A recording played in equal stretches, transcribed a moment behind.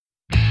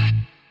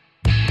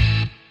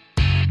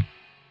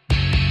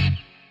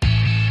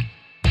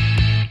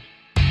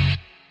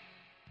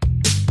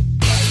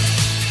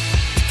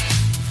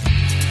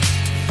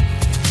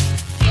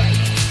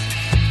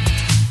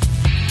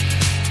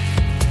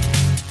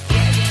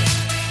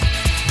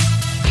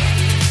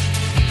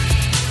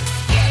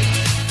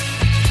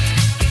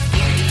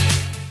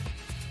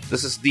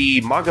This is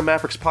the Manga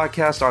Mavericks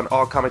podcast on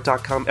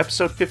allcomic.com,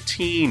 episode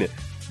 15.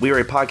 We are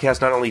a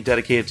podcast not only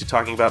dedicated to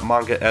talking about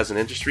manga as an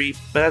industry,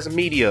 but as a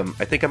medium.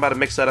 I think I'm about to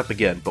mix that up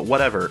again, but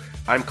whatever.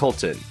 I'm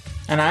Colton.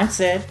 And I'm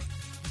Sid.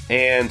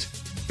 And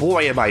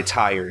boy, am I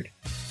tired.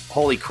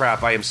 Holy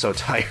crap, I am so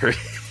tired.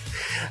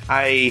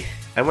 I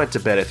went to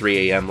bed at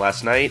 3 a.m.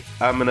 last night.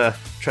 I'm gonna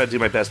try to do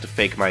my best to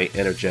fake my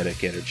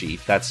energetic energy.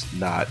 That's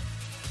not...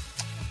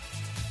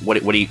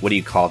 What do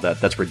you call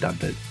that? That's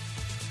redundant.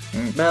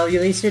 Well, at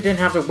least you didn't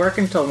have to work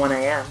until 1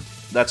 a.m.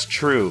 That's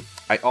true.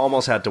 I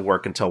almost had to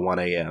work until 1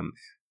 a.m.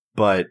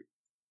 But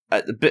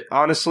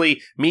honestly,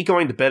 me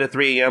going to bed at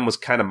 3 a.m. was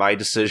kind of my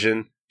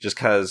decision, just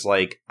because,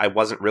 I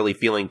wasn't really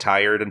feeling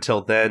tired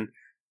until then.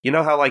 You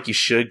know how, you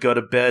should go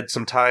to bed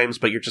sometimes,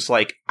 but you're just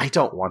I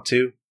don't want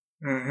to?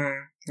 Mm-hmm.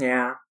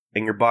 Yeah.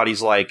 And your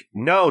body's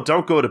no,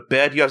 don't go to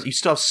bed. You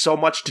still have so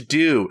much to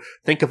do.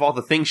 Think of all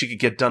the things you could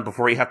get done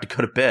before you have to go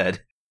to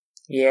bed.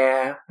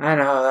 Yeah, I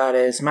know how that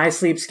is. My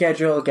sleep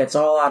schedule gets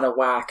all out of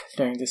whack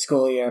during the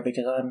school year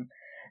because I'm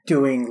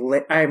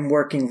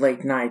working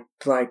late night,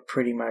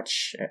 pretty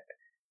much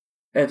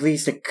at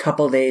least a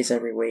couple days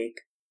every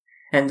week.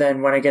 And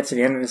then when I get to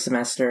the end of the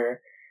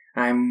semester,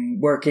 I'm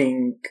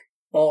working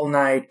all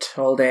night,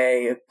 all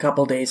day, a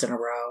couple days in a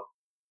row.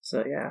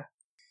 So, yeah.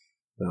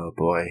 Oh,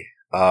 boy.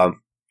 How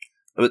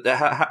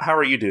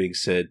are you doing,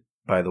 Sid,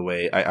 by the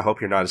way? I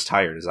hope you're not as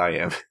tired as I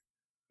am.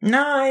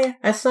 No,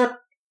 I slept.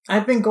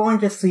 I've been going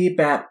to sleep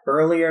at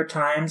earlier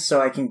times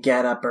so I can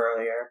get up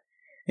earlier.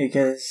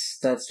 Because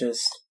that's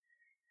just...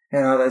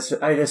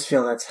 I just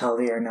feel that's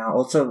healthier now.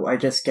 Also, I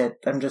just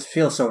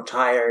feel so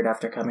tired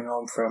after coming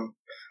home from,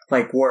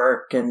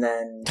 work and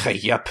then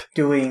Yep.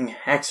 doing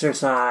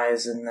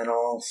exercise and then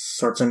all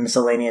sorts of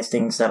miscellaneous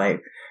things that I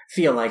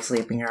feel like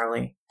sleeping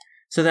early.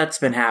 So that's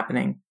been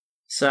happening.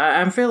 So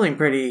I'm feeling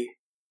pretty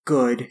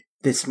good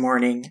this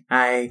morning.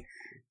 I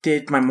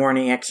did my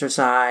morning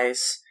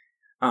exercise.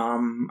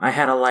 I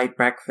had a light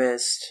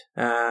breakfast.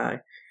 I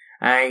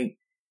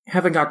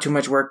haven't got too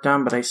much work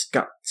done, but I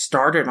got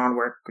started on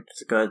work, which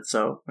is good.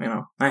 So,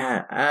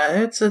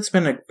 it's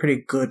been a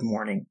pretty good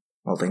morning,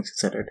 all things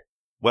considered.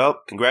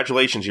 Well,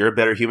 congratulations. You're a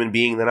better human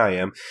being than I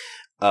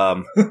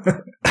am.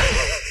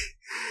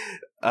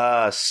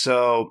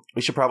 So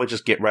we should probably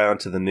just get right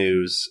onto the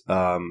news.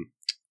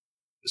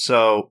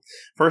 So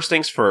first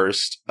things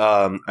first,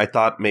 I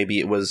thought maybe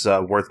it was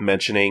worth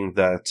mentioning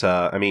that,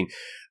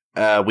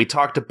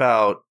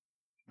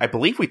 I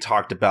believe we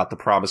talked about The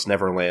Promised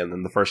Neverland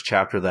in the first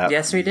chapter of that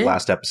yes, we did.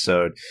 Last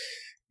episode.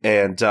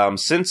 And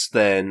since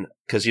then,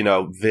 because,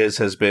 Viz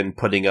has been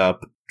putting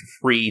up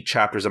free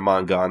chapters of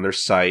manga on their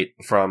site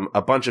from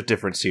a bunch of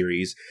different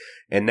series.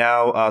 And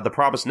now The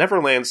Promised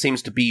Neverland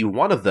seems to be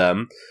one of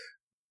them.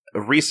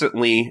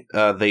 Recently,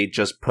 they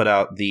just put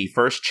out the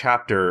first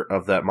chapter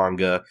of that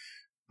manga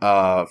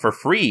for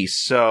free.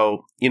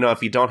 So,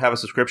 if you don't have a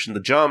subscription to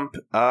Jump,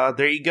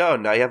 there you go.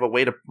 Now you have a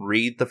way to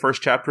read the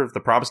first chapter of The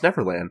Promised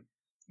Neverland.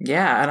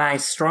 Yeah, and I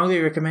strongly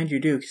recommend you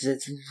do, because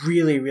it's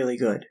really, really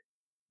good.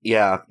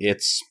 Yeah,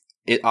 it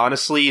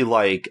honestly,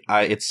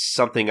 it's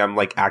something I'm,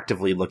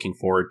 actively looking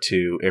forward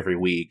to every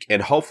week.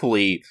 And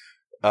hopefully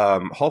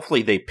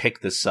they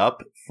pick this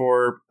up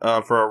for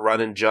a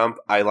run and Jump.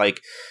 I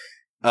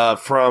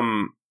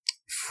from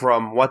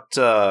what,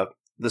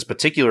 this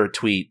particular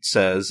tweet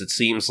says, it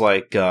seems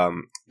like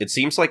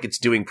it's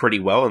doing pretty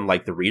well in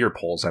the reader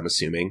polls, I'm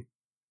assuming.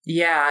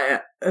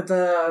 Yeah,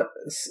 the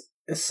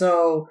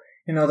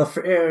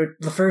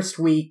first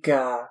week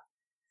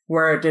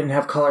where it didn't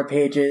have color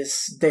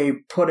pages, they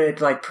put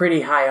it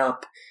pretty high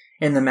up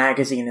in the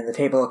magazine in the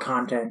table of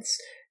contents.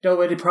 Though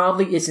it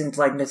probably isn't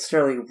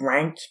necessarily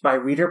ranked by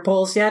reader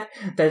polls yet,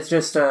 that's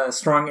just a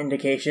strong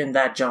indication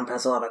that Jump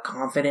has a lot of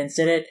confidence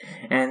in it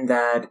and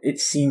that it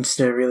seems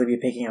to really be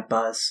picking up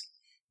buzz.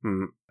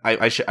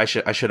 I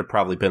should have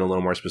probably been a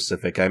little more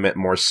specific. I meant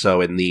more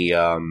so in the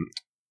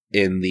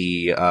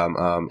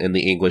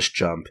English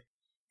Jump.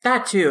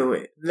 That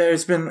too.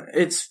 It's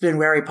been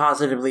very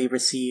positively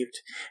received,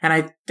 and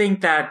I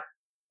think that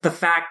the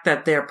fact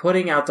that they're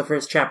putting out the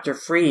first chapter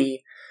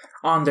free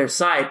on their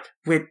site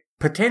with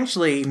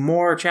potentially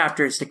more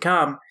chapters to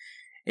come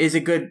is a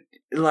good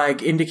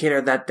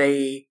indicator that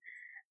they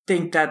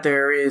think that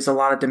there is a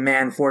lot of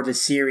demand for the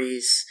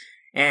series.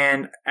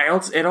 And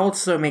it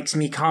also makes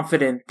me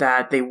confident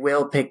that they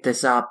will pick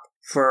this up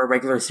for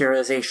regular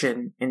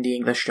serialization in the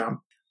English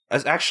Jump.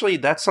 Actually,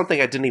 that's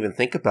something I didn't even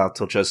think about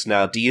till just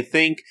now. Do you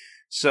think,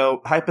 so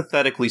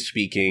hypothetically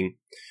speaking,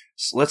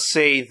 let's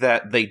say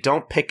that they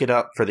don't pick it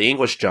up for the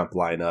English Jump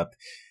lineup.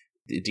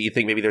 Do you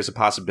think maybe there's a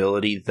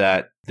possibility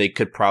that they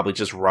could probably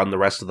just run the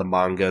rest of the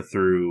manga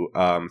through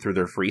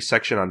their free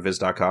section on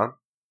Viz.com?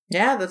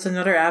 Yeah, that's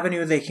another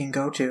avenue they can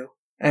go to.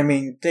 I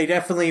mean, they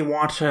definitely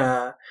want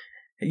to,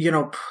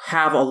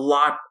 have a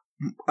lot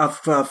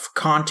of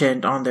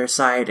content on their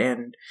site,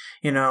 and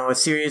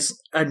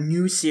a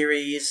new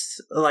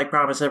series like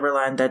Promised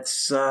Neverland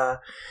that's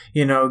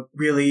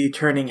really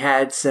turning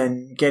heads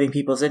and getting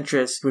people's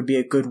interest would be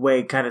a good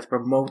way kind of to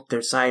promote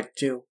their site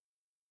too.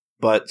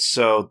 But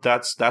so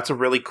that's a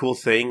really cool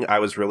thing. I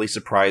was really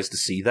surprised to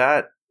see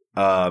that.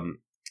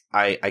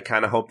 I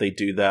kind of hope they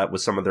do that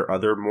with some of their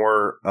other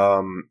more,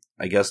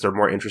 I guess, their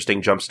more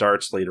interesting jump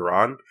starts later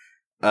on.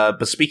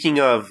 But speaking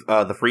of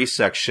the free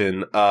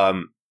section,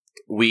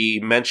 we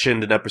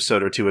mentioned an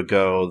episode or two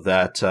ago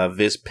that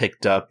Viz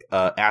picked up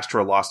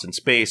Astra Lost in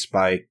Space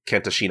by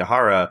Kenta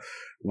Shinohara,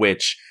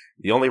 which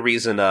the only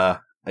reason, I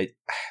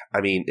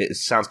mean, it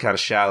sounds kind of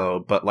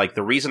shallow, but like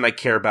the reason I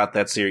care about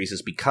that series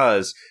is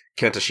because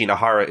Kenta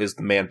Shinohara is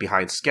the man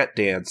behind Sket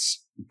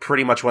Dance,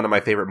 pretty much one of my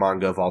favorite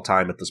manga of all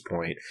time at this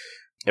point.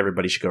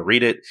 Everybody should go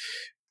read it.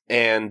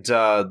 And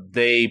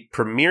they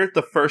premiered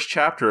the first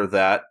chapter of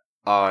that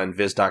on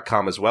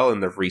Viz.com as well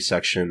in the free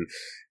section.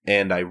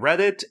 And I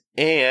read it,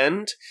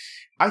 and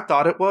I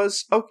thought it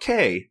was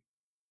okay.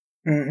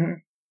 Mm-hmm.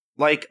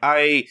 Like,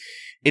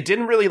 it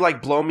didn't really,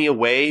 like, blow me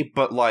away,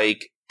 but,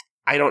 like,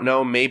 I don't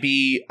know,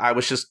 maybe I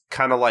was just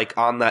kind of, like,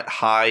 on that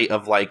high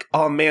of, like,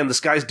 oh, man, this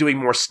guy's doing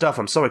more stuff,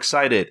 I'm so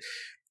excited.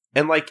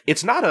 And, like,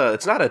 it's not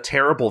a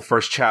terrible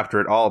first chapter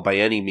at all by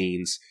any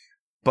means,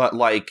 but,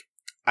 like,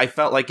 I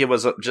felt like it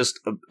was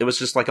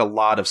just like a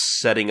lot of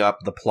setting up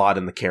the plot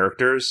and the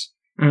characters,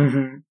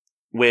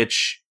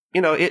 which,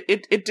 you know,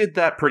 it did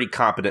that pretty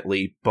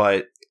competently,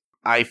 but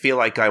I feel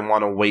like I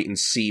want to wait and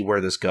see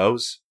where this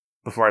goes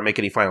before I make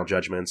any final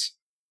judgments.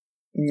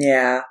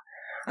 Yeah.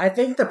 I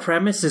think the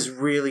premise is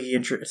really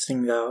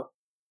interesting, though.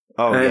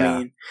 Oh, I yeah.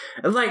 mean,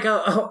 like,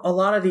 a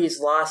lot of these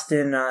Lost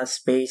in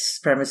Space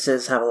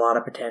premises have a lot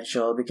of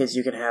potential because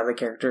you can have the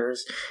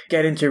characters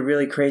get into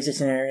really crazy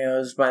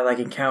scenarios by, like,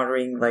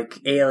 encountering, like,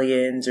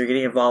 aliens or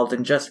getting involved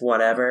in just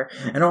whatever.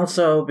 And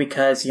also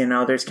because, you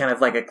know, there's kind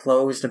of, like, a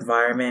closed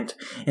environment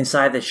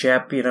inside the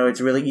ship. You know, it's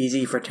really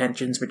easy for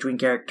tensions between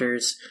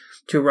characters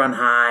to run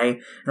high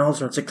and all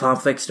sorts of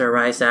conflicts to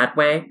arise that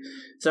way.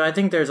 So I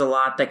think there's a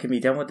lot that can be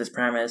done with this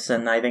premise,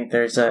 and I think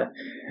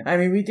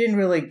we didn't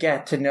really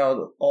get to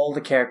know all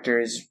the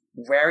characters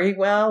very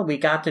well. We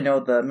got to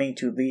know the main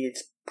two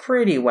leads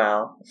pretty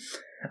well.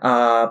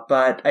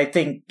 But I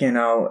think, you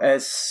know,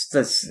 as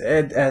the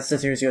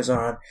series goes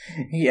on,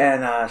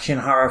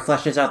 Shinohara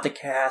fleshes out the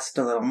cast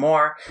a little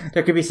more,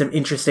 there could be some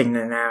interesting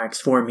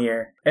dynamics form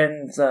here,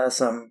 and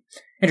some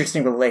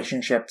interesting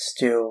relationships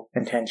too,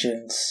 and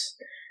tensions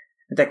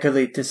that could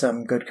lead to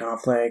some good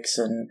conflicts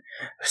and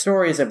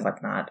stories and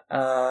whatnot.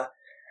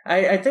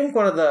 I think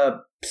one of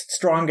the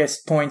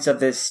strongest points of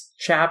this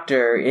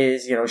chapter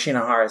is, you know,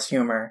 Shinohara's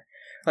humor.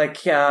 Like,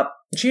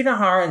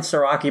 Shinohara and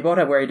Saraki both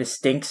have very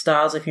distinct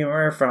styles of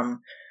humor from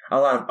a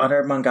lot of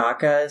other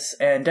mangakas,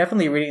 and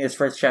definitely reading this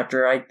first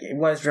chapter, I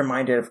was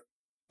reminded of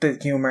the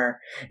humor,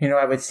 you know,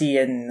 I would see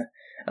in,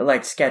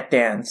 like, Sket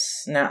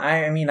Dance. Now,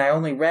 I mean, I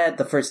only read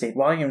the first 8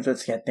 volumes of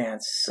Sket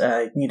Dance.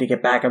 I need to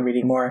get back on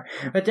reading more.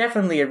 But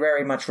definitely it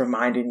very much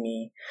reminded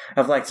me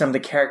of, like, some of the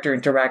character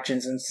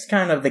interactions and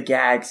kind of the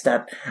gags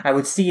that I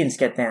would see in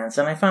Sket Dance.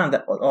 And I found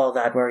that all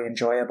that very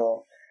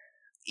enjoyable.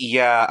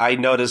 Yeah, I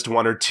noticed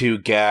one or two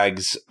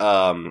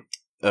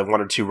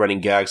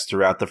running gags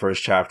throughout the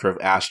first chapter of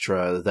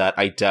Astra that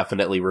I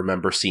definitely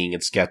remember seeing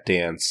in Sket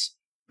Dance.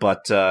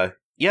 But,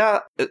 yeah,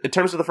 in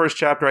terms of the first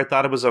chapter, I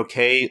thought it was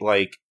okay.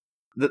 Like,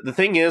 the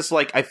thing is,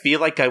 like, I feel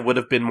like I would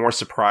have been more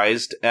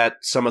surprised at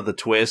some of the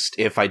twist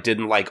if I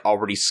didn't, like,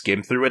 already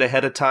skim through it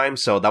ahead of time,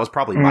 so that was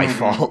probably my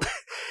fault.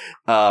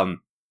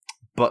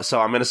 But,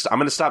 so I'm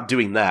gonna stop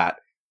doing that.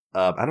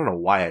 I don't know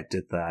why I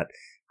did that,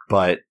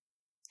 but,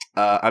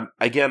 I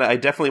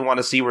definitely want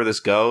to see where this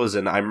goes,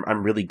 and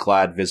I'm really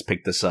glad Viz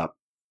picked this up.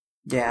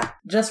 Yeah.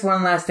 Just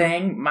one last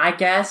thing. My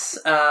guess,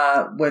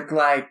 with,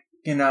 like,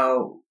 you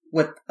know,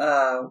 with,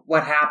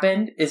 what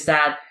happened is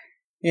that,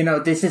 you know,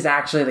 this is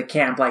actually the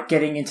camp. Like,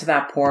 getting into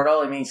that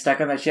portal and being stuck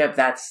on the ship,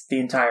 that's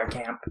the entire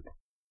camp.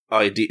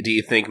 Oh, do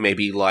you think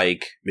maybe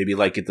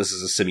this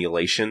is a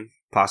simulation,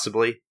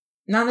 possibly?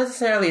 Not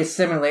necessarily a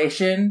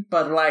simulation,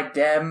 but, like,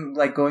 them,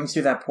 like, going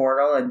through that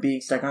portal and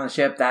being stuck on the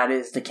ship, that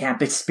is the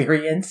camp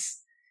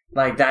experience.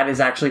 Like, that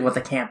is actually what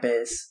the camp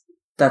is.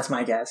 That's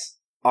my guess.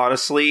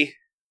 Honestly,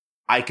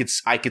 I could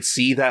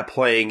see that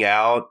playing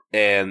out,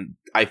 and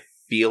I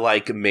feel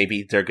like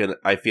maybe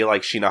I feel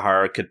like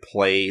Shinohara could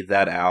play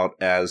that out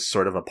as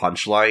sort of a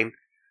punchline.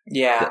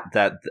 Yeah.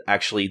 That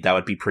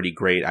would be pretty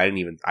great. I didn't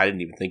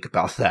even think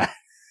about that.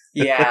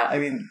 Yeah, I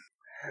mean,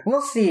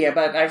 we'll see,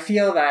 but I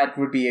feel that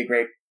would be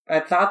I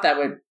thought that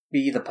would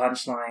be the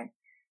punchline,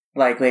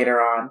 like, later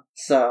on.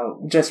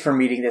 So, just from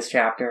reading this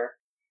chapter.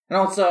 And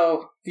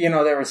also, you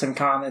know, there were some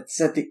comments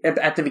at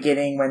the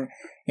beginning when,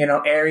 you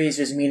know, Ares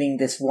was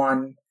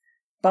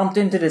bumped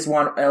into this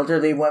one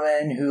elderly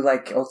woman who,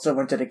 like, also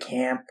went to the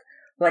camp.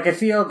 Like, I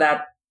feel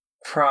that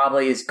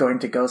probably is going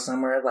to go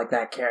somewhere, like,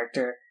 that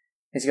character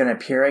is going to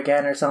appear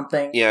again or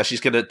something. Yeah,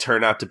 she's going to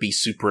turn out to be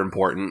super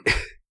important.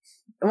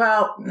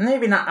 Well,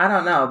 maybe not, I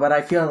don't know, but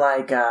I feel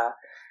like,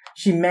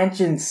 she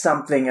mentioned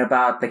something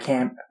about the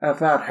camp,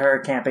 about her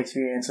camp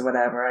experience or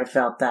whatever. I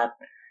felt that,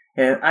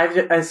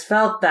 I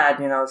felt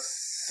that, you know,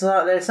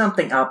 so there's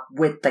something up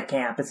with the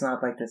camp. It's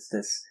not like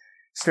this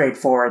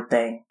straightforward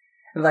thing.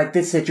 like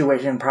this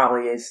situation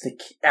probably is the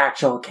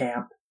actual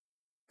camp.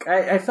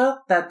 I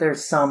felt that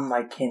there's some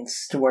like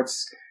hints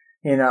towards,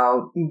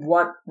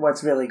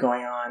 what's really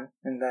going on,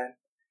 and then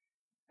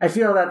I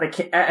feel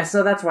that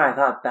so that's why I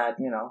thought that,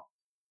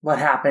 what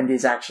happened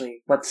is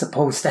actually what's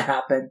supposed to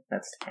happen.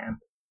 That's the camp.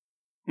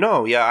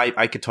 No, yeah,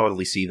 I could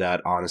totally see that,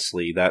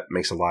 honestly. That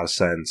makes a lot of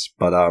sense.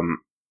 But,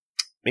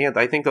 man,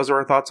 I think those are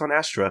our thoughts on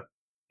Astra.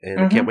 And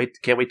I can't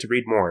wait to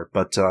read more.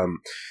 But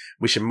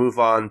we should move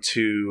on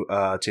to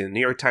the New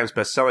York Times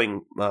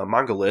bestselling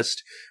manga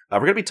list. We're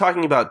going to be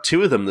talking about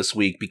two of them this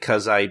week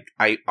because I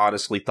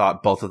honestly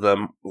thought both of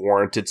them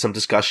warranted some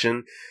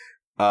discussion.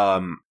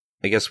 I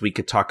guess we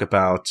could talk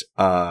about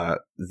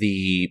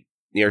the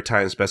New York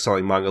Times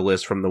bestselling manga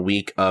list from the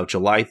week of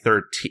July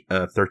 13th.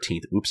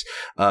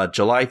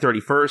 July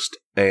 31st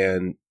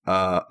and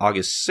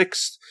August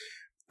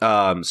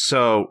 6th.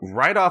 So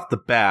right off the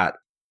bat,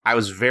 I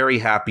was very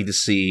happy to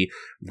see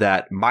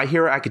that My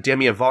Hero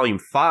Academia Volume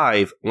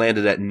 5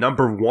 landed at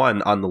number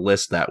 1 on the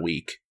list that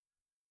week.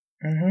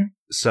 Mm-hmm.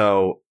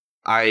 So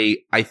I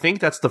think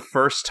that's the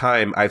first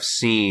time I've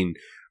seen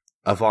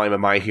a volume of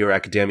My Hero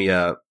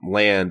Academia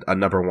land a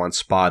number 1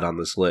 spot on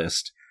this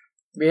list.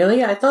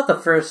 Really? I thought the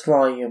first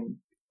volume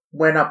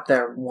went up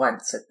there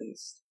once at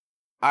least.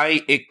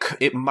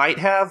 It might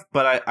have,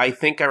 but I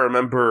think I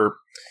remember.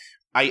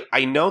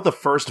 I know the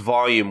first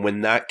volume when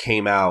that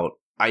came out.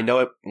 I know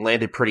it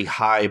landed pretty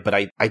high, but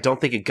I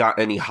don't think it got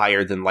any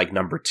higher than like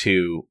number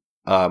 2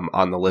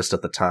 on the list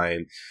at the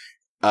time.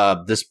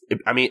 I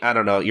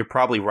don't know. You're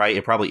probably right.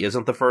 It probably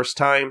isn't the first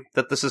time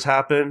that this has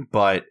happened,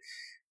 but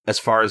as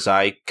far as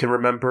I can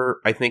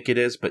remember, I think it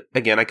is. But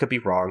again, I could be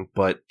wrong.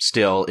 But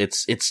still,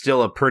 it's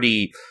still a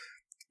pretty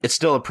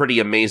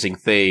amazing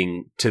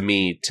thing to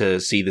me to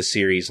see the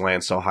series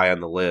land so high on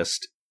the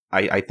list.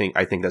 I think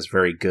that's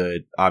very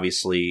good.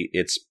 Obviously,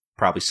 it's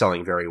probably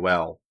selling very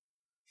well.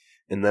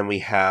 And then we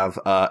have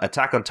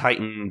Attack on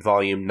Titan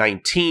Volume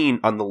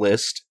 19 on the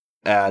list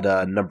at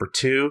number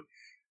 2.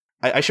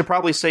 I should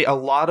probably say a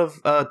lot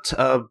of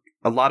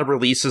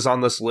releases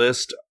on this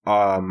list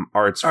are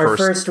our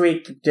first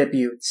week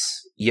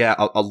debuts. Yeah,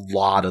 a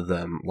lot of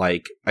them.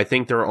 Like I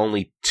think there are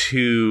only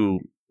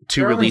two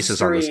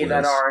releases on this list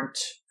that aren't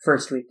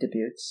first week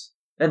debuts,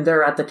 and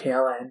they're at the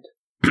tail end.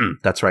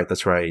 That's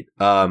right.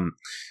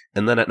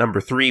 And then at number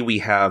 3, we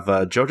have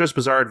JoJo's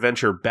Bizarre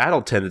Adventure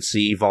Battle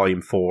Tendency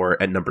Volume 4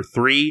 at number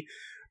 3.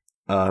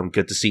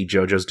 Good to see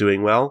JoJo's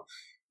doing well.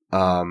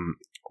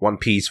 One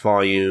Piece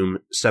Volume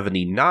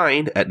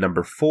 79 at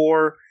number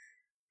 4.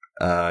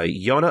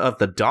 Yona of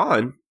the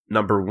Dawn,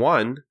 number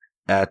 1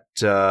 at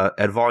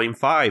Volume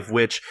 5,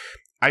 which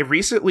I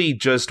recently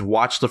just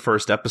watched the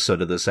first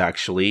episode of this,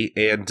 actually,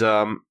 and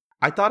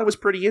I thought it was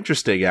pretty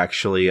interesting,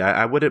 actually.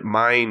 I wouldn't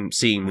mind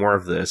seeing more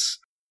of this.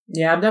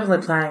 Yeah, I'm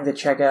definitely planning to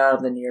check it out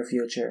in the near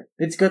future.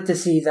 It's good to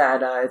see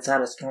that it's had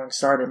a strong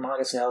start in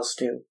manga sales,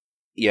 too.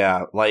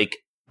 Yeah, like,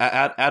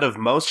 out of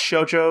most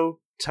shoujo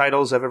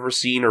titles I've ever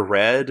seen or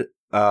read,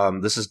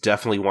 this is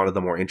definitely one of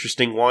the more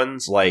interesting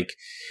ones. Like,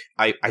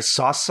 I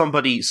saw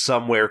somebody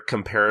somewhere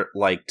compare it,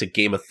 like, to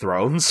Game of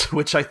Thrones,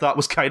 which I thought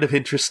was kind of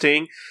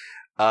interesting.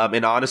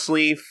 And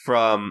honestly,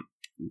 from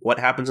what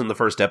happens in the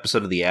first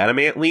episode of the anime,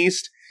 at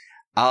least,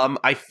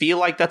 I feel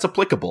like that's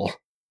applicable.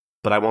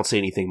 But I won't say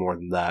anything more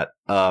than that.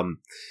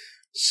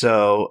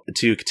 So,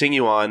 to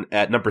continue on,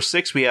 at number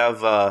 6, we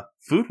have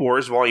Food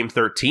Wars Volume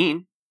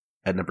 13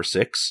 at number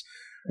 6.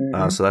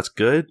 Mm-hmm. So that's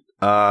good.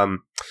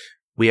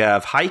 We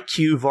have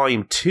Haikyuu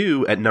Volume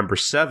 2 at number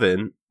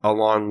 7,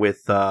 along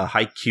with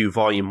Haikyuu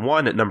Volume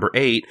 1 at number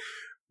 8,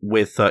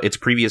 with its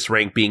previous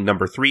rank being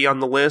number 3 on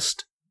the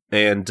list,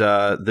 and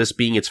this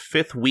being its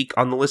 5th week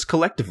on the list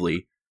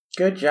collectively.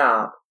 Good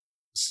job.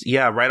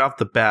 Yeah, right off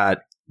the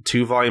bat,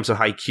 2 volumes of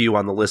Haikyuu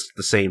on the list at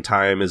the same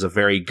time is a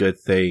very good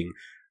thing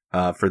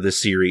for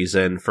this series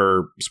and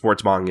for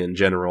sports manga in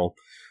general.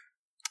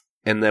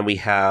 And then we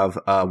have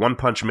One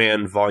Punch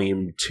Man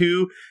Volume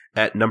 2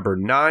 at number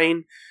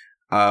 9,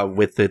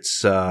 with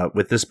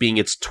this being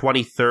its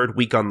 23rd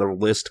week on the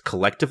list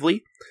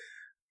collectively.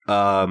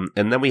 And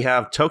then we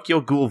have Tokyo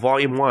Ghoul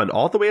Volume 1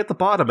 all the way at the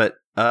bottom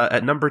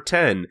at number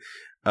 10,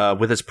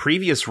 with its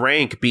previous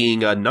rank being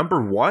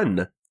number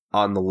 1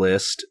 on the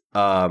list,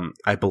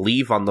 I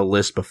believe on the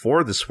list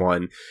before this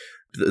one,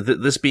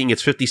 this being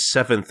its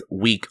 57th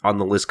week on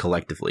the list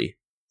collectively.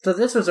 So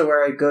this was a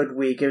very good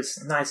week. It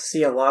was nice to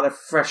see a lot of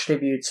fresh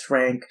debuts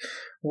rank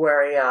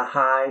very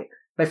high.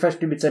 By fresh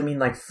debuts, I mean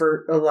like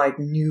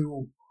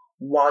new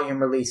volume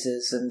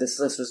releases, and this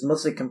list was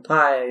mostly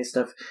comprised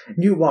of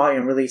new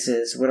volume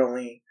releases with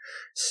only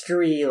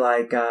 3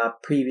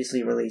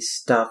 previously released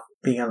stuff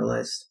being on the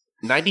list.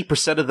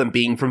 90% of them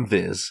being from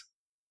Viz.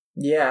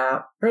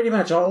 Yeah, pretty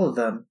much all of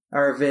them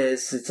are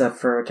Viz, except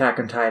for Attack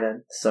on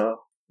Titan.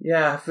 So,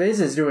 yeah,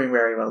 Viz is doing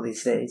very well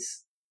these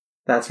days.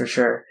 That's for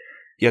sure.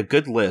 Yeah,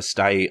 good list.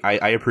 I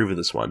approve of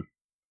this one.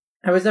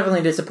 I was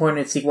definitely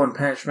disappointed to see One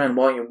Punch Man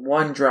Volume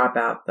 1 drop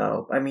out,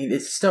 though. I mean,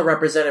 it's still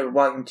represented with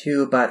Volume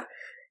 2, but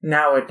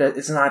now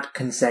it's not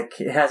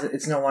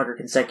it's no longer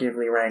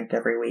consecutively ranked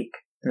every week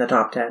in the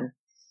top 10.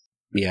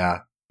 Yeah,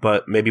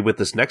 but maybe with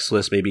this next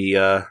list, maybe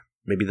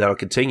that'll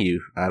continue.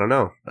 I don't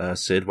know.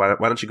 Sid, why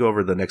don't you go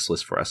over the next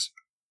list for us?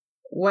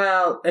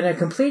 Well, in a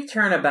complete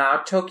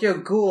turnabout, Tokyo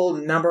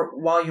Ghoul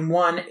Volume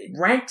 1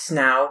 ranks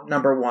now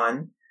number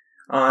 1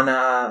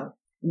 on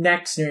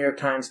next New York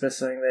Times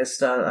bestselling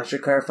list. I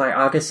should clarify,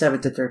 August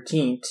 7th to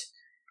 13th.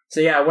 So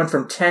yeah, it went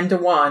from 10 to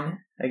 1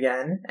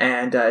 again,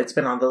 and it's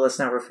been on the list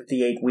now for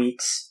 58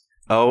 weeks.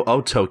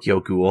 Oh, Tokyo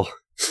Ghoul.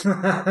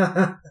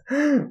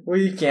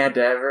 We can't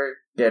ever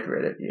get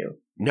rid of you.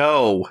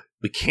 No,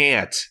 we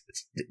can't.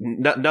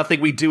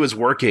 Nothing we do is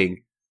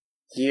working.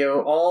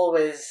 You're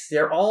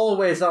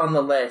always on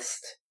the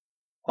list.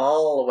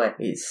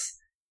 Always.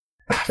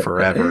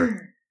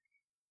 Forever.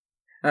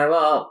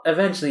 Well,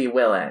 eventually you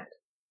will end.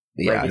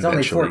 Yeah, it's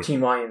only 14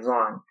 volumes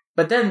long.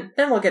 But then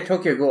we'll get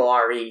Tokyo Ghoul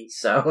RE,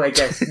 so I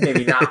guess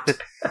maybe not.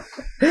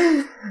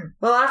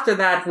 Well, after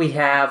that we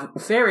have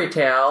Fairy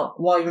Tail,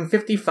 Volume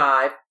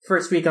 55,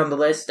 first week on the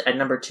list at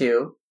number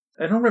 2.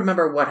 I don't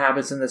remember what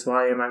happens in this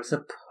volume.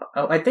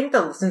 I think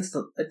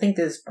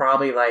there's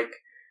probably like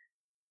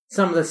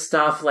some of the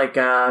stuff, like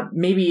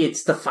maybe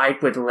it's the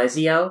fight with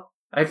Lezio.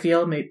 I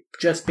feel maybe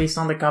just based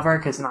on the cover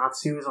because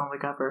Natsu is on the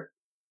cover.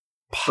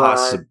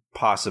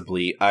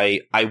 Possibly.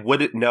 I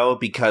wouldn't know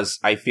because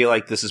I feel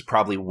like this is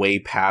probably way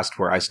past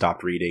where I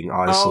stopped reading,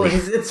 honestly.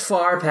 Oh, it's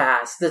far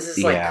past. This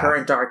is like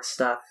current art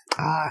stuff.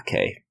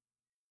 Okay.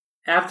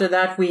 After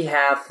that, we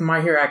have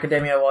My Hero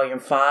Academia Volume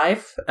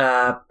 5,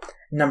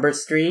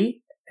 numbers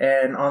 3,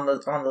 and on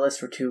the list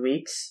for 2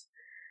 weeks.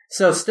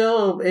 So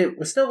it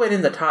was still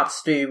within the top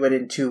 3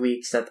 within 2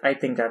 weeks. I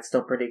think that's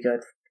still pretty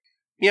good.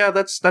 Yeah,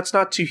 that's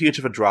not too huge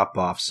of a drop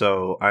off.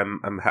 So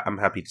I'm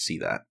happy to see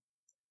that.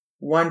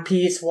 One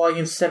Piece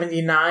Volume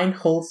 79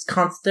 holds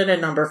constant at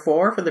number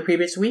 4 for the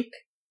previous week.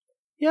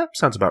 Yeah,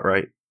 sounds about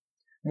right.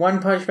 One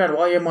Punch Man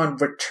Volume 1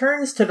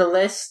 returns to the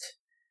list,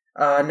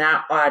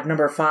 now at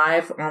number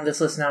 5 on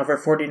this list now for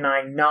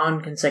 49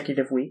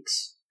 non-consecutive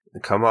weeks.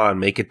 Come on,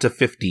 make it to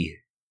 50.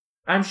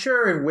 I'm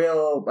sure it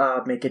will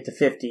make it to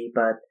 50,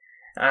 but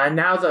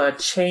now the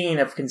chain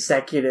of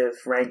consecutive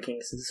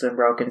rankings has been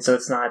broken, so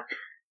it's not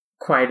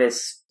quite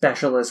as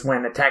special as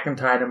when Attack on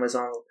Titan was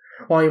on.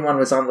 Volume 1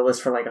 was on the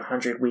list for like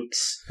 100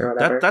 weeks or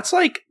whatever. That's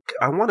like,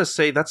 I want to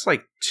say that's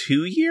like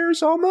 2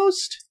 years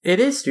almost? It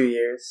is 2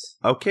 years.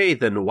 Okay,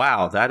 then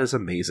wow, that is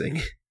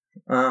amazing.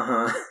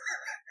 Uh-huh.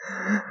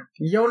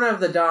 Yona of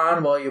the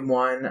Dawn, Volume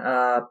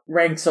 1,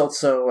 ranks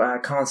also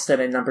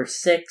constant at number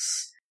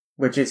 6,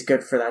 which is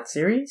good for that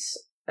series.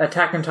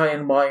 Attack on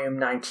Titan Volume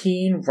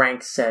 19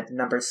 ranks at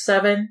number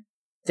 7,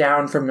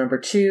 down from number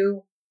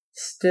 2.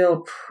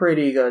 Still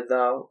pretty good,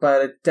 though,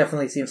 but it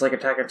definitely seems like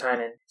Attack on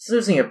Titan is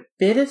losing a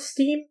bit of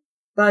steam,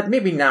 but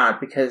maybe not,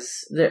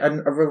 because a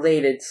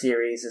related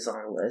series is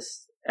on the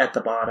list at the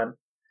bottom.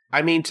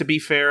 I mean, to be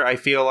fair, I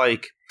feel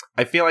like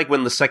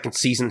when the second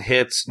season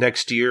hits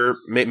next year,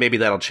 maybe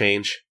that'll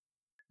change.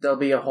 There'll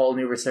be a whole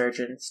new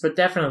resurgence, but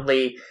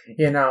definitely,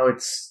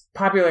 its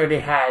popularity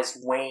has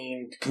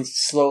waned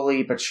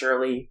slowly but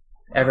surely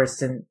for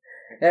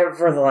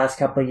the last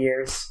couple of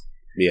years.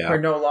 Yeah.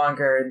 We're no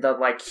longer in the,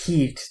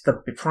 heat, the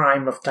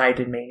prime of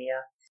Titan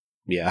Mania.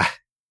 Yeah.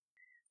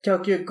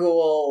 Tokyo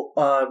Ghoul,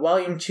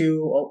 Volume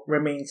 2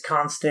 remains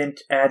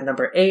constant at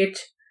number 8.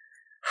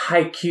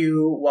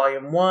 Haikyuu,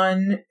 Volume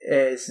 1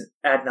 is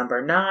at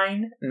number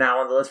 9, now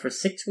on the list for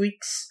 6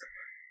 weeks.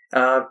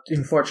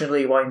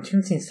 Unfortunately, Volume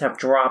 2 seems to have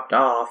dropped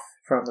off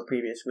from the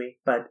previous week,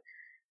 but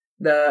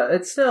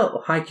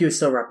Haikyuu is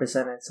still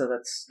represented, so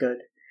that's good.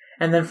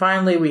 And then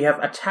finally, we have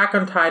Attack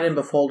on Titan,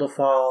 Before the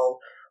Fall,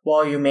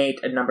 Volume 8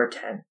 at number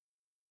 10.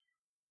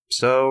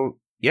 So,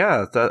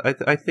 yeah,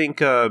 I think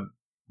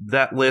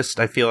that list,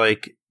 I feel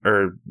like,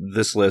 or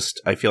this list,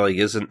 I feel like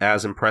isn't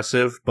as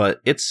impressive, but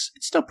it's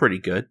still pretty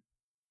good.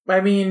 I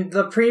mean,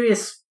 the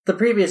previous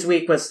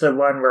week was the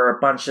one where a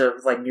bunch of,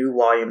 new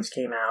volumes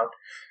came out.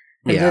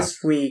 And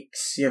this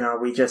week's,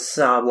 we just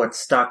saw what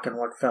stuck and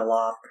what fell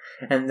off.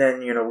 And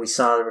then, we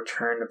saw the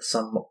return of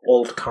some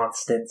old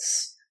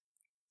constants.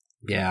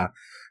 Yeah.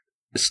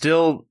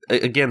 Still,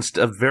 against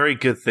a very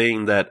good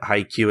thing that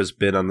Haikyuu has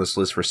been on this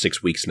list for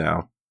 6 weeks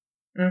now.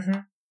 Mm-hmm.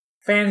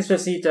 Fans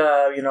just need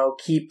to,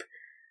 keep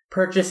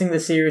purchasing the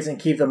series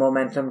and keep the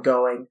momentum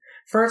going.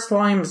 First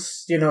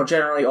volumes,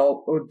 generally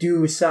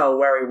do sell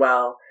very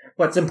well.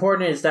 What's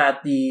important is that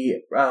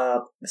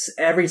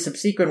every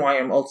subsequent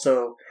volume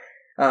also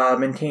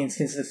maintains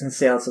consistent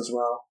sales as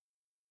well.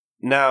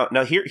 Now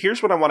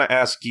here's what I want to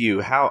ask you.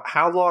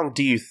 How long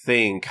do you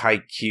think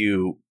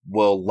Haikyuu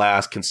will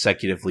last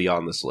consecutively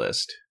on this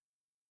list?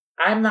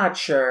 I'm not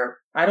sure.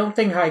 I don't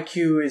think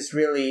Haikyuu is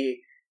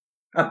really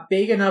a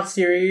big enough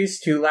series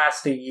to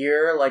last a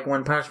year like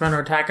One Punch Man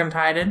or Attack on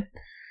Titan.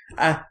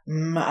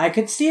 I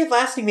could see it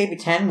lasting maybe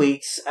 10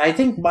 weeks. I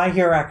think My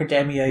Hero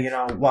Academia,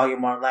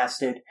 Volume 1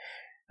 lasted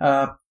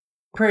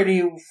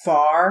pretty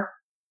far.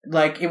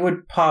 It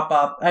would pop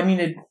up. I mean,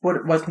 it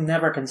was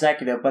never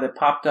consecutive, but it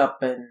popped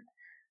up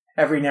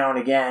every now and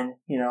again,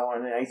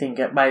 and I think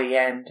by the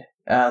end,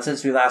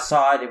 since we last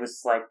saw it, it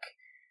was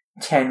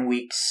 10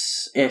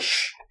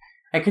 weeks-ish.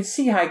 I could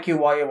see Haikyuu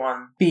Volume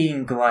 1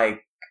 being,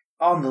 like,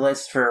 on the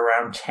list for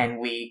around 10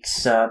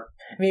 weeks,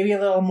 maybe a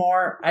little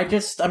more.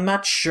 I'm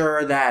not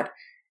sure that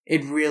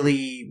it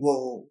really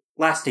will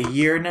last a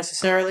year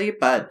necessarily,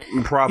 but...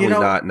 Probably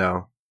not,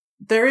 no.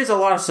 There is a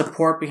lot of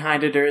support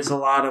behind it, there is a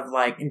lot of,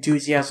 like,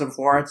 enthusiasm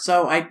for it,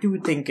 so I do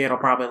think it'll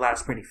probably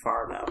last pretty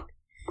far, though.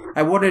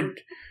 I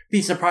wouldn't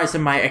be surprised if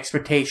my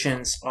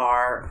expectations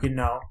are,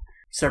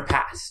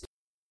 surpassed.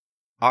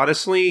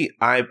 Honestly,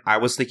 I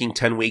was thinking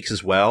 10 weeks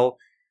as well.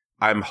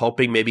 I'm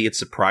hoping maybe it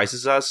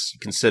surprises us,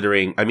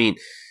 considering, I mean,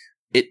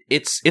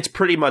 it's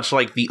pretty much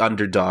like the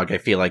underdog, I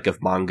feel like,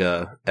 of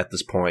manga at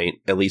this point,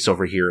 at least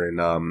over here in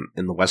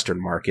the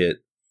Western market.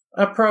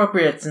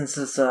 Appropriate, since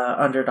it's an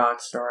underdog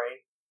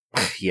story.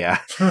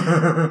 Yeah.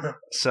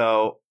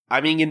 So, I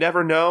mean, you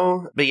never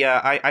know, but yeah,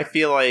 I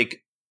feel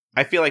like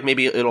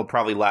maybe it'll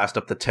probably last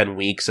up to 10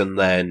 weeks, and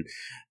then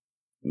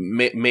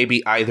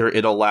maybe either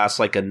it'll last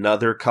like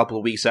another couple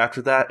of weeks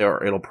after that,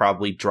 or it'll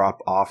probably drop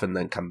off and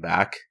then come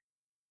back.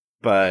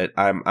 But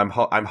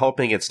I'm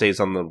hoping it stays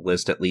on the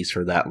list at least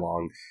for that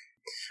long.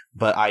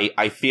 But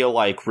I feel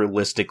like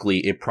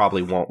realistically it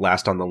probably won't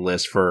last on the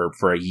list for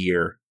a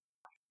year.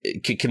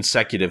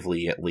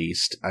 Consecutively, at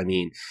least. I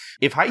mean,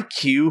 if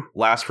Haikyuu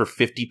lasts for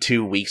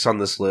 52 weeks on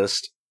this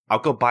list, I'll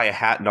go buy a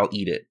hat and I'll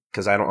eat it,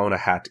 because I don't own a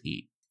hat to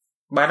eat.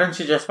 Why don't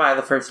you just buy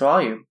the first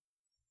volume?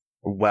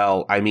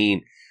 Well, I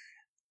mean,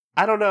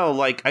 I don't know,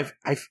 like,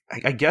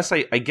 I guess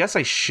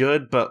I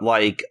should, but,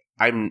 like,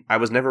 I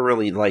was never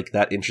really, like,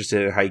 that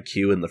interested in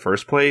Haikyuu in the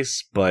first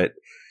place, but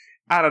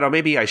I don't know,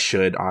 maybe I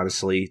should,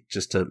 honestly,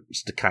 just to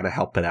kind of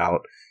help it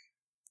out.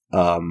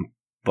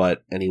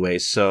 But anyway,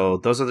 so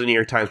those are the New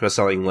York Times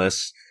bestselling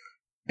lists,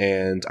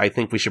 and I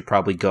think we should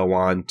probably go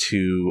on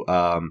to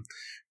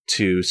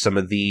some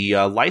of the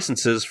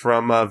licenses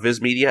from Viz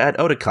Media at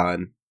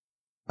Otakon,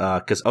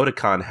 because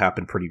Otakon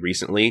happened pretty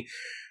recently.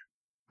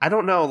 I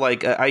don't know,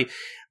 like, I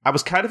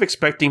was kind of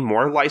expecting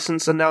more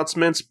license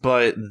announcements,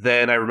 but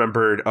then I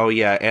remembered, oh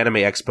yeah, Anime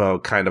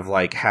Expo kind of,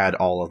 like, had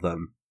all of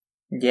them.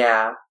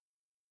 Yeah.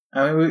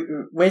 I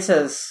mean, Viz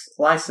has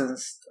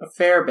licensed a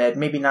fair bit,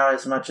 maybe not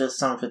as much as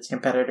some of its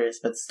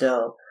competitors, but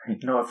still,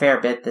 a fair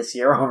bit this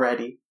year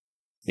already.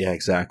 Yeah,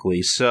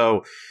 exactly.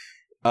 So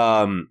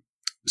one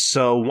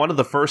of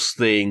the first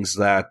things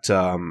that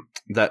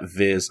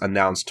Viz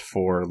announced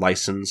for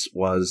license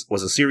was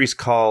a series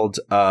called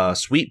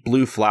Sweet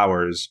Blue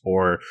Flowers,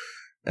 or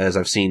as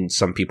I've seen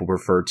some people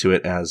refer to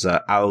it as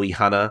Aoi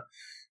Hana,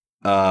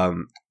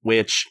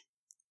 which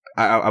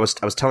I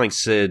was telling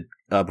Sid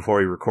before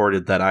we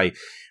recorded that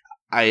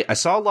I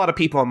saw a lot of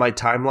people on my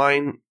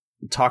timeline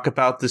talk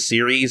about the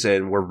series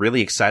and were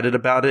really excited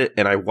about it,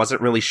 and I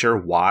wasn't really sure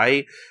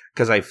why,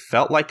 because I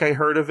felt like I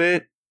heard of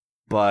it,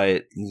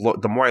 but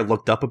the more I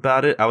looked up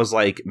about it, I was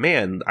like,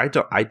 man,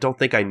 I don't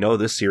think I know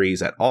this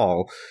series at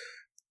all,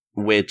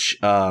 which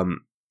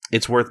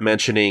it's worth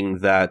mentioning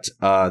that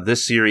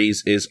this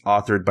series is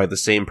authored by the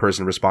same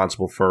person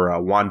responsible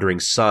for Wandering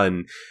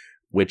Sun,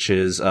 which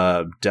is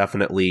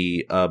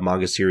definitely a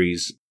manga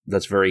series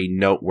that's very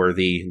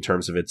noteworthy in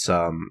terms of its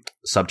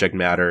subject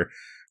matter.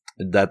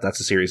 That's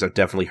a series I've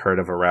definitely heard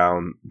of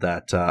around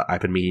that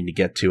I've been meaning to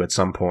get to at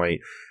some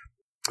point.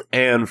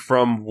 And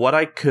from what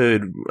I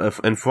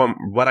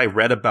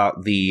read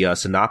about the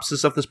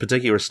synopsis of this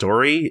particular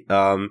story,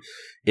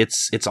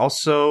 it's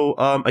also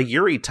a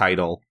Yuri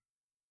title,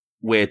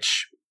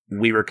 which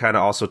we were kind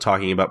of also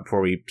talking about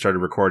before we started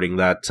recording,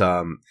 that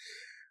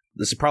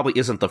this probably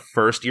isn't the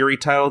first Yuri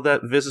title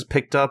that Viz has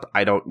picked up.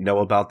 I don't know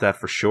about that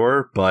for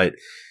sure, but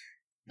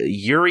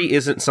Yuri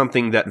isn't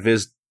something that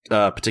Viz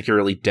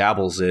particularly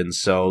dabbles in,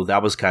 so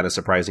that was kind of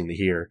surprising to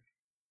hear.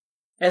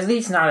 At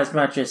least not as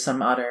much as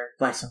some other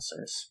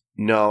licensors.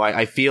 No,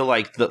 I feel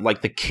like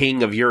the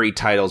king of Yuri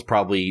titles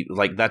probably,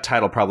 like, that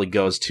title probably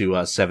goes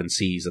to Seven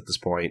Seas at this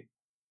point.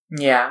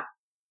 Yeah.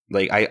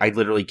 Like, I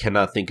literally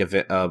cannot think of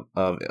it of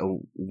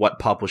what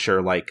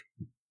publisher, like,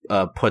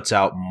 puts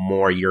out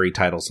more Yuri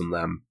titles than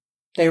them.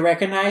 They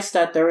recognized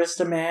that there was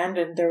demand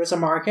and there was a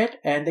market,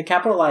 and they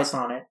capitalized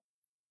on it.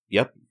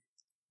 Yep.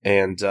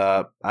 And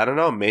I don't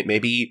know,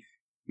 maybe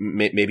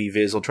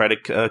Viz will try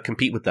to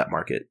compete with that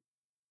market.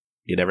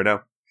 You never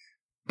know.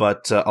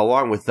 But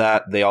along with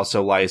that, they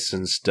also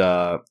licensed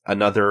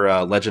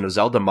another Legend of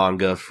Zelda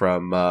manga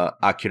from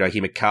Akira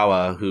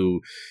Himekawa,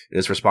 who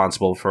is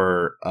responsible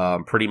for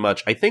pretty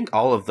much, I think,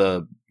 all of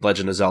the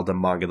Legend of Zelda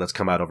manga that's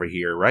come out over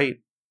here, right?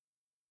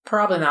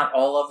 Probably not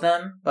all of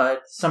them,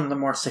 but some of the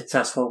more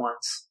successful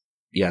ones.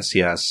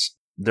 Yes.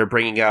 They're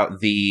bringing out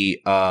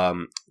the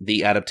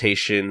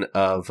adaptation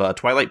of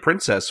Twilight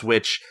Princess,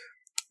 which,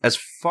 as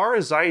far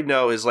as I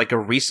know, is like a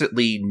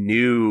recently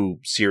new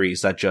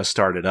series that just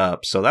started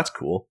up, so that's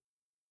cool.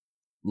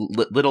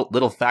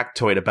 Little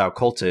factoid about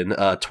Colton: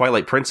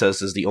 Twilight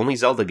Princess is the only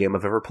Zelda game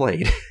I've ever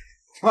played.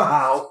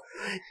 Wow.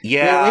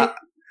 Yeah.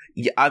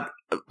 Really? Yeah.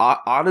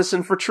 Honest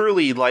and for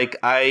truly, like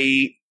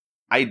I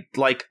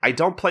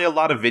don't play a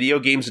lot of video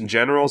games in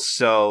general,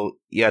 so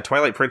yeah,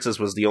 Twilight Princess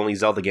was the only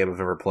Zelda game I've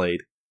ever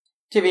played.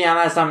 To be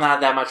honest, I'm not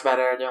that much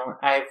better.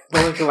 The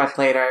only two I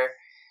played are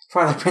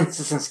Twilight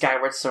Princess and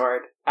Skyward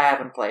Sword. I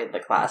haven't played the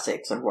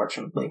classics,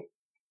 unfortunately.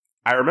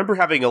 I remember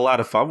having a lot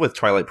of fun with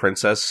Twilight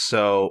Princess,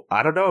 so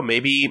I don't know,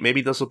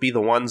 maybe this will be the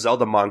one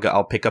Zelda manga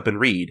I'll pick up and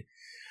read.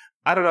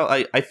 I don't know,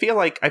 I feel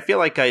like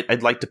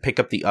I'd like to pick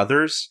up the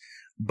others,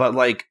 but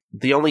like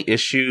the only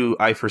issue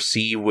I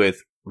foresee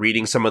with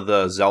reading some of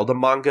the Zelda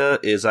manga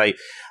is I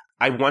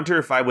wonder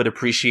if I would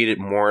appreciate it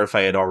more if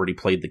I had already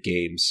played the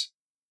games.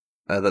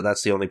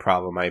 That's the only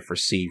problem I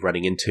foresee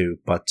running into.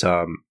 But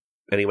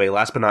anyway,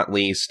 last but not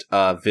least,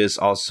 Viz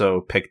also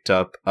picked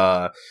up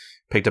a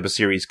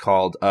series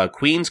called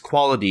Queen's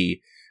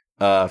Quality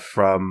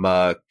from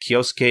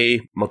Kyosuke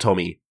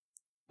Motomi,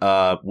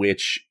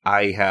 which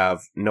I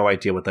have no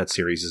idea what that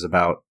series is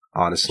about,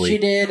 honestly. She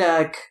did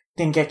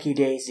Dengeki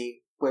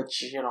Daisy,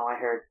 which, I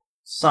heard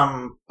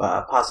some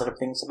positive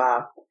things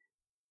about.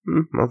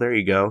 Well, there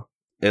you go.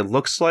 It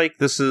looks like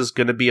this is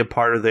going to be a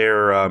part of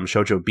their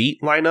Shoujo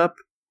Beat lineup.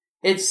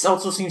 It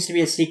also seems to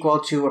be a sequel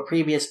to a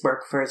previous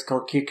work for it's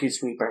called QQ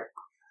Sweeper.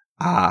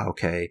 Ah,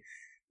 okay.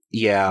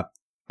 Yeah.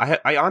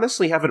 I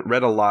honestly haven't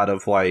read a lot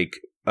of, like,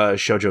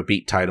 Shoujo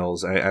Beat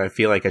titles. I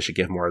feel like I should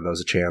give more of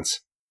those a chance.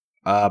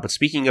 But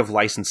speaking of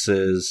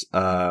licenses,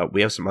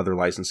 we have some other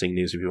licensing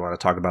news if you want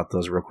to talk about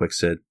those real quick,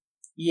 Sid.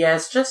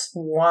 Yes, just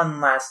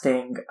one last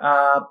thing.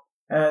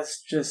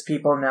 As just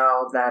people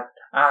know that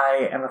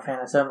I am a fan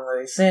of Seven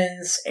Deadly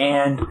Sins,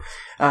 and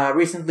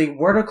recently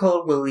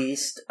Vertical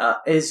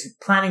is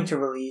planning to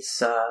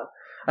release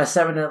a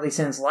Seven Deadly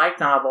Sins light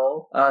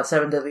novel,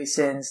 Seven Deadly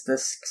Sins, The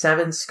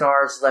Seven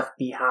Scars Left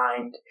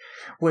Behind,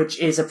 which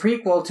is a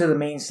prequel to the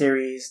main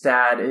series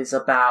that is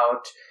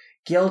about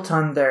Gil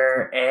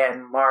Thunder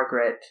and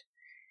Margaret,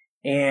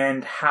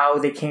 and how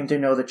they came to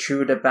know the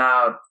truth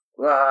about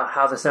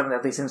how the Seven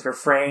Deadly Sins were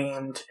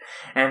framed,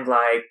 and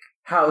like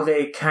how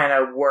they kind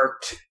of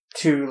worked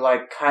to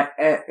like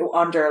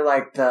under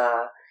like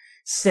the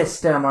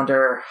system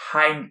under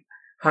Heinrison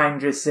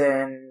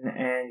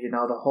and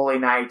the Holy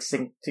Knights,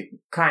 and to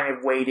kind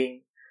of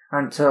waiting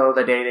until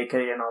the day they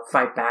could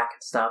fight back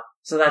and stuff.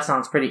 So that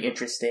sounds pretty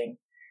interesting.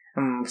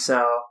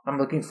 So I'm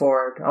looking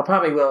forward. I'll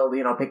probably will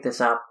pick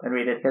this up and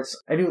read it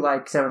because I do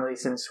like Seven Deadly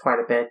Sins quite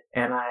a bit,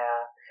 and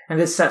and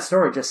this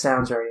story just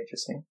sounds very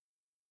interesting.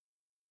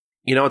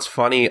 It's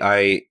funny.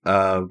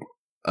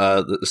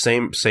 The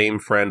same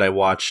friend I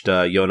watched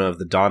Yona of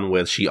the Dawn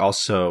with, she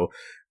also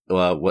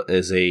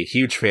is a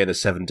huge fan of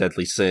Seven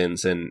Deadly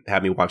Sins and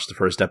had me watch the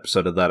first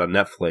episode of that on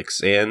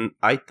Netflix. And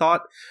I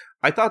thought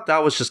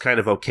that was just kind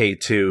of okay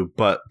too.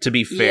 But to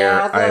be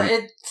fair,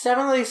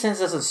 Seven Deadly Sins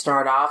doesn't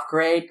start off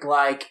great.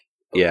 Like,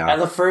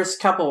 the first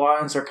couple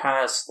ones are kind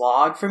of a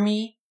slog for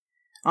me.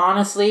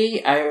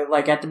 Honestly, I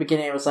at the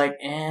beginning, it was like,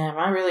 am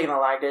I really gonna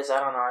like this? I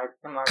don't know.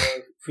 I'm not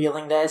really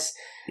feeling this.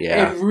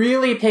 Yeah. It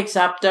really picks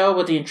up though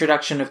with the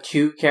introduction of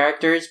two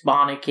characters,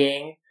 Bon and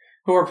King,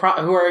 who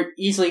are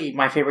easily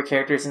my favorite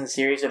characters in the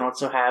series, and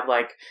also have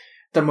like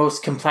the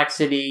most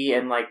complexity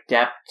and like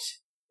depth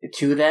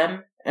to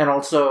them, and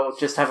also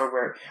just have a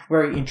very,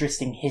 very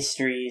interesting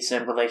histories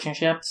and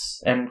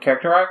relationships and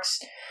character arcs.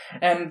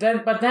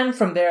 But then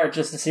from there,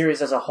 just the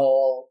series as a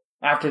whole,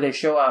 after they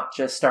show up,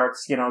 just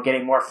starts,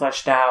 getting more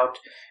fleshed out.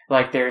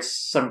 Like, there's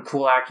some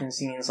cool action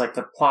scenes, like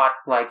the plot,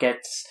 like,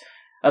 gets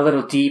a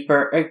little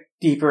deeper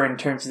in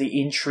terms of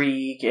the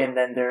intrigue, and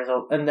then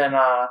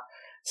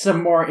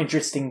some more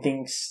interesting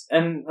things,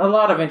 and a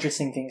lot of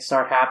interesting things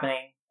start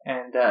happening,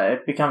 and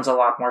it becomes a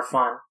lot more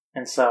fun.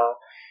 And so,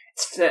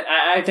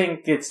 I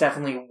think it's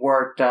definitely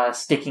worth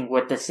sticking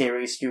with the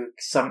series through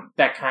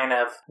that kind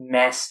of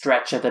mess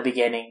stretch at the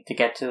beginning to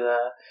get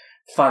to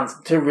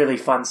really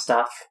fun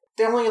stuff.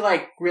 The only,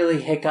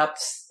 really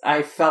hiccups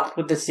I felt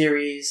with the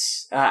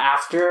series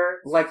after,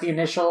 the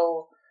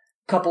initial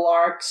couple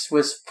arcs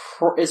is,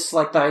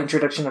 the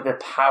introduction of the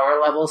power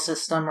level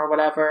system or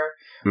whatever,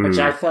 which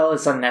I felt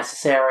is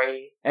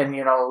unnecessary and,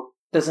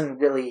 doesn't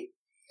really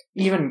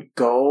even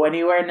go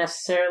anywhere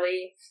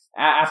necessarily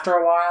after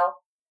a while,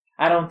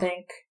 I don't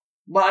think.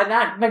 Well,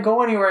 not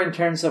go anywhere in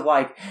terms of,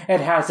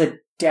 it has a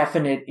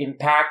definite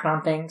impact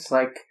on things,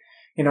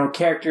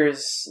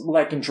 characters,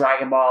 in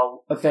Dragon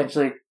Ball,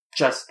 eventually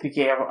just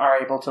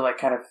are able to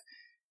kind of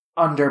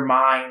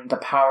undermine the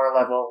power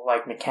level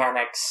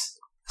mechanics.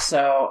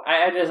 So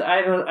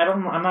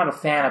I'm not a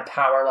fan of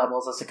power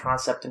levels as a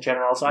concept in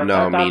general. So I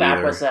thought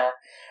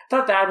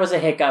that was a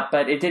hiccup,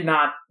 but it did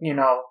not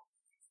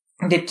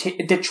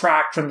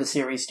detract from the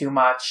series too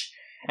much,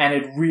 and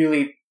it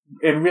really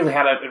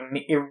had a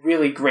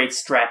really great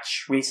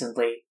stretch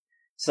recently.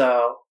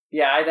 So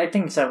yeah, I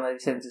think Seven Deadly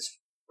Sins is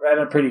at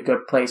a pretty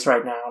good place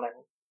right now, and I'm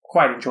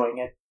quite enjoying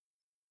it.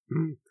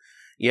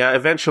 Yeah,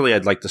 eventually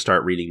I'd like to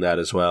start reading that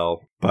as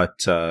well.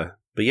 But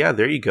yeah,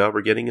 there you go.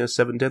 We're getting a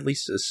Seven Deadly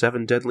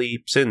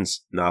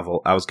Sins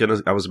novel. I was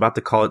about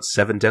to call it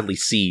Seven Deadly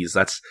Seas.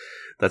 That's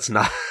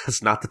not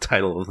the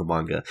title of the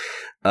manga.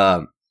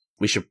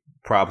 We should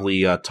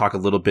probably talk a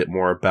little bit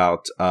more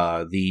about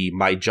the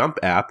My Jump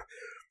app,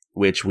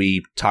 which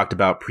we talked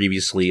about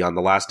previously on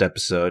the last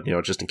episode.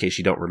 Just in case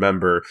you don't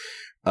remember,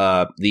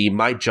 The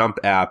My Jump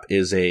app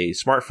is a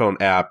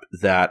smartphone app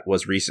that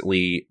was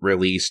recently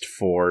released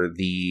for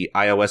the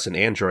iOS and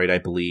Android, I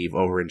believe,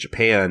 over in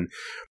Japan,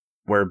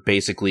 where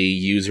basically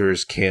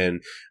users can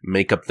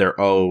make up their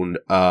own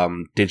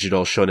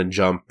digital Shonen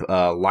Jump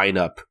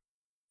lineup.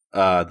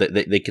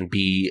 They can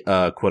be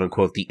quote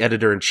unquote the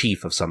editor in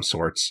chief of some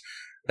sorts,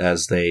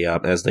 as they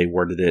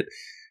worded it.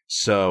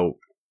 So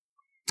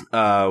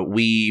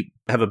we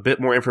have a bit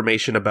more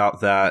information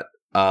about that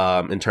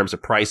in terms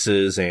of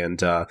prices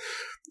and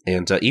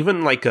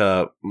even like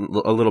a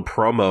little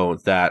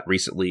promo that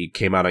recently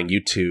came out on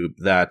YouTube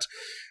that.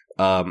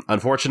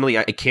 Unfortunately,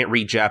 I can't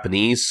read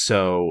Japanese,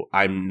 so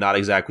I'm not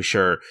exactly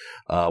sure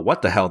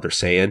what the hell they're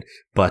saying.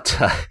 But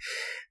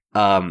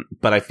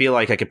I feel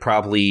like I could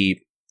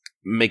probably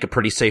make a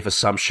pretty safe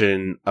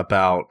assumption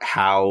about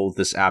how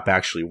this app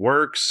actually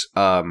works.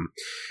 I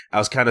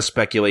was kind of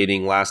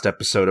speculating last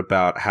episode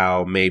about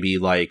how maybe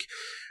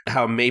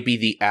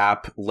the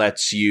app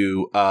lets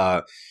you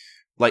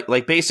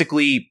like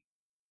basically.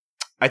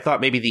 I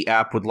thought maybe the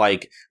app would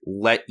like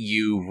let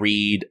you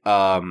read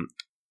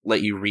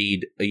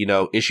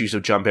issues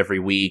of Jump every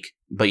week,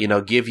 but,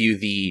 give you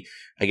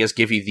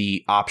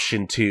the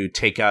option to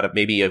take out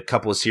maybe a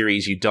couple of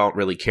series you don't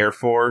really care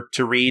for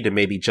to read and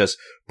maybe just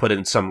put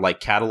in some like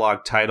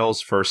catalog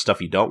titles for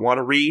stuff you don't want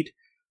to read.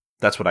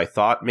 That's what I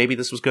thought maybe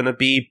this was going to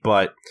be,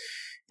 but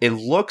it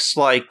looks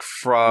like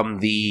from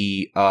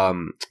the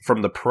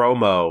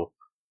promo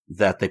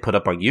that they put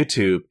up on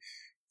YouTube,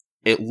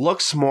 it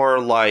looks more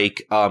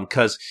like,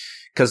 cause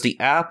the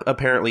app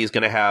apparently is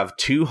going to have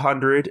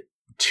 200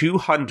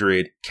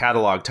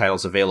 catalog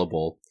titles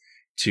available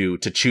to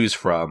choose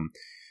from,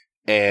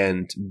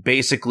 and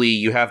basically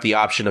you have the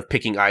option of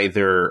picking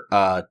either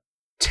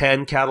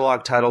 10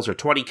 catalog titles or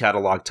 20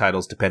 catalog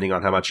titles depending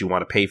on how much you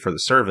want to pay for the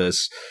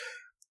service.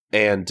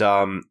 And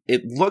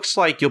it looks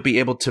like you'll be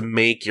able to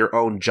make your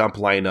own Jump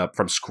lineup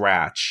from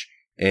scratch,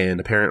 and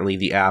apparently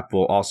the app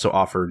will also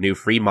offer new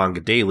free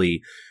manga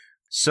daily.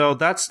 So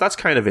that's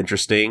kind of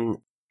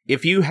interesting.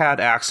 If you had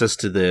access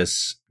to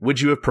this,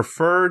 would you have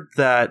preferred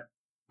that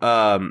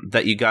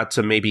you got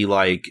to maybe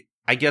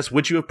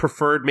would you have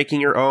preferred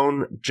making your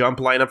own Jump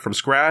lineup from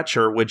scratch,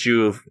 or would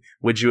you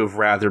have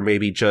rather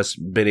maybe just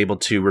been able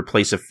to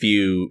replace a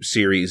few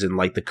series in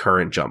like the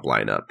current Jump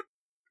lineup?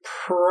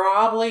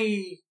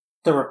 Probably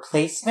the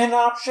replacement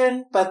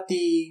option, but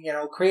the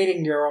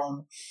creating your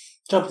own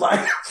Jump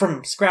lineup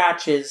from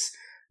scratch is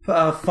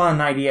a fun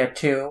idea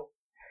too.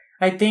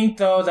 I think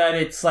though that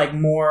it's like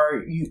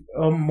more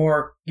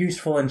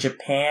useful in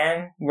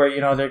Japan, where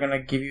they're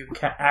gonna give you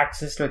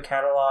access to a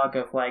catalog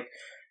of like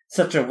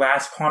such a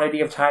vast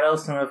quantity of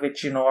titles, some of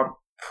which are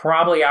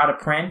probably out of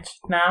print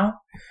now,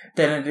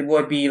 than it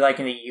would be like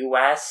in the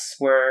U.S.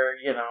 where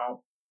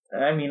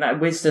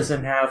Wiz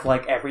doesn't have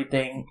like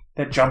everything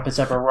that Jump has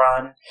ever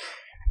run.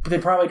 But they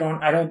probably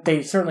don't.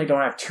 They certainly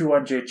don't have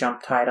 200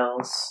 Jump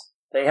titles.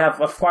 They have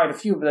quite a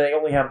few, but they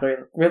only have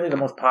really the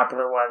most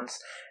popular ones,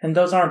 and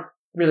those aren't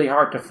really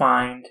hard to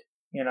find,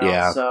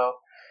 Yeah. So,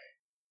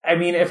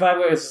 if I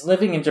was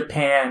living in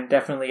Japan,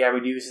 definitely I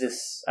would use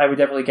this. I would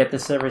definitely get the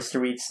service to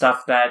read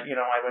stuff that,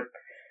 I would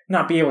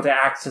not be able to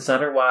access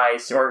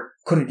otherwise, or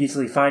couldn't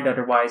easily find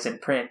otherwise in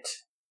print.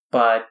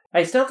 But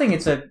I still think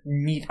it's a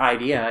neat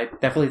idea. I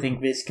definitely think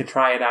Viz could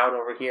try it out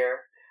over here.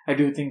 I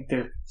do think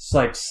there's,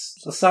 like,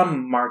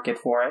 some market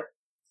for it.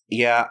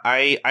 Yeah,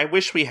 I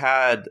wish we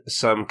had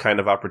some kind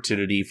of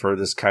opportunity for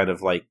this kind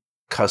of, like,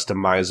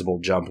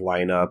 customizable Jump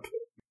lineup.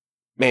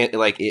 Man,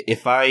 like,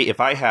 if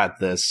I had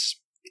this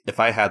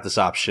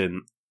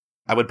option,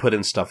 I would put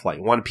in stuff like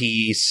One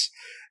Piece,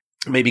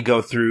 maybe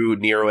go through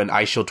Nero and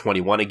iShield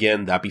 21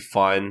 again. That'd be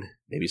fun.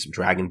 Maybe some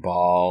Dragon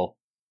Ball,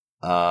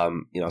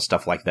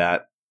 stuff like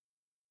that.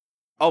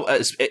 Oh,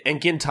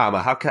 and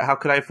Gintama. How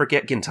could I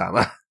forget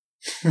Gintama?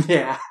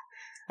 Yeah,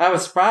 I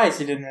was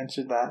surprised you didn't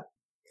mention that.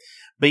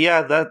 But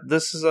yeah,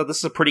 this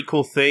is a pretty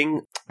cool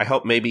thing. I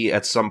hope maybe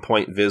at some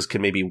point Viz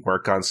can maybe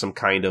work on some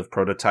kind of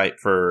prototype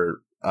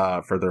for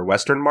their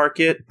Western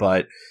market,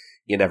 but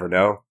you never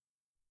know.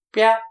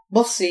 Yeah,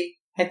 we'll see.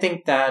 I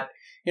think that,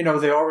 they've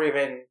already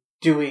been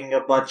doing a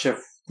bunch of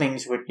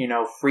things with,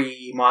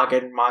 free manga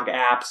and manga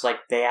apps. Like,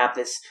 they have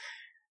this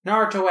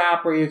Naruto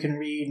app where you can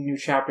read new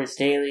chapters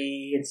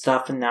daily and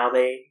stuff, and now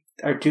they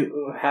are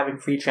having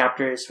free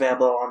chapters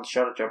available on the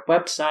Shonen Jump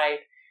website.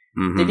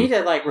 Mm-hmm. They need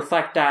to,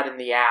 reflect that in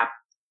the app.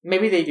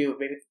 Maybe they do.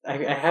 Maybe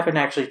I haven't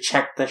actually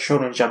checked the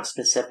Shonen Jump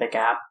specific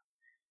app.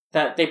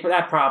 That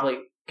probably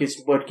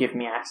would give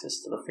me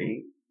access to the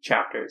free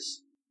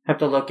chapters. Have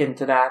to look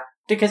into that.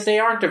 Because they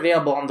aren't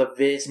available on the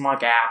Viz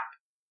manga app.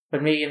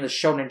 But maybe in the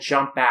Shonen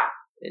Jump app,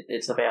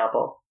 it's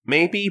available.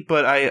 Maybe,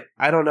 but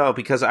I don't know,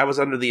 because I was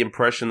under the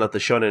impression that the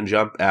Shonen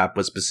Jump app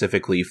was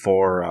specifically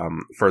for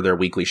their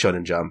weekly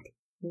Shonen Jump.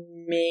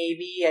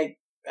 Maybe.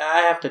 I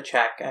have to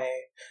check. I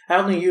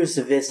only use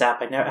the Viz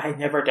app. I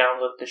never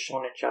downloaded the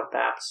Shonen Jump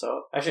app,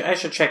 so I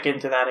should check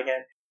into that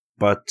again.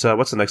 But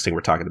what's the next thing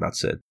we're talking about,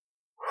 Sid?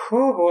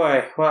 Oh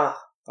boy, well,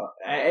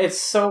 it's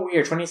so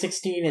weird.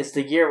 2016 is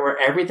the year where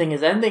everything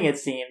is ending, it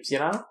seems,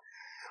 Yeah.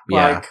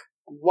 Like,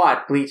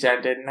 what? Bleach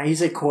ended,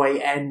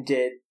 Nisekoi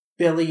ended,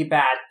 Billy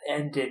Bat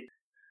ended.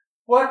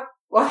 What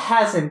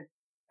hasn't?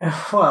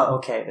 Well,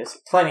 okay, there's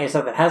plenty of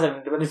stuff that hasn't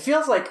ended, but it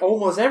feels like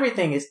almost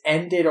everything is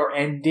ended or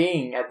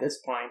ending at this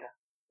point.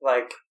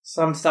 Like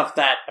some stuff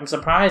that I'm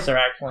surprised are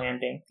actually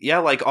ending. Yeah,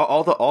 like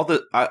all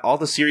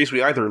the series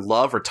we either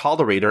love or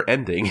tolerate are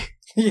ending.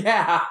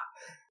 Yeah.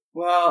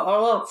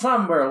 Well,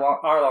 some are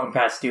long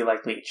past due,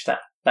 like Bleach. That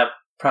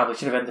probably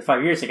should have ended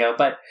 5 years ago.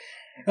 But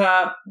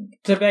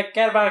to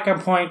get back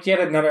on point, yet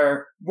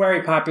another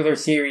very popular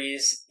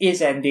series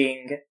is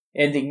ending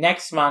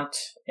next month.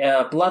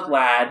 Blood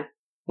Lad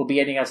will be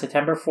ending on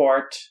September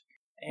 4th,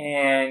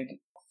 and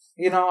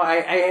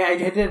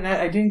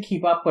I didn't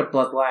keep up with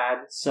Blood Lad,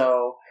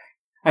 so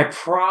I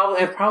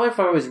probably if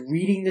I was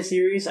reading the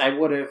series, I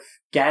would have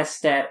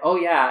guessed that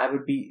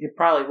it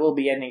probably will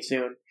be ending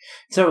soon.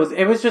 So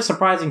it was just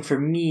surprising for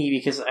me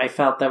because I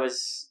felt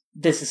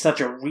this is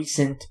such a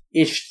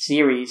recent-ish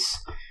series.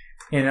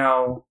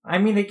 I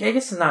mean, I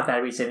guess it's not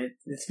that recent.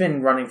 It's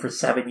been running for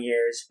 7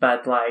 years,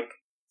 but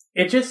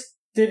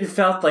it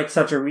felt like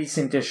such a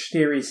recent-ish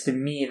series to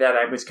me that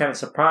I was kind of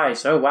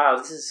surprised. Oh, wow,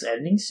 this is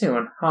ending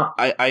soon, huh?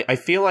 I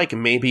feel like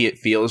maybe it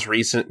feels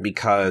recent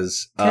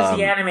because the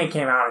anime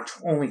came out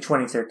in only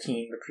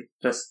 2013, which was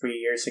just 3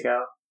 years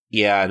ago.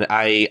 Yeah, and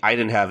I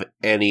didn't have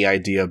any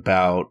idea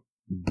about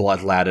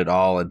Blood Lad at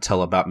all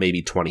until about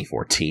maybe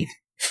 2014.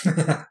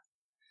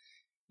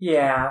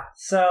 Yeah,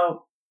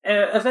 so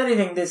if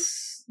anything,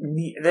 this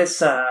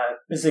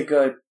is a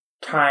good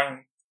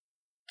time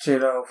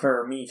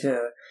for me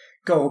to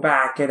go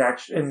back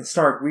and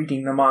start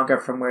reading the manga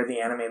from where the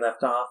anime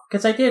left off,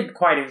 because I did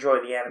quite enjoy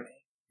the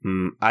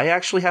anime. I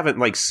actually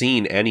haven't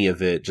seen any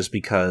of it just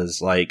because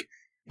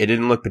it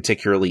didn't look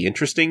particularly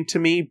interesting to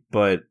me,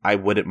 but I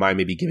wouldn't mind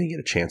maybe giving it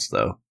a chance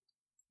though.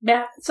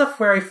 Yeah, it's a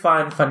very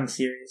fun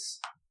series.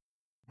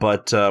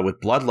 But with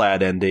Blood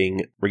Lad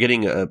ending, we're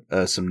getting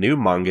some new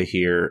manga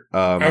here.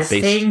 As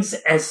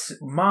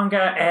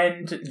manga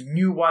and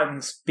new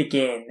ones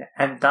begin,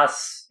 and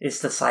thus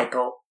is the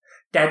cycle,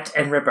 death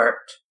and rebirth.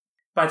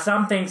 But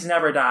some things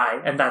never die,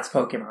 and that's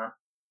Pokemon.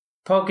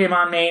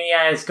 Pokemon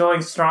Mania is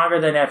going stronger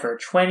than ever.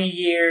 20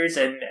 years,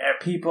 and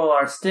people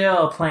are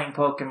still playing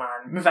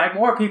Pokemon. In fact,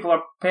 more people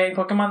are playing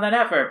Pokemon than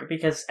ever,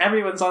 because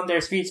everyone's on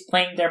their streets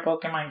playing their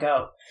Pokemon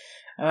Go.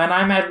 When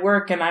I'm at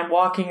work and I'm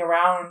walking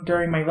around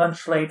during my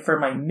lunch break for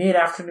my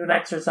mid-afternoon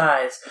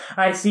exercise,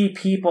 I see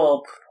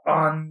people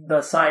on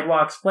the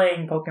sidewalks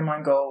playing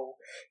Pokemon Go,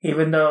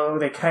 even though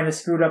they kind of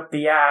screwed up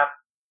the app.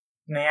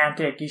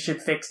 Niantic, you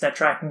should fix that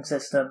tracking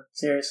system,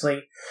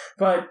 seriously.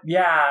 But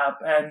yeah,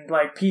 and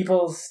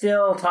people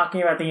still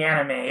talking about the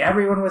anime.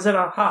 Everyone was in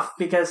a huff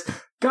because,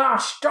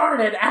 gosh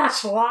darn it,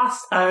 Ash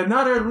lost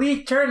another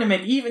league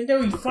tournament, even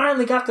though he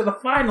finally got to the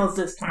finals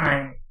this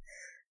time.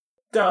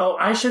 Though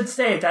I should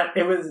say that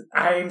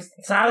I'm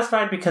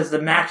satisfied because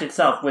the match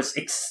itself was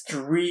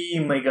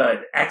extremely good.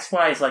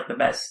 XY is the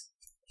best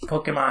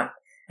Pokemon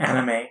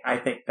anime, I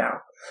think,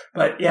 now.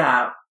 But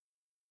yeah.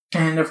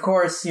 And of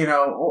course,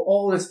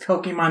 all this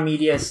Pokemon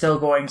media is still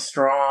going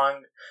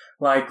strong.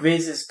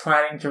 Viz is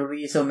planning to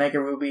release Omega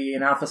Ruby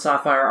and Alpha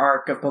Sapphire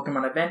arc of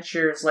Pokemon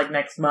Adventures,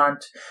 next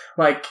month.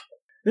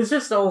 There's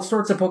just all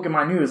sorts of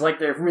Pokemon news.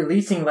 They're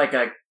releasing,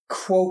 a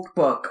quote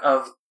book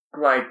of,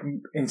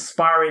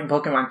 inspiring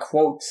Pokemon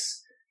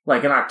quotes,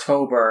 in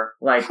October.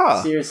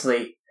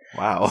 Seriously.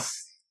 Wow.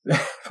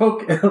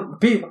 People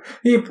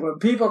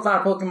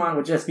thought Pokemon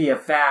would just be a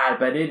fad,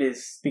 but it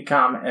has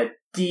become a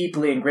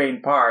deeply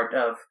ingrained part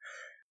of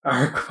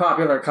our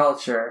popular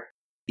culture.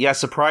 Yeah,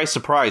 surprise,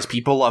 surprise.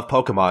 People love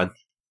Pokemon.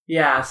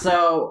 Yeah,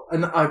 so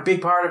a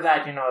big part of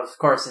that, of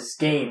course, is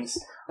games.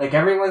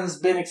 Everyone's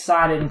been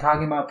excited and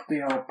talking about,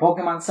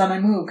 Pokemon Sun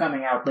and Moon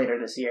coming out later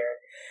this year.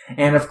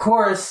 And of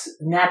course,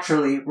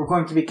 naturally, we're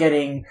going to be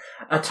getting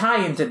a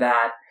tie-in to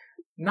that.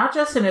 Not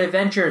just an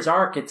Adventures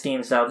arc, it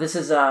seems, though. This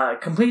is a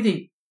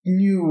completely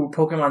new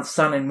Pokemon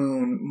Sun and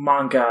Moon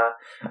manga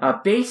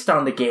based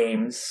on the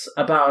games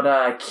about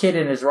a kid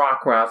and his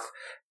Rockruff,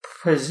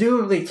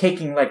 presumably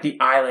taking the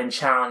island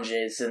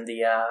challenges and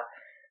the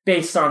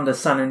based on the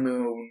Sun and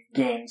Moon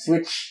games,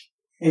 which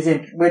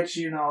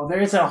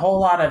there isn't a whole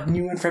lot of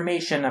new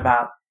information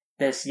about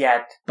this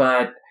yet,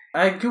 but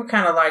I do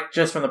kind of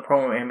just from the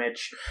promo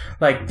image,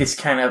 this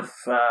kind of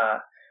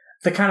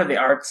the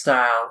art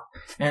style,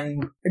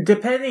 and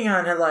depending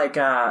on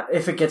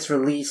if it gets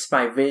released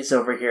by Viz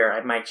over here,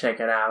 I might check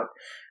it out.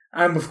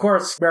 I'm of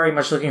course very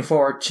much looking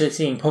forward to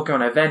seeing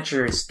Pokemon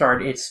Adventures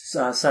start its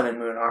Sun and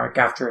Moon arc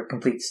after it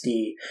completes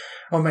the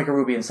Omega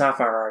Ruby and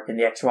Sapphire arc and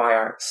the XY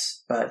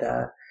arcs. But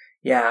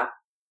yeah,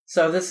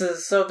 so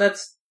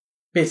that's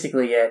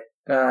basically it.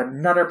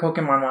 Another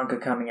Pokemon manga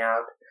coming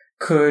out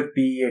could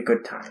be a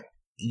good time.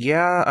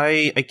 Yeah,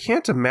 I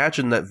can't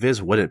imagine that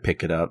Viz wouldn't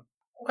pick it up.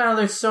 Well,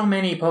 there's so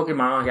many Pokemon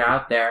manga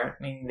out there.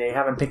 I mean, they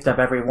haven't picked up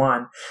every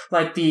one.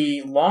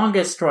 The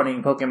longest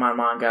running Pokemon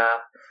manga,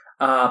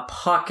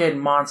 Pocket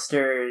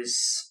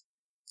Monsters,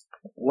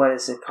 what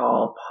is it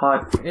called?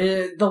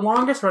 The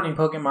longest running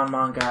Pokemon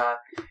manga,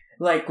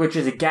 which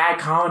is a gag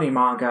comedy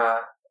manga,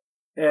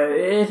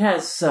 It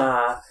has,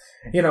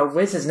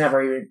 Wiz has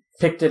never even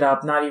picked it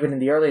up, not even in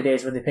the early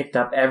days when they picked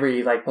up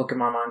every,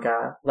 Pokemon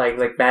manga,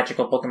 like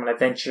Magical Pokemon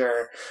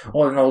Adventure,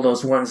 and all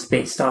those ones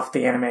based off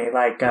the anime,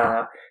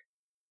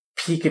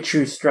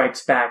 Pikachu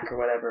Strikes Back, or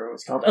whatever it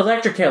was called.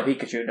 Electric Tail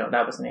Pikachu, no,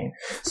 that was the name.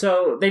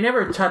 So, they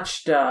never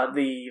touched,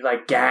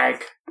 the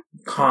gag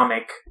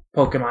comic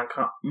Pokemon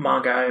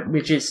manga,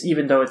 which is,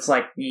 even though it's,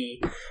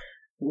 the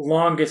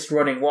longest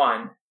running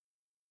one.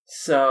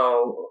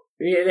 So,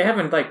 yeah, they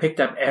haven't picked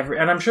up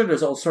and I'm sure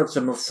there's all sorts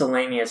of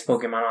miscellaneous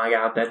Pokemon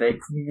out there they've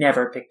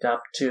never picked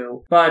up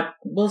too. But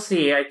we'll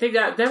see. I think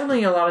that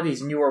definitely a lot of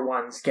these newer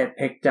ones get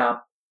picked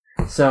up.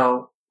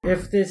 So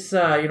if this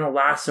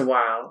lasts a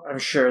while, I'm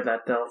sure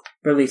that they'll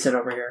release it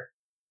over here.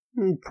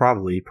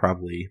 Probably.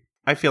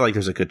 I feel like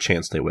there's a good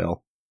chance they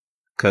will,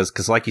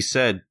 because like you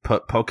said,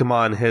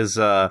 Pokemon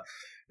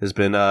has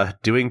been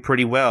doing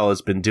pretty well.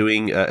 It's been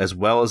doing as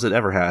well as it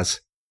ever has.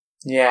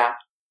 Yeah,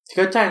 it's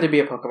a good time to be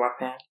a Pokemon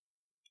fan.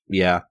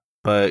 Yeah,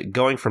 but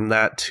going from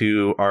that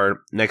to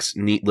our next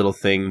neat little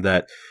thing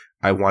that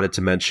I wanted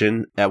to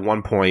mention. At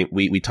one point,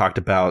 we talked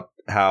about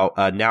how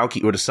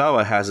Naoki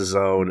Urasawa has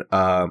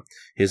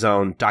his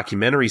own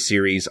documentary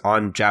series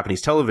on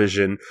Japanese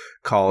television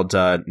called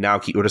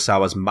Naoki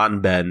Urasawa's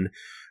Manben,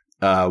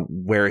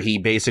 where he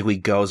basically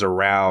goes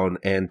around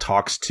and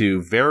talks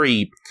to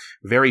very,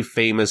 very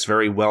famous,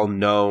 very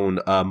well-known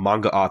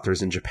manga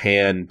authors in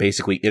Japan,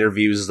 basically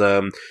interviews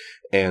them,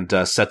 and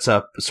sets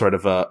up sort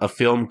of a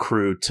film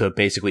crew to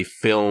basically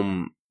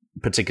film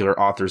particular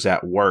authors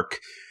at work.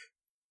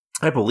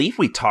 I believe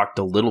we talked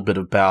a little bit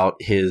about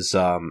his,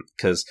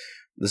 because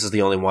this is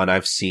the only one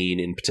I've seen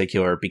in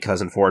particular,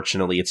 because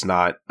unfortunately it's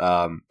not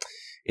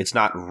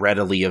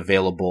readily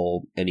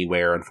available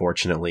anywhere,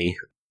 unfortunately.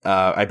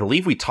 I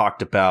believe we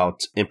talked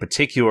about, in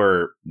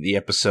particular, the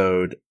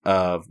episode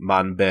of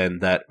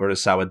Manben that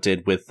Urasawa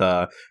did with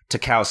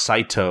Takao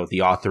Saito,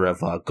 the author of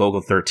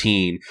Golgo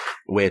 13,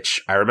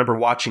 which I remember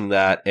watching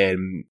that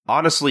and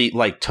honestly,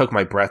 took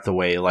my breath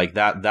away.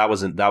 That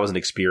was an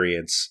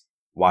experience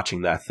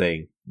watching that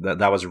thing.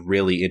 That was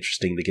really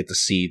interesting to get to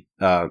see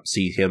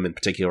him in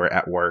particular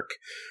at work.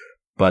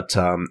 But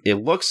it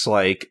looks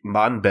like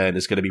Manben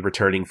is going to be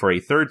returning for a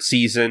third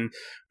season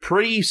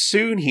pretty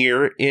soon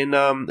here in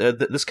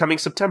this coming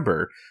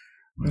September.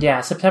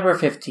 Yeah, September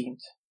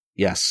 15th.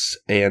 Yes,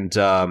 and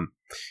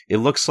it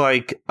looks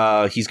like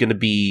he's going to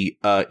be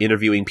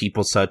interviewing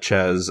people such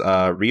as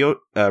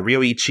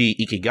Ryoichi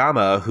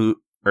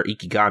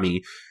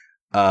Ikigami,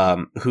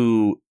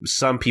 who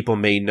some people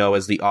may know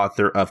as the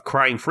author of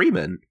Crying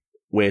Freeman,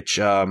 which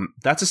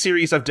that's a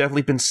series I've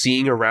definitely been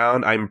seeing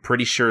around. I'm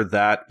pretty sure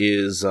that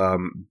is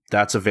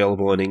that's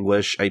available in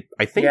English. I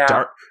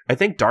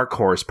think Dark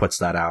Horse puts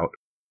that out.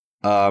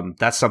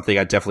 That's something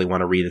I definitely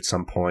want to read at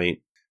some point.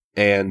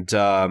 And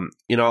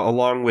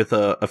along with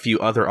a few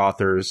other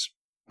authors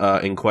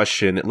in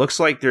question, it looks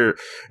like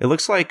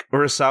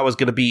Urasawa is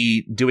going to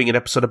be doing an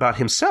episode about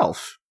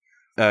himself.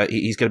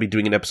 He's going to be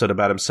doing an episode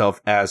about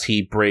himself as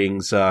he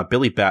brings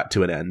Billy Bat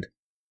to an end.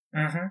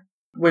 Mm-hmm.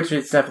 Which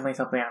is definitely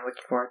something I'm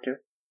looking forward to.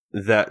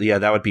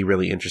 That would be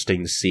really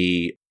interesting to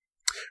see.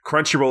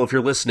 Crunchyroll, if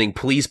you're listening,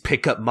 please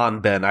pick up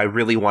Manben. I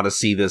really want to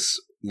see this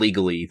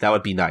legally. That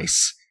would be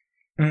nice.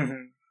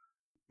 Mm-hmm.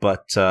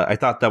 But I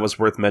thought that was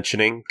worth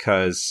mentioning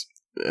because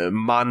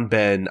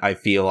Manben, I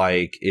feel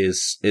like,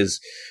 is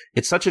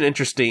it's such an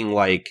interesting,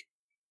 I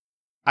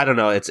don't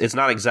know, it's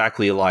not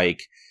exactly I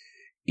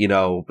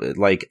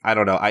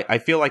don't know. I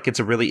feel like it's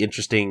a really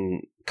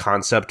interesting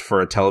concept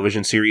for a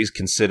television series,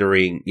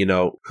 considering,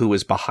 who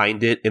is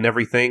behind it and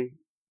everything.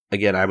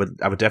 Again, I would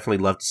definitely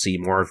love to see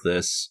more of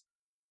this.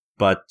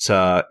 But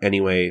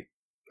anyway,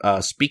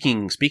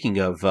 speaking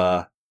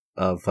of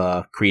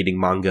creating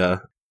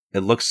manga,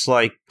 it looks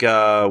like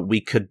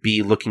we could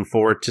be looking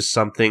forward to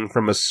something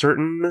from a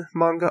certain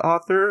manga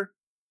author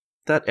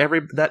that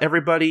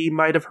everybody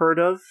might have heard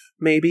of,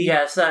 maybe.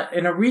 Yes,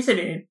 in a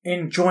recent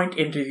joint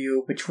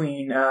interview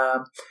between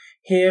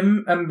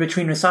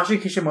between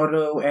Masashi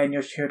Kishimoto and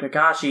Yoshihiro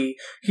Togashi,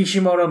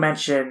 Kishimoto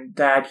mentioned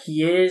that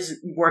he is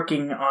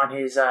working on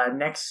his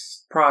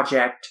next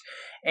project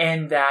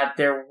and that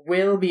there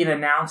will be an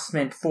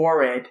announcement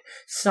for it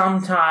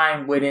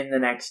sometime within the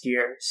next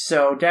year.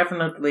 So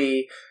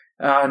definitely,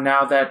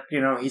 now that,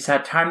 he's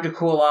had time to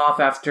cool off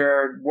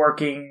after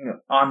working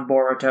on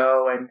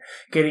Boruto and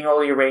getting all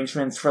the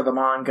arrangements for the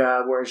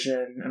manga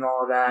version and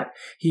all of that,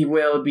 he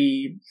will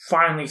be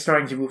finally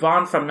starting to move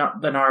on from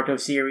the Naruto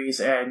series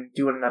and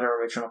do another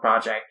original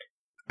project.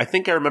 I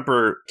think I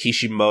remember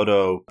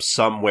Kishimoto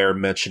somewhere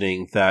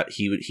mentioning that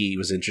he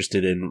was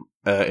interested in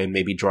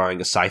maybe drawing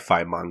a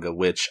sci-fi manga,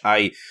 which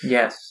I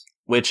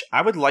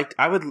would like.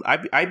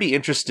 I'd be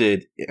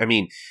interested. I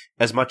mean,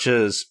 as much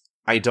as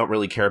I don't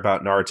really care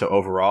about Naruto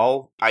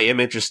overall, I am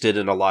interested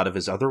in a lot of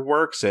his other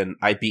works, and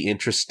I'd be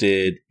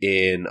interested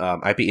in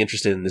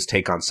this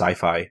take on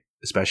sci-fi,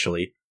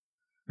 especially.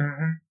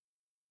 Mm-hmm.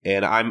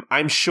 And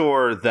I'm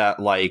sure that,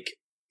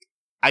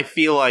 I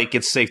feel like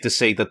it's safe to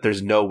say that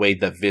there's no way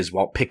that Viz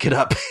won't pick it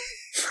up.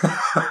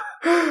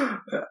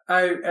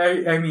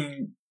 I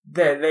mean,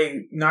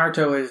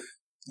 Naruto is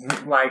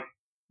like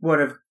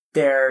one of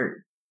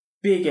their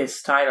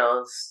biggest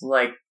titles,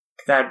 like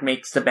that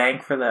makes the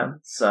bank for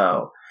them.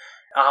 So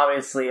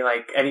obviously,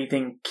 like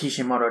anything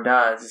Kishimoto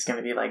does is going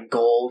to be like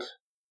gold.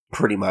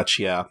 Pretty much,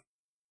 yeah.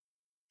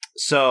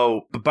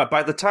 So, but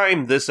by the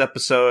time this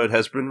episode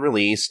has been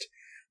released,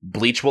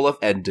 Bleach will have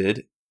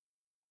ended.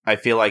 I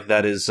feel like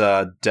that is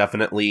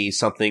definitely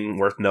something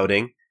worth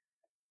noting.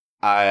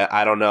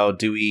 I don't know.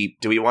 Do we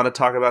want to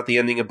talk about the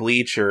ending of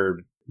Bleach, or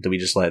do we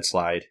just let it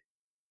slide?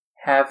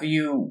 Have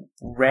you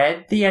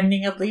read the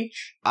ending of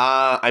Bleach?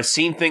 I've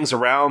seen things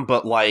around,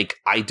 but like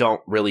I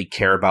don't really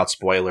care about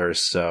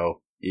spoilers.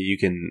 So you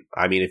can.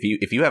 I mean,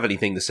 if you have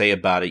anything to say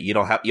about it, you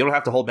don't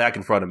have to hold back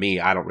in front of me.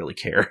 I don't really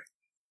care.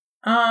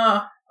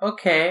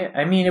 Okay.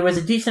 I mean, it was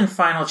a decent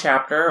final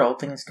chapter, all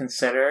things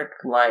considered.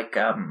 Like,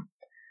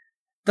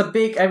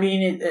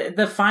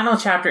 the final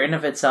chapter in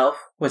of itself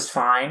was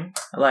fine.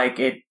 Like,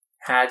 it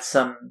had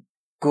some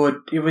good.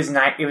 It was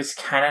nice. It was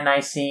kind of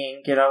nice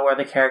seeing, where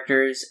the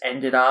characters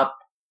ended up,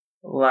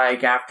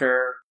 like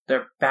after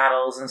their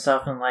battles and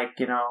stuff, and like,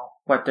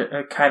 what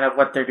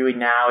they're doing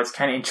now. It's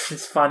kind of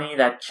it's funny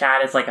that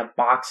Chad is like a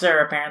boxer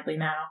apparently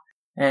now.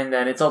 And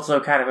then it's also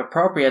kind of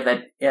appropriate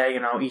that,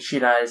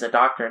 Ishida is a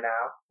doctor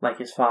now, like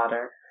his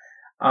father.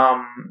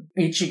 Ichigo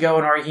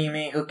and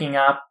Orihime hooking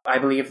up, I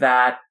believe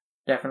that,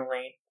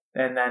 definitely.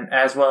 And then,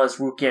 as well as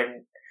Ruki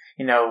and,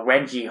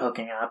 Renji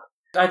hooking up.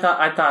 I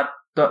thought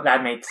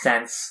that made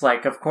sense.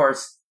 Like, of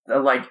course,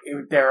 like,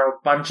 there are a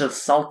bunch of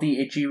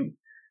salty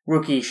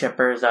Ruki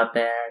shippers out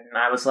there. And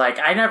I was like,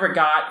 I never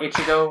got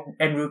Ichigo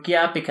and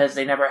Rukia because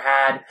they never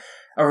had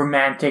a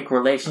romantic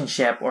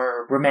relationship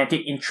or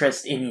romantic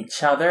interest in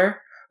each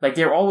other. Like,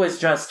 they're always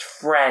just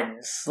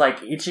friends. Like,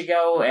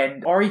 Ichigo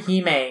and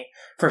Orihime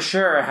for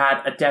sure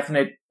had a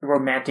definite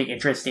romantic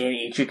interest in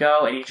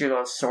Ichigo, and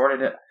Ichigo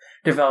sort of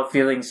developed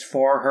feelings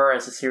for her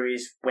as the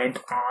series went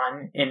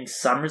on in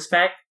some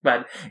respect.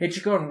 But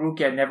Ichigo and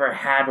Rukia never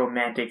had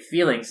romantic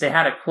feelings. They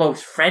had a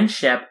close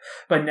friendship,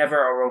 but never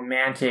a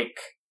romantic...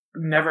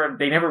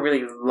 They never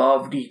really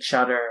loved each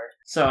other.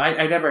 So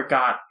I never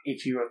got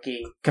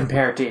Ichiruki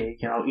compared to,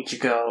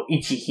 Ichigo,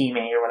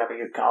 Ichihime, or whatever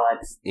you'd call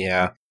it.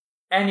 Yeah.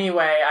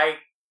 Anyway, I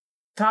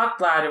thought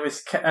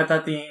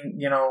the,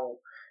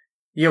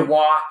 you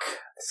walk,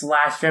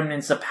 /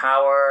 remnants of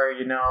power,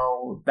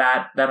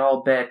 that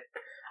whole bit.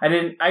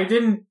 I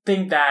didn't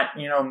think that,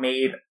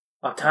 made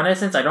a ton of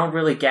sense. I don't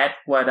really get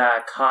what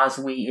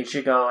Kazui,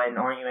 Ichigo, and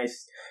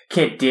Orihime's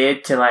kid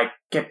did to, like,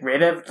 get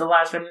rid of the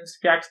last remnants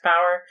of Jack's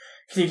power.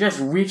 Because he just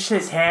reached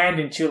his hand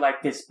into,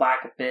 like, this black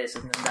abyss,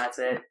 and then that's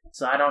it.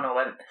 So I don't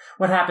know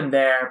what happened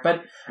there.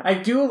 But I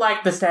do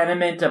like the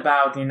sentiment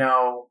about,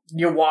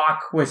 Yawak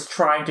was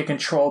trying to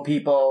control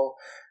people.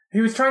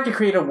 He was trying to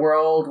create a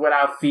world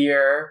without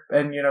fear,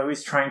 and, he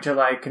was trying to,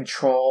 like,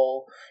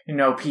 control,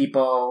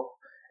 people,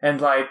 and,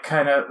 like,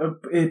 kind of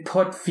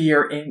put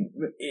fear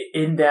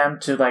in them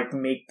to, like,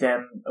 make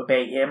them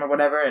obey him or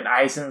whatever. And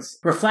Aizen's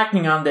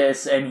reflecting on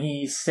this, and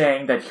he's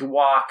saying that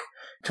Yawak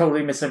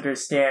totally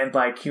misunderstand,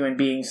 like, human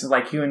beings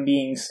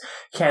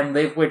can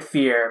live with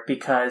fear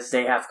because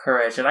they have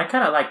courage. And I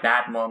kind of like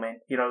that moment,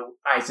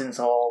 Aizen's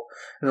whole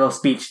little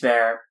speech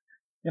there.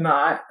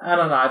 I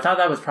don't know, I thought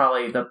that was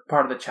probably the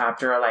part of the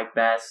chapter I like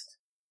best.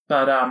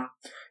 But,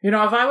 if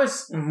I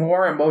was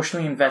more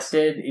emotionally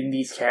invested in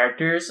these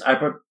characters,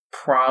 I would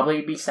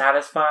probably be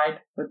satisfied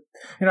with,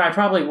 I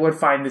probably would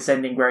find this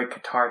ending very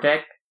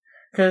cathartic,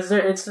 because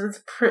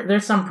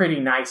there's some pretty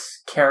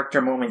nice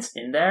character moments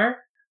in there.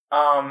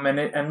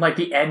 And like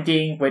the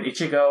ending with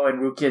Ichigo and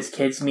Rukia's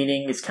kids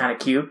meeting is kind of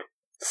cute.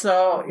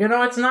 So,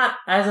 it's not,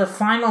 as a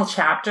final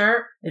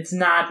chapter, it's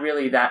not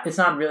really a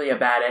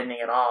bad ending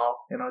at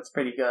all. It's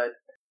pretty good.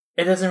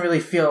 It doesn't really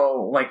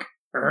feel like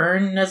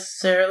earned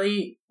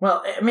necessarily.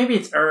 Well, maybe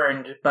it's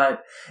earned,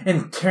 but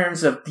in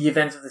terms of the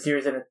events of the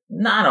series, I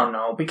don't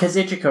know, because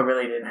Ichigo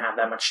really didn't have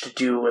that much to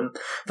do in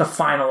the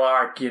final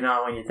arc,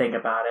 when you think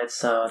about it.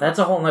 So that's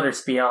a whole nother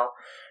spiel.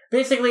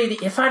 Basically,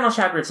 the final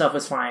chapter itself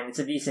was fine. It's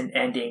a decent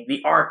ending.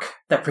 The arc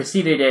that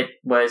preceded it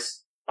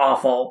was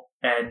awful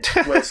and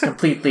was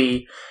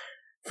completely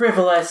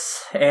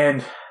frivolous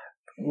and,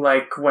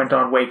 like, went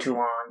on way too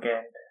long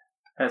and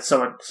had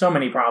so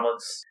many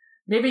problems.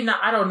 Maybe not,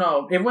 I don't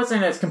know. It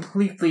wasn't as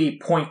completely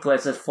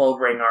pointless as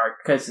Fullbring arc,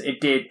 because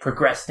it did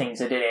progress things,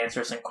 it did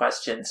answer some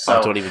questions.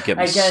 So don't even get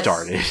me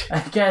started.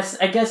 I guess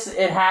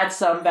it had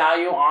some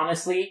value,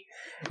 honestly.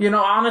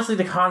 Honestly,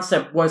 the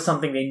concept was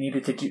something they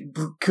needed to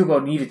do, Kubo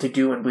needed to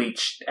do in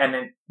Bleach, and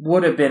it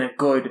would have been a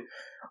good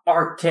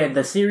arc to end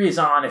the series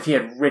on if he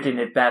had written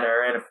it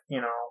better, and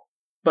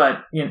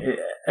but,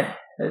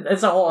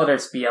 it's a whole other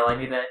spiel.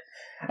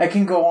 I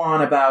can go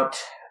on about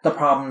the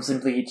problems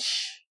in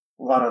Bleach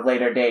on a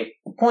later date.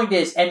 The point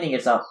is, ending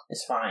itself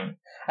is fine.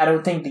 I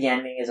don't think the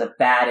ending is a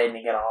bad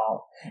ending at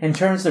all. In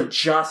terms of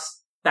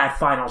just that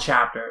final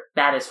chapter.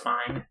 That is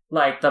fine.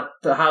 Like the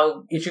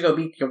how Ichigo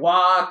beat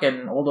Yawak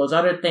and all those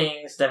other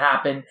things that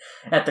happen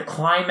at the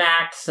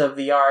climax of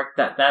the arc.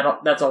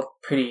 That's all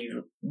pretty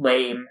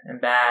lame and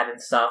bad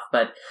and stuff.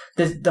 But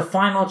the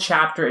final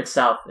chapter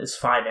itself is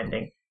fine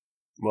ending.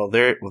 Well,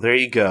 there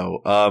you go.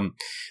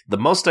 The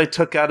most I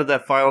took out of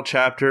that final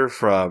chapter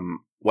from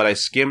what I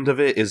skimmed of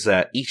it is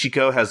that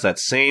Ichigo has that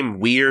same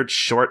weird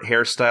short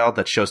hairstyle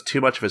that shows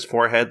too much of his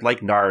forehead,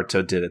 like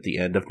Naruto did at the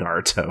end of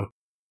Naruto.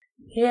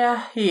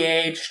 Yeah, he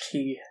aged.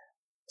 He's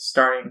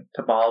starting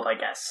to bald, I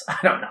guess. I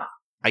don't know.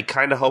 I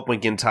kind of hope when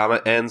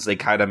Gintama ends, they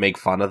kind of make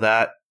fun of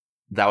that.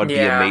 That would be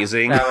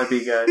amazing. That would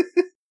be good.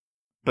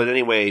 But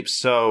anyway,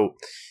 so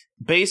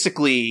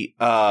basically,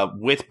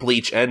 with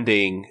Bleach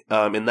ending,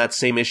 in that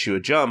same issue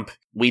of Jump,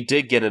 we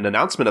did get an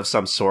announcement of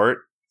some sort.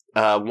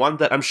 One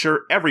that I'm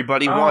sure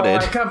everybody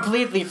wanted. I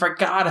completely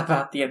forgot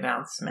about the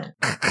announcement.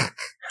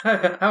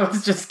 I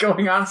was just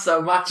going on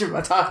so much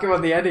about talking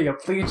about the ending of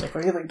Bleach. I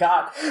really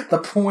got the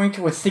point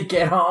was to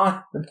get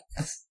on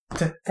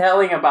to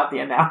telling about the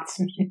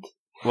announcement.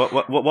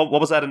 What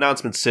was that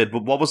announcement, Sid?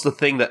 What was the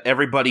thing that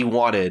everybody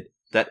wanted?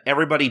 That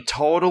everybody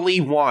totally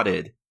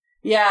wanted?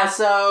 Yeah,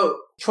 so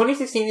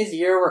 2016 is the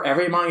year where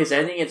every manga is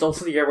ending. It's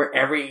also the year where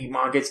every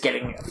manga is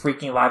getting a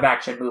freaking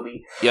live-action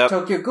movie. Yep.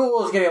 Tokyo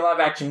Ghoul is getting a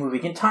live-action movie.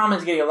 Gintama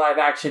is getting a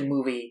live-action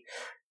movie.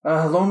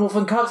 Lone Wolf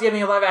and Cub's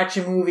getting a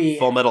live-action movie.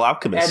 Full Metal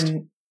Alchemist.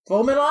 And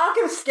Full Metal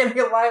Alchemist is getting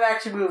a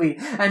live-action movie.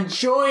 And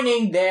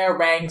joining their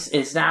ranks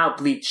is now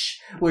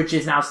Bleach, which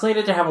is now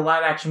slated to have a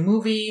live-action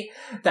movie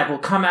that will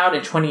come out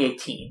in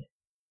 2018.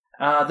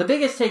 The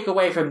biggest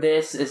takeaway from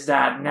this is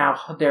that now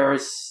there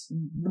was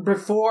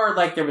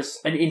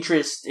an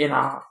interest in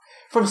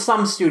from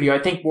some studio, I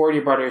think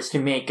Warner Brothers, to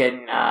make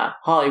an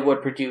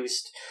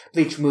Hollywood-produced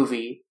Bleach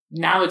movie.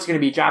 Now it's going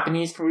to be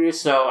Japanese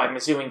produced, so I'm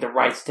assuming the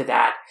rights to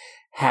that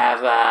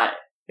have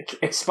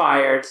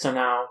expired. So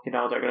now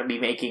they're going to be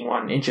making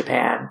one in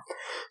Japan.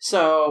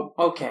 So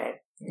okay,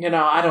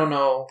 I don't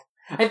know.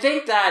 I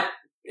think that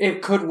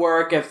it could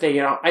work if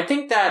they, I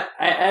think that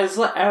as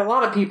a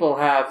lot of people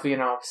have,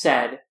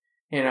 said.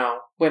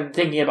 When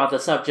thinking about the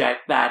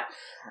subject, that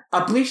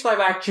a Bleach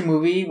live-action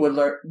movie would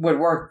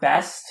work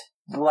best,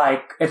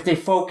 like, if they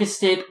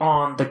focused it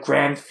on the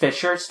Grand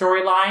Fisher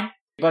storyline,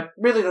 but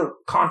really the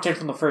content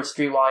from the first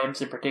 3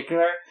 volumes in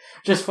particular,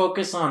 just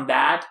focus on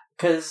that,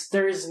 because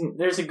there's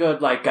a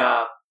good,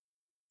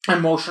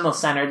 emotional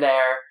center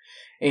there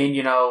in,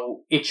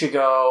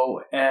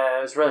 Ichigo,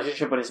 his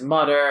relationship with his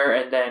mother,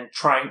 and then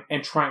trying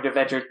to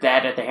avenge her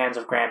death at the hands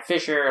of Grand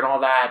Fisher and all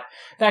that.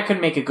 That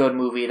could make a good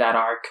movie, that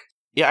arc.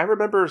 Yeah, I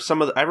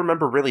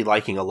remember really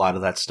liking a lot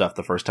of that stuff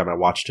the first time I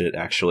watched it,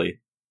 actually.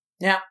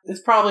 Yeah,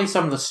 it's probably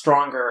some of the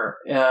stronger,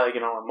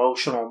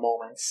 emotional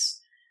moments,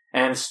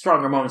 and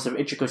stronger moments of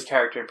Ichigo's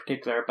character in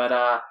particular.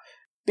 But,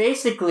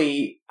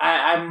 basically,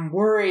 I'm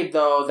worried,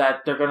 though,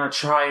 that they're gonna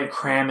try and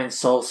cram in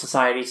Soul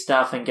Society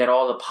stuff and get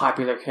all the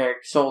popular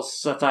Soul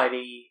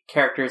Society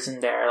characters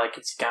in there, like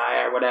it's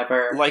Guy or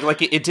whatever.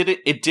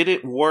 It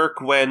didn't work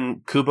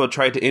when Kubo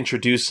tried to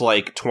introduce,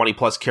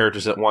 20-plus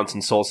characters at once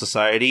in Soul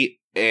Society.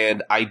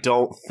 And I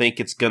don't think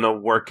it's gonna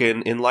work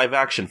in live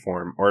action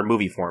form or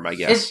movie form, I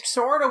guess. It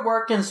sort of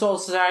worked in Soul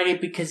Society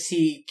because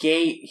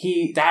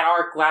that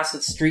arc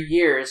lasted 3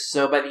 years,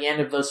 so by the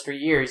end of those 3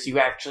 years, you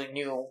actually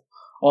knew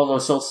all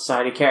those Soul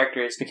Society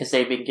characters because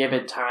they've been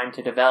given time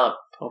to develop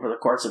over the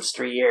course of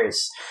 3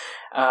 years.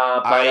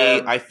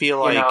 I feel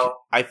like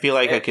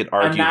I could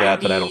argue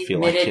that, but I don't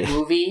feel like it. A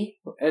movie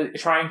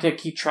trying to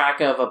keep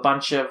track of a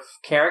bunch of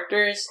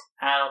characters,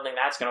 I don't think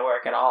that's going to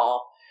work at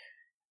all.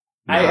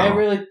 No. I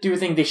really do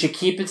think they should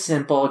keep it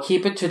simple,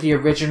 keep it to the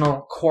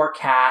original core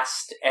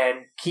cast,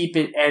 and keep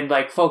it and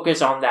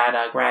focus on that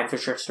Grand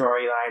Fisher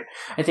storyline.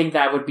 I think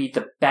that would be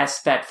the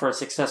best bet for a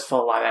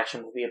successful live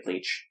action movie of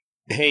Bleach.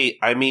 Hey,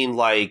 I mean,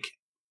 I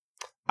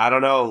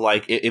don't know,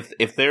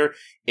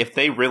 if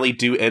they really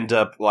do end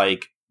up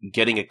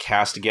getting a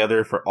cast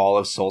together for all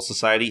of Soul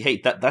Society,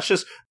 hey,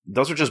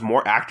 those are just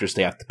more actors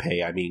they have to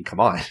pay. I mean, come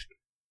on.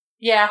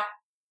 Yeah,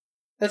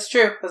 that's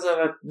true. That's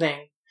a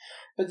thing.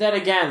 But then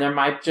again, there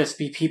might just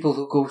be people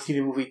who go see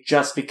the movie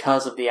just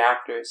because of the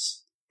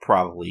actors.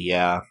 Probably,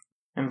 yeah.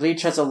 And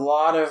Bleach has a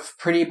lot of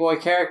pretty boy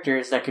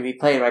characters that can be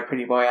played by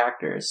pretty boy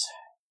actors.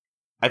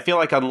 I feel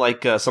like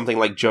unlike something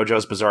like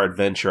JoJo's Bizarre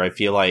Adventure, I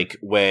feel like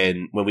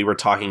when we were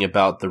talking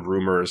about the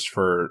rumors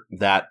for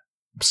that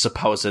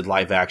supposed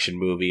live action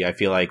movie, I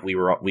feel like we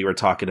were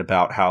talking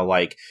about how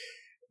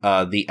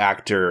the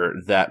actor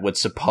that would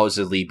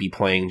supposedly be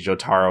playing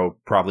Jotaro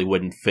probably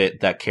wouldn't fit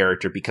that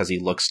character because he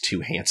looks too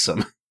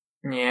handsome.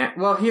 Yeah,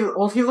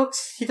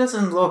 he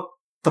doesn't look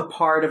the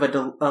part of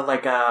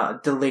a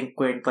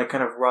delinquent,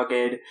 kind of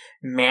rugged,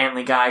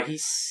 manly guy. He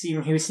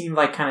seemed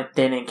kind of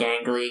thin and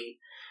gangly.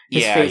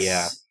 His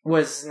face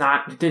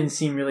didn't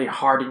seem really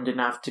hardened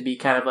enough to be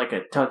kind of like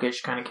a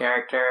thuggish kind of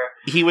character.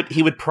 He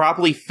would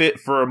probably fit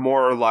for a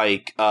more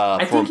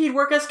I think he'd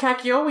work as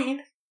Kakyoin,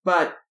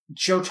 but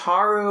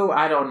Jotaro,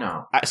 I don't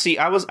know.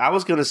 I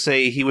was gonna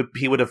say he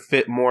would have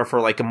fit more for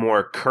a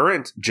more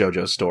current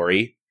JoJo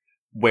story.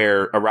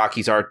 where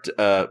Araki's art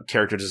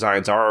character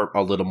designs are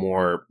a little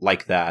more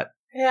like that.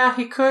 Yeah,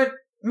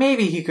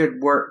 maybe he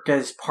could work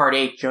as Part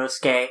 8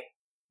 Josuke.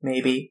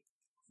 Maybe.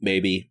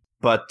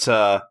 But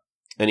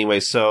anyway,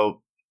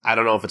 so I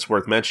don't know if it's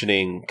worth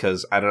mentioning,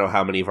 because I don't know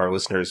how many of our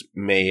listeners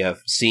may have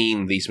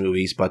seen these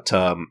movies, but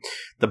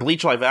the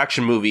Bleach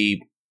live-action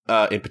movie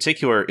in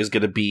particular is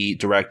going to be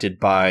directed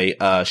by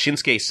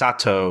Shinsuke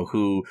Sato,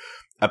 who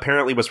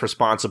apparently was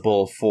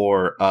responsible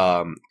for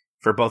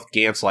both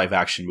Gantz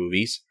live-action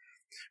movies,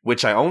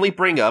 which I only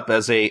bring up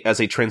as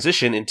a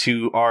transition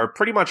into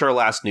pretty much our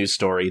last news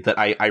story that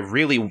I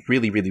really,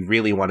 really, really,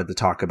 really wanted to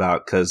talk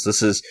about, because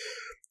this is...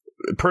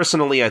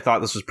 Personally, I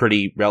thought this was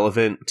pretty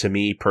relevant to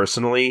me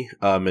personally,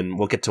 and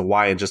we'll get to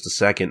why in just a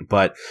second,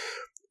 but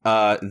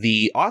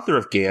the author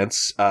of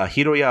Gantz,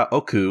 Hiroya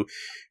Oku,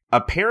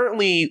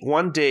 apparently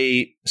one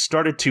day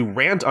started to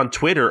rant on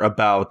Twitter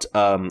about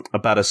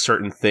a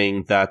certain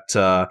thing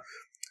that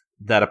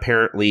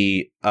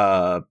apparently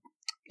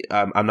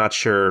I'm not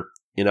sure,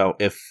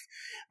 if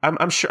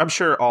I'm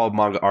sure all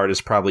manga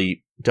artists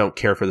probably don't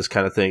care for this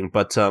kind of thing,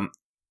 but and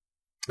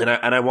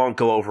I won't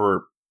go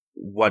over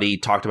what he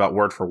talked about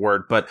word for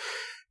word, but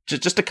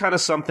just to kind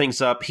of sum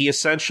things up, he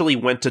essentially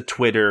went to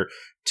Twitter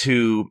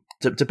to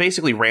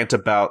basically rant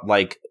about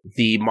like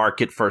the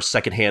market for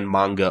secondhand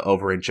manga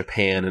over in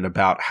Japan, and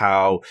about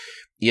how,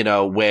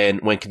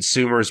 when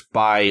consumers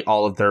buy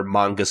all of their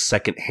manga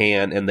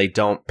secondhand and they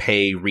don't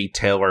pay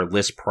retail or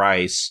list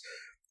price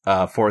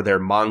for their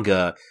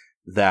manga,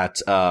 that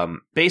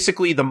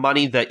basically the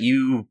money that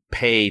you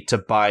pay to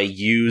buy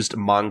used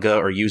manga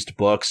or used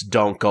books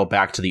don't go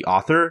back to the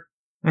author.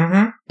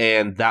 Mm-hmm.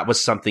 And that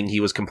was something he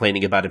was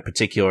complaining about in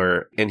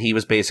particular. And he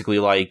was basically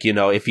like,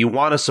 if you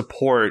want to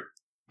support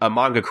a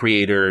manga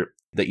creator,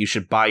 that you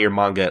should buy your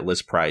manga at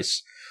list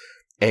price.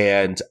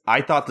 And I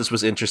thought this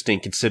was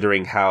interesting,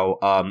 considering how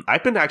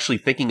I've been actually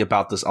thinking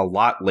about this a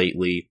lot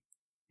lately,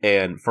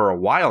 and for a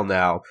while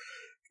now,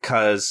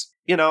 because,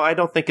 I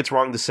don't think it's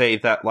wrong to say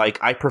that, like,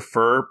 I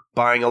prefer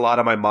buying a lot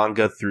of my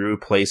manga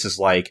through places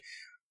like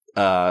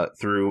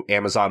through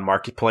Amazon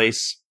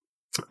Marketplace.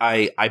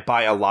 I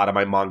buy a lot of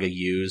my manga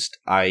used.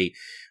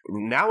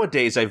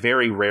 Nowadays, I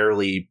very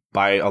rarely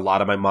buy a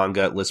lot of my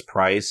manga at list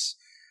price.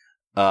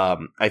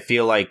 I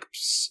feel like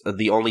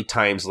the only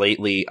times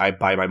lately I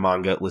buy my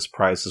manga at list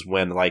price is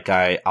when, like,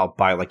 I'll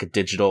buy like a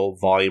digital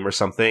volume or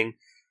something.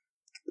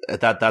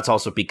 That's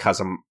also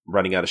because I'm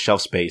running out of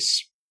shelf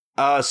space.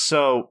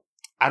 So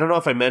I don't know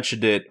if I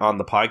mentioned it on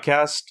the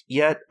podcast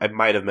yet. I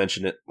might have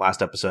mentioned it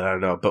last episode. I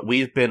don't know, but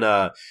we've been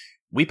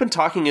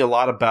talking a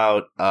lot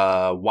about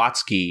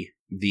Watsuki,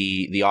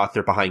 the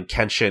author behind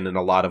Kenshin, and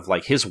a lot of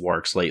like his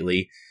works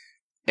lately,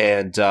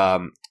 and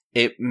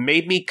it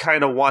made me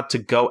kind of want to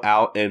go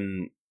out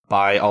and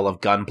buy all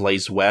of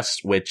Gunblaze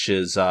West, which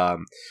is I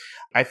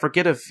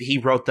forget if he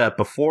wrote that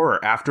before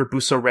or after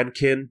Buso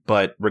Renkin,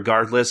 but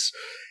regardless,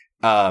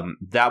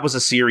 that was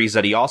a series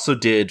that he also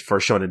did for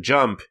Shonen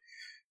Jump,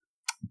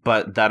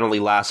 but that only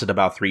lasted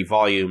about 3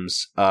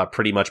 volumes,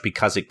 pretty much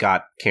because it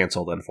got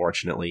canceled,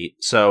 unfortunately.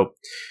 So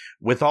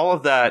with all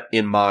of that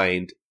in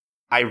mind,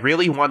 I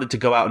really wanted to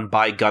go out and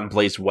buy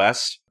Gunblaze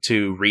West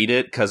to read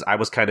it, because I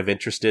was kind of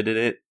interested in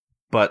it.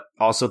 But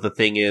also the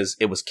thing is,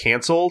 it was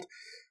canceled.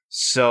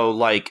 So,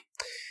 like,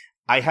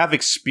 I have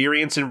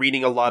experience in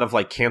reading a lot of,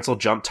 like,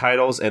 canceled Jump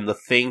titles, and the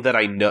thing that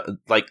I know,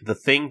 like, the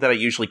thing that I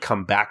usually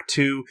come back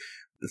to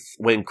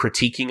when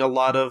critiquing a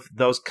lot of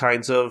those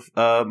kinds of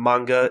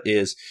manga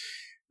is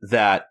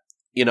that,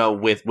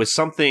 with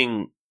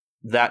something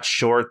that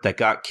short that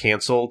got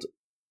canceled,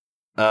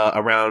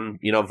 around,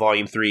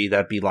 volume 3,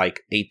 that'd be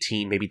like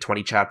 18, maybe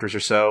 20 chapters or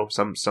so,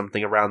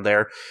 something around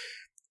there.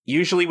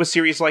 Usually with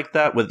series like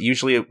that, with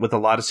a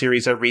lot of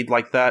series I read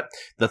like that,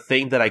 the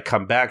thing that I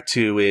come back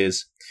to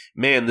is,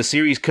 man, the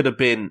series could have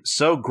been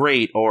so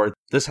great, or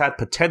this had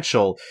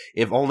potential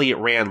if only it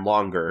ran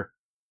longer.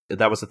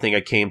 That was the thing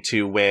I came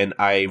to when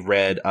I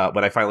read,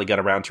 when I finally got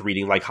around to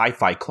reading like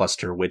Hi-Fi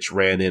Cluster, which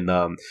ran in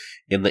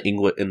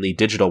the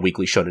digital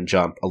weekly Shonen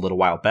Jump a little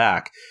while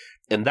back.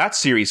 And that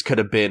series could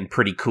have been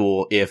pretty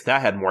cool if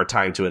that had more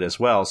time to it as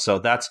well. So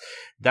that's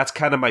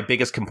kind of my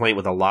biggest complaint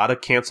with a lot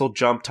of canceled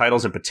Jump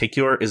titles in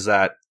particular, is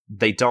that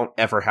they don't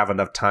ever have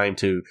enough time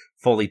to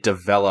fully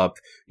develop,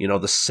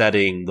 the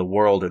setting, the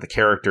world, or the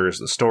characters,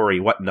 the story,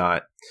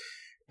 whatnot.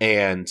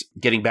 And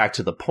getting back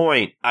to the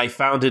point, I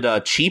found it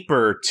not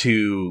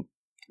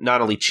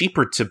only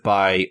cheaper to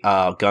buy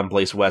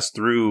Gunblaze West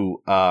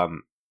through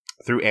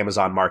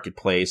Amazon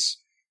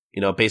Marketplace,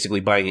 basically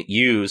buying it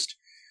used.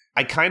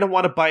 I kind of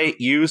want to buy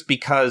it used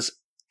because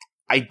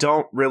I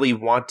don't really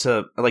want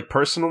to, like,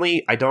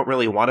 personally, I don't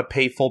really want to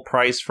pay full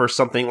price for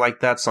something like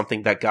that,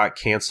 something that got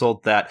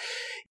canceled. That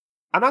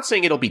I'm not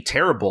saying it'll be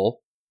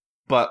terrible,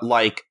 but,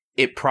 like,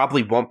 it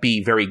probably won't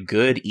be very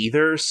good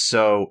either.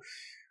 So,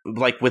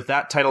 like, with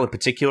that title in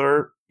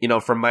particular,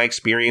 from my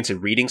experience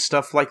in reading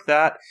stuff like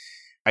that,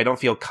 I don't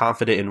feel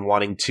confident in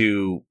wanting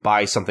to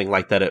buy something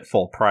like that at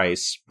full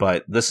price.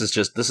 But this is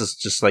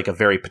just like a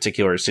very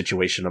particular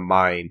situation of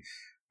mine.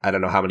 I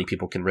don't know how many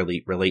people can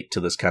really relate to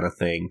this kind of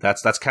thing.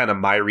 That's kind of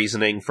my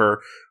reasoning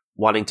for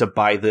wanting to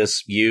buy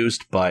this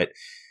used, but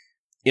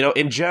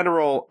in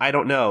general, I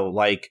don't know.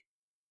 Like,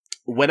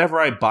 whenever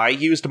I buy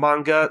used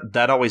manga,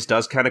 that always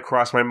does kind of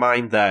cross my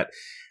mind that,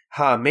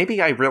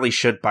 maybe I really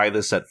should buy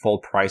this at full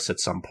price at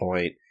some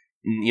point.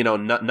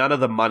 None of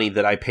the money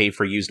that I pay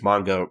for used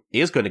manga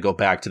is going to go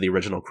back to the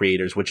original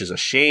creators, which is a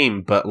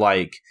shame, but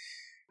like,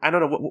 I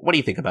don't know. What do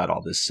you think about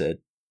all this, Sid?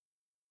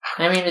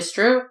 I mean, it's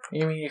true.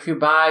 I mean, if you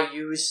buy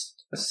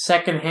used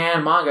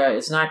secondhand manga,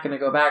 it's not going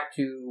to go back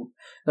to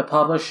the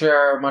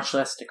publisher, much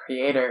less the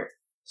creator.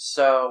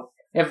 So,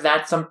 if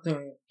that's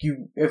something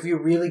if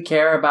you really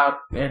care about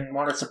and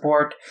want to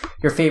support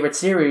your favorite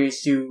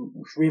series, you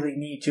really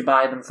need to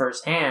buy them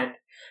firsthand,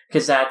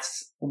 because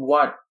that's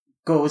what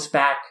goes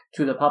back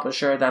to the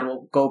publisher that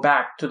will go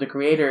back to the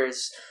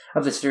creators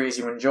of the series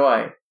you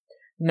enjoy.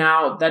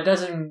 Now, that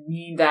doesn't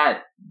mean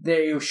that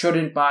you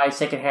shouldn't buy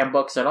secondhand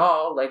books at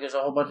all. Like, there's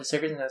a whole bunch of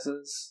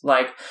circumstances.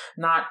 Like,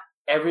 not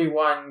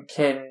everyone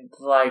can,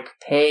 like,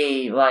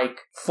 pay, like,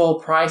 full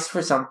price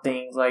for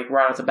something, like,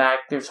 right off the bat.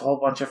 There's a whole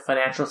bunch of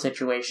financial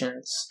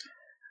situations.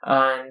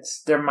 And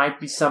there might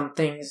be some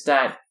things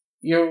that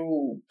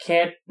you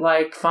can't,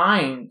 like,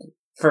 find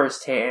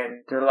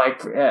firsthand. Or,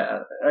 like,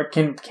 or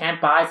can't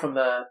buy from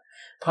the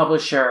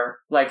publisher.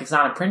 Like, it's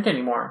not in print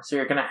anymore. So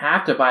you're gonna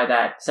have to buy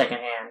that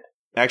secondhand.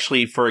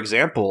 Actually, for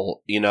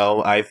example,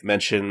 I've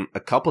mentioned a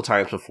couple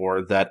times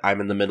before that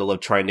I'm in the middle of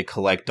trying to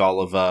collect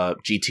all of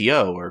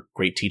GTO, or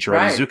Great Teacher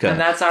Onizuka. And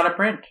that's out of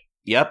print.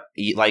 Yep.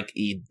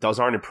 Those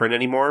aren't in print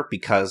anymore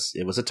because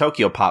it was a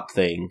Tokyo Pop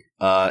thing.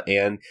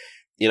 And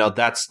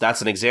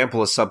that's an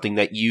example of something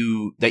that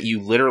you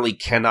literally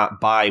cannot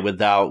buy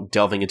without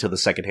delving into the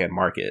secondhand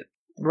market.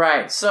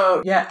 Right.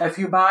 So, yeah, if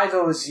you buy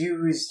those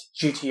used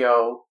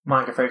GTO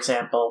manga, for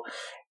example,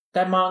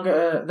 that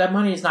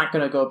money is not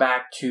going to go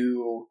back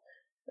to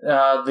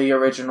the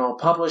original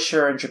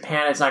publisher in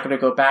Japan. It's not going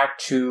to go back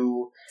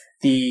to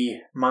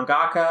the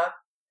mangaka.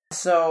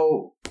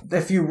 So,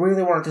 if you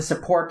really wanted to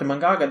support the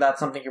mangaka, that's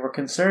something you were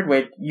concerned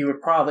with, you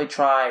would probably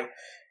try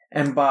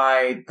and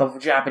buy the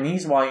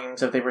Japanese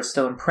volumes if they were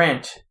still in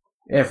print,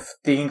 if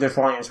the English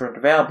volumes weren't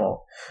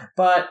available.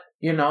 But,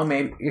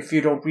 maybe if you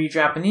don't read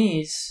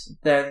Japanese,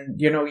 then,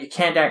 you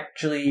can't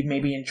actually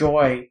maybe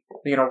enjoy,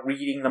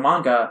 reading the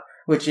manga,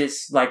 which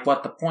is, like,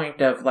 what the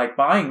point of, like,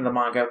 buying the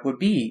manga would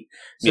be.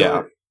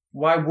 So,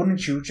 why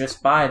wouldn't you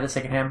just buy the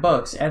secondhand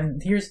books? And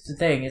here's the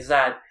thing, is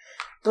that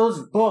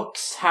those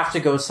books have to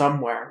go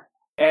somewhere.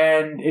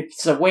 And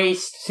it's a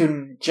waste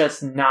to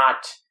just not,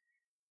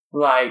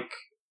 like,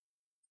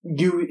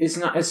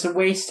 it's a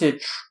waste to,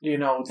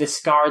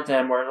 discard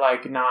them, or,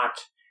 like,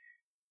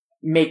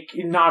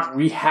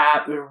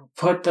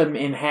 put them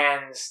in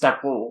hands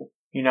that will,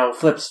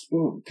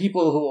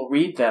 people who will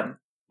read them.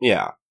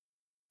 Yeah.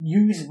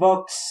 Used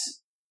books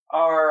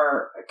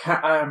are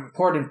an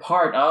important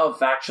part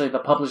of, actually, the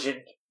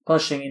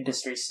publishing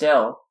industry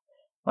still.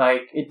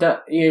 Like, it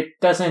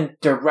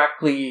doesn't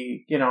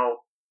directly,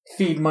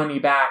 feed money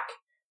back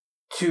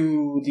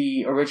to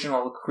the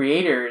original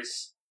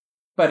creators,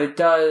 but it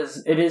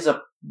is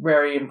a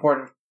very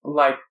important,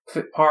 like,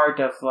 part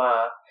of,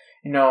 the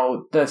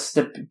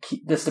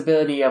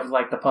stability of,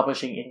 like, the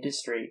publishing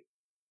industry.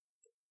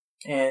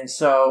 And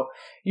so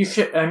you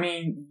should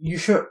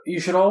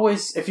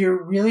always, if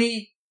you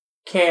really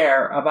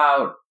care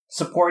about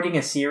supporting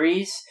a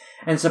series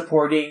and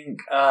supporting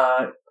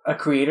a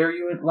creator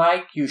you would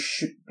like, you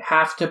should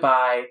have to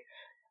buy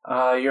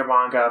your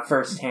manga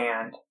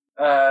firsthand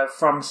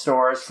from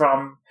stores,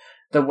 from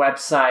the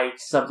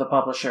websites of the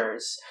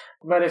publishers.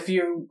 But if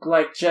you,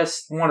 like,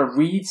 just want to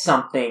read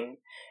something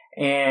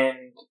and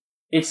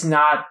it's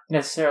not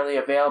necessarily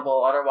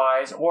available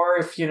otherwise, or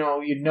if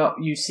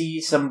you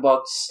see some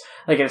books,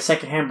 like, at a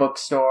secondhand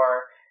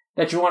bookstore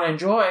that you want to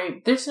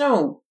enjoy, there's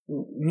no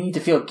need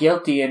to feel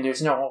guilty, and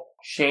there's no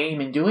shame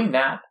in doing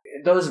that.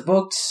 Those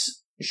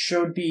books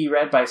should be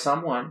read by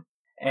someone,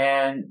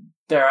 and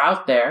they're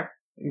out there.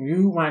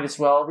 You might as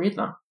well read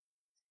them.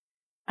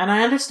 And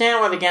I understand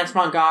why the Gantz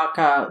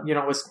mangaka,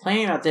 was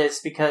complaining about this,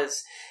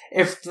 because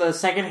if the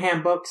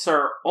secondhand books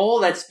are all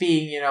that's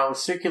being,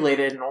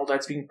 circulated and all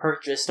that's being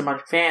purchased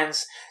among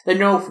fans, then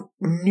no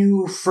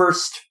new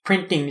first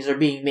printings are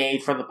being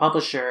made from the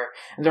publisher,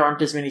 and there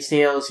aren't as many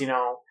sales,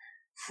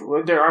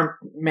 there aren't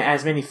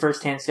as many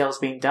first-hand sales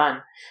being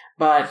done.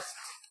 But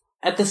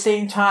at the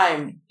same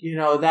time,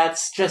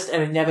 that's just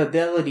an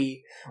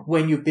inevitability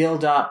when you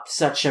build up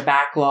such a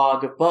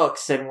backlog of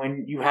books, and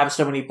when you have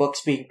so many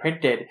books being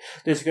printed.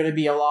 There's going to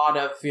be a lot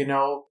of,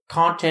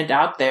 content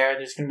out there.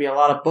 There's going to be a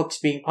lot of books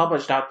being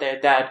published out there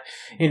that,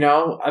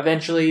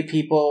 eventually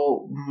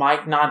people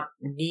might not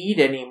need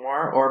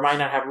anymore, or might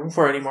not have room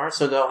for anymore,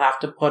 so they'll have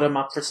to put them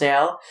up for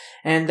sale.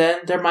 And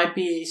then there might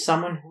be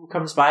someone who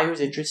comes by who's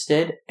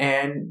interested,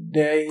 and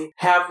they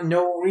have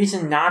no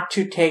reason not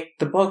to take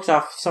the books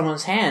off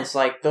someone's hands.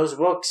 Like, those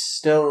books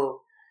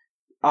still,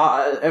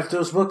 if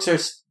those books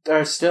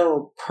are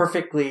still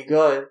perfectly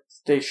good,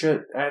 they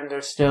should, and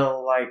they're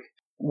still, like,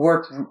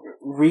 worth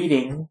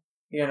reading,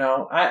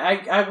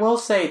 I will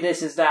say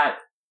this is that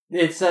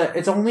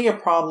it's only a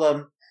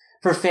problem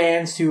for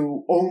fans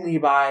who only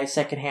buy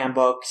secondhand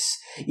books,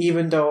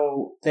 even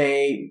though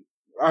they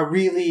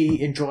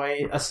really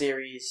enjoy a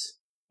series,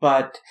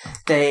 but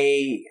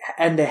they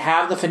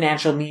have the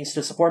financial means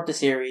to support the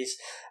series,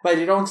 but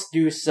they don't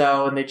do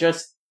so, and they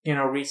just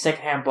read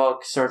secondhand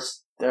books or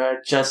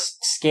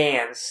just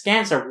scans.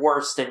 Scans are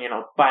worse than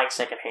buying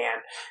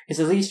secondhand, because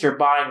at least you're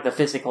buying the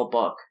physical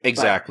book.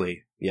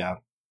 Exactly. Yeah.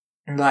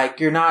 Like,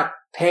 you're not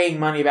paying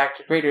money back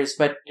to creators,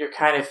 but you're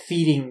kind of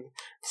feeding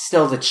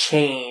still the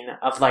chain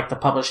of, like, the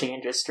publishing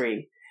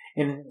industry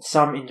in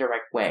some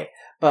indirect way.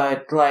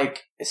 But,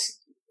 like,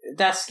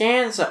 that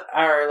scans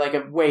are, like,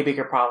 a way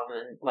bigger problem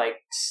than, like,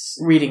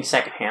 reading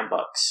secondhand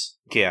books.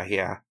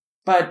 Yeah.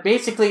 But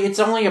basically, it's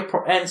only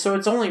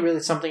it's only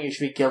really something you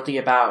should be guilty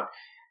about.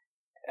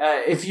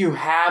 If you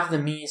have the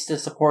means to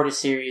support a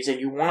series and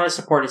you want to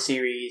support a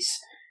series,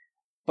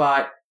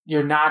 but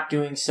you're not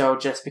doing so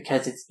just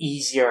because it's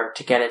easier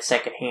to get it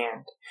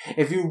secondhand.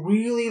 If you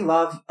really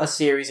love a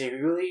series and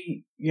you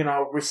really,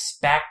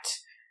 respect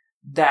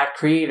that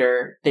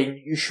creator, then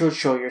you should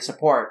show your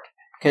support.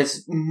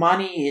 Because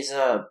money is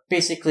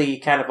basically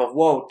kind of a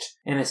vote,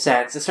 in a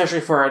sense,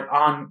 especially for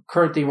an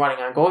currently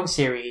running ongoing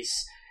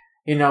series,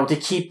 to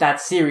keep that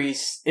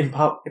series in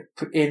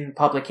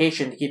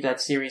publication, to keep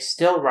that series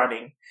still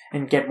running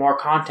and get more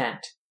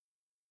content.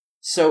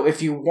 So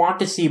if you want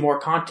to see more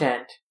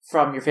content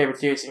from your favorite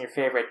series and your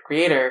favorite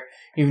creator,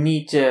 you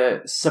need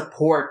to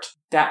support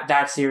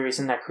that series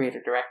and that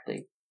creator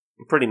directly.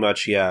 Pretty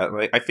much, yeah.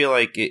 Like, I feel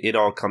like it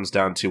all comes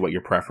down to what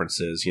your preference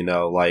is,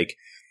 like,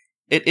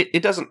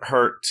 it doesn't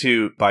hurt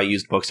to buy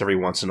used books every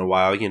once in a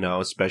while,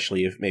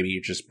 especially if maybe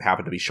you just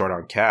happen to be short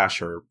on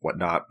cash or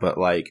whatnot, but,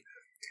 like,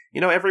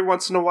 every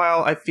once in a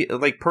while, I feel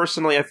like,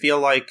 personally, I feel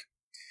like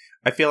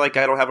I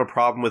don't have a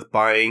problem with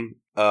buying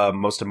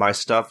most of my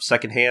stuff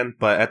secondhand,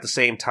 but at the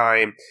same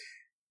time,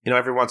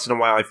 every once in a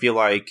while, I feel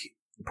like,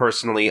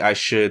 personally, I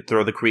should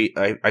throw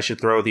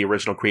the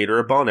original creator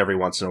a bone every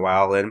once in a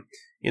while, and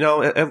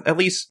at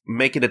least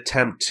make an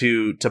attempt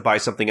to buy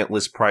something at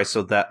list price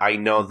so that I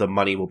know the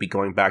money will be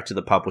going back to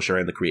the publisher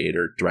and the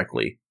creator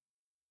directly.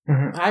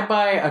 Mm-hmm. I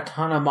buy a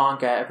ton of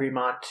manga every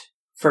month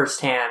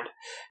firsthand,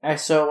 and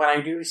so when I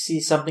do see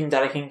something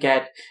that I can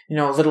get,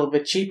 a little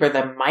bit cheaper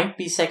that might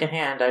be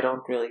secondhand, I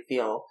don't really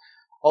feel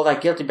all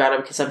that guilty about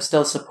it because I'm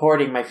still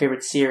supporting my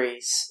favorite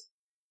series.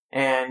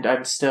 And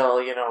I'm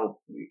still,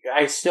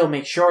 I still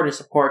make sure to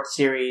support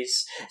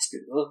series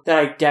that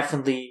I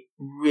definitely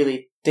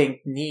really think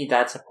need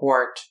that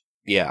support.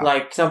 Yeah.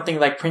 Like something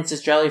like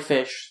Princess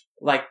Jellyfish,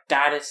 like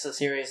that is a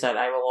series that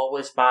I will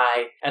always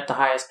buy at the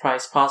highest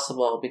price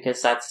possible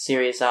because that's a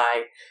series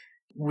I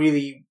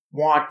really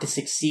want to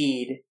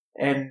succeed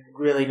and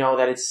really know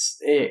that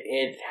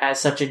it has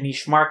such a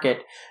niche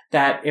market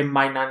that it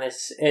might not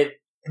it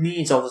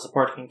needs all the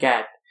support it can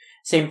get.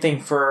 Same thing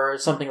for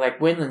something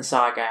like Vinland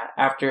Saga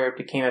after it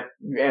became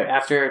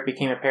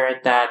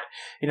apparent that,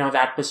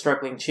 that was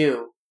struggling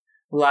too.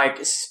 Like,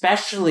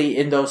 especially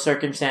in those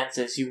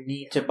circumstances, you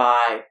need to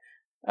buy,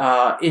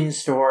 in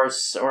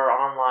stores or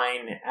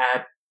online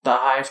at the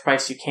highest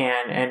price you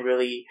can and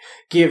really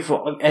give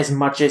as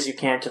much as you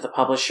can to the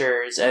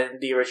publishers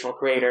and the original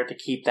creator to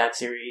keep that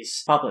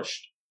series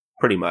published.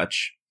 Pretty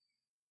much.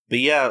 But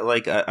yeah,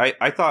 like,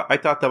 I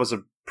thought that was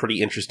a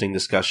pretty interesting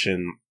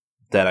discussion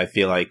that I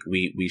feel like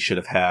we should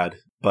have had.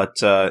 But,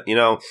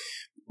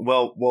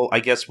 well, I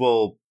guess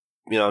we'll,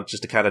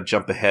 just to kind of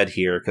jump ahead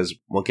here, because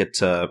we'll get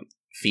to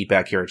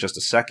feedback here in just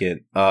a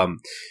second.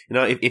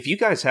 If you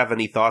guys have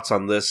any thoughts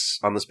on this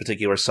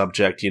particular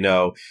subject,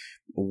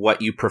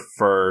 what you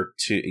prefer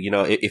to,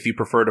 if you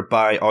prefer to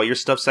buy all your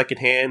stuff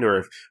secondhand,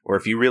 or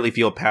if you really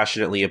feel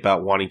passionately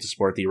about wanting to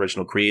support the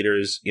original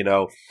creators,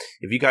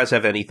 if you guys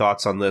have any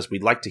thoughts on this,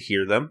 we'd like to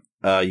hear them.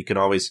 You can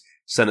always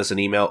send us an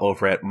email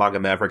over at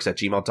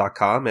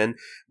mangamavericks@gmail.com, and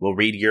we'll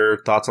read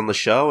your thoughts on the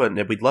show, and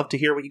we'd love to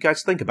hear what you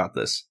guys think about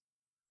this.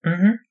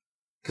 Mm-hmm.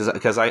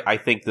 Because I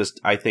think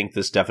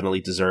this definitely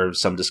deserves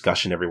some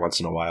discussion every once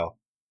in a while.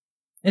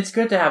 It's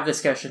good to have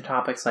discussion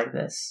topics like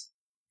this.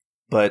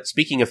 But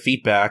speaking of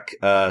feedback,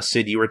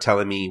 Sid, you were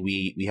telling me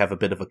we have a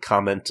bit of a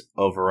comment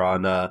over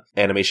on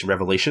Animation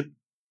Revelation.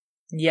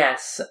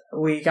 Yes,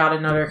 we got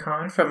another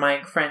comment from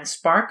my friend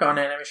Spark on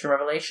Animation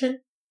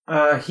Revelation.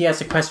 He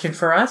has a question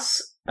for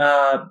us.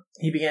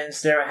 He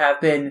begins, there have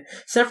been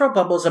several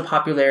bubbles of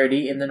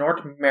popularity in the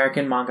North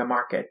American manga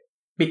market.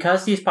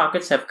 Because these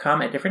pockets have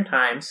come at different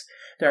times,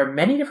 there are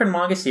many different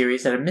manga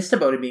series that have missed the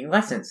boat of being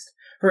licensed.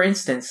 For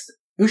instance,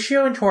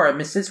 Ushio and Tora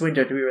missed its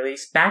window to be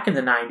released back in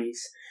the 90s,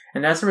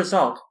 and as a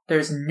result, there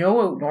is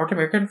no North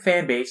American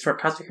fan base for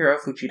Kazuhiro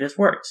Fujita's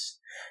works.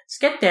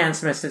 Sket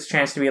Dance missed its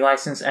chance to be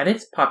licensed at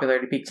its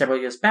popularity peak several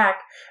years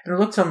back, and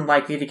looks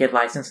unlikely to get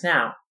licensed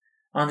now.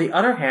 On the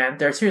other hand,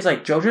 there are series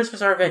like JoJo's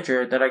Bizarre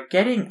Adventure that are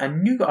getting a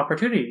new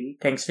opportunity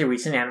thanks to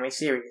recent anime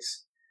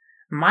series.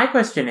 My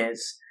question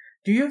is,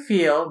 do you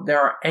feel there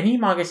are any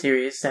manga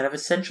series that have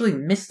essentially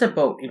missed the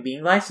boat in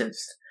being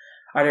licensed?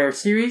 Are there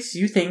series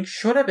you think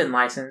should have been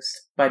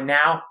licensed, but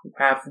now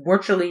have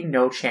virtually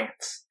no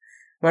chance?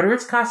 Whether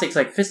it's classics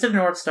like Fist of the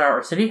North Star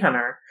or City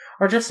Hunter,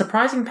 or just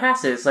surprising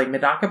passes like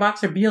Medaka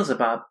Box or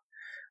Beelzebub,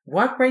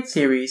 what great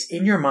series,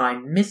 in your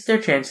mind, missed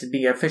their chance to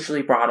be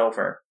officially brought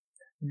over?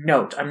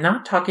 Note, I'm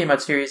not talking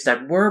about series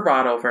that were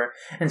brought over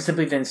and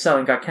simply didn't sell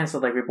and got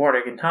cancelled like Reborn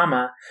or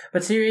Gintama,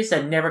 but series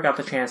that never got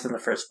the chance in the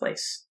first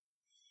place.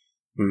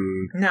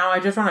 Now, I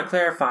just want to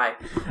clarify.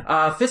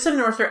 Fist of the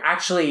North Star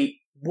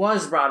actually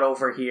was brought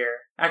over here,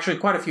 actually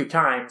quite a few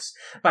times,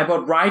 by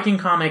both Raijin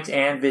Comics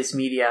and Viz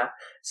Media.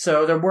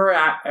 So there were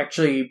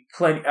actually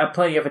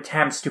plenty of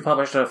attempts to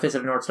publish the Fist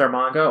of the North Star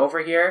manga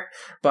over here,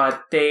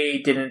 but they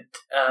didn't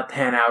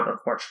pan out,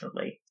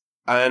 unfortunately.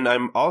 And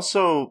I'm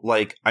also,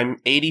 I'm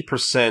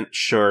 80%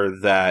 sure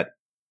that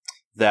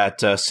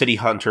City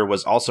Hunter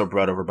was also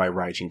brought over by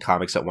Raijin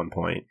Comics at one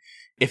point.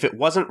 If it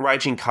wasn't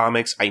Raijin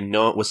Comics, I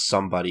know it was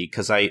somebody,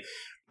 because I've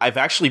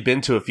actually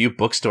been to a few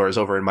bookstores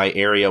over in my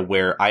area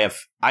where I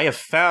have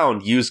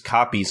found used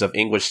copies of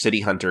English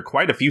City Hunter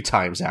quite a few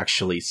times,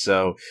 actually,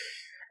 so...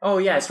 Oh,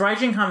 yes,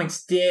 Raijin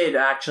Comics did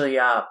actually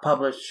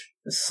publish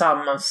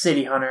some of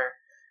City Hunter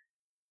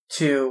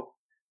too.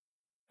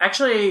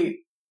 Actually...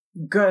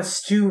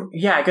 Gustoon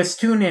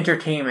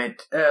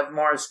Entertainment,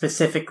 more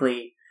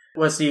specifically,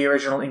 was the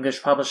original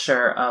English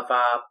publisher of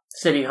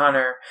City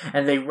Hunter,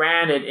 and they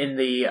ran it in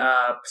the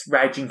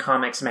Raijin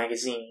Comics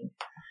magazine.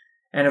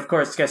 And of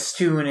course,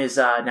 Gustoon is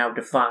now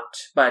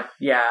defunct, but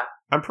yeah.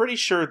 I'm pretty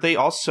sure they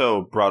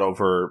also brought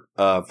over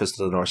Fist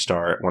of the North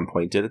Star at one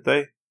point, didn't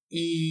they?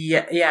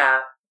 Yeah.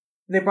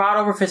 They brought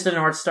over Fist of the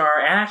North Star,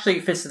 and actually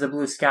Fist of the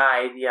Blue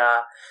Sky, the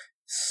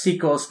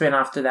sequel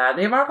spin-off to that.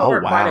 They brought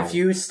over quite a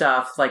few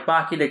stuff, like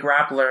Baki the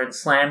Grappler and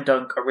Slam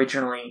Dunk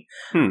originally,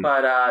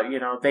 but,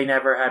 they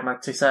never had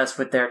much success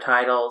with their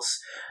titles.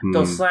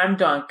 Though Slam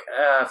Dunk,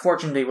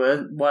 fortunately,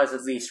 was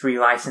at least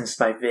relicensed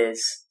by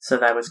Viz, so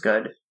that was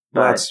good.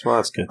 But,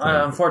 that's good.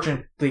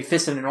 Unfortunately,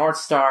 Fist of the North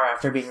Star,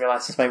 after being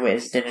relicensed by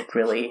Viz, didn't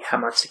really have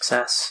much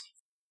success.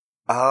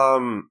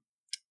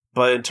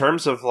 But in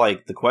terms of,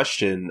 the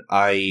question,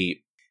 I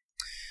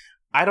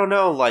don't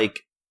know,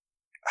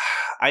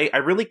 I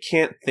really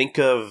can't think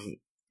of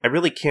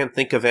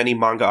any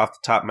manga off the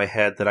top of my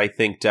head that I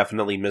think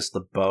definitely missed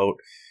the boat,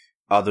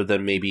 other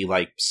than maybe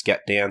Sket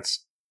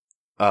Dance.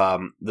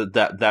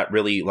 That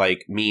really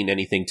mean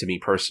anything to me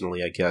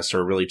personally, I guess,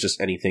 or really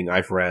just anything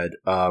I've read.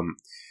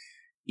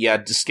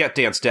 Sket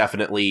Dance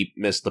definitely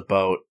missed the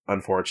boat,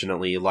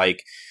 unfortunately.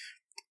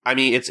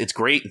 It's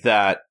great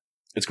that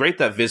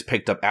Viz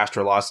picked up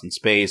Astro Lost in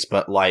Space,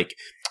 but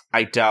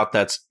I doubt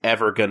that's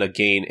ever going to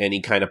gain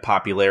any kind of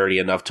popularity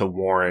enough to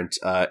warrant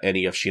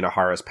any of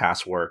Shinohara's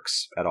past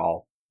works at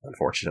all,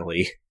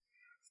 unfortunately.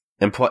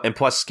 And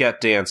plus, Sket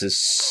Dance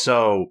is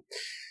so...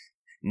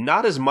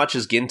 not as much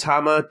as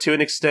Gintama to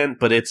an extent,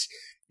 but it's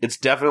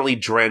definitely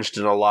drenched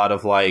in a lot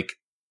of,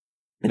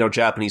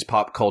 Japanese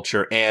pop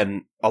culture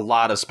and a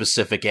lot of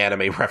specific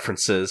anime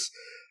references,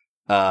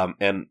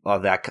 and all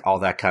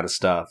that kind of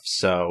stuff.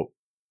 So,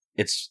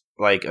 it's,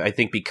 I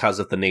think because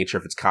of the nature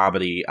of its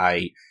comedy,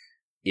 I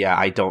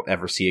don't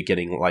ever see it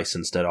getting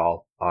licensed at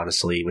all,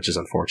 honestly, which is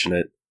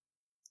unfortunate.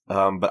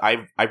 But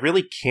I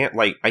really can't,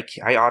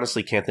 I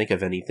honestly can't think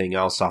of anything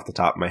else off the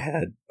top of my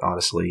head,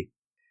 honestly.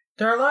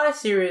 There are a lot of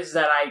series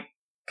that I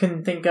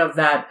can think of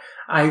that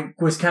I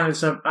was kind of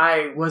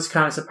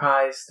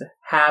surprised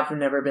have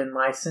never been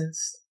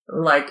licensed.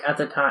 At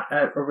the time,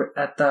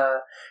 at the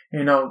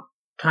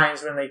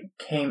times when they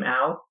came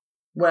out.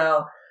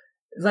 Well,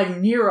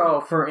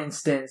 Nero, for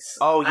instance.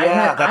 Oh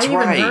yeah, that's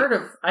right.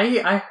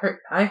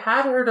 I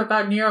had heard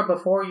about Nero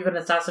before even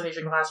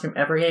Assassination Classroom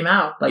ever came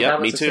out. That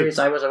was a series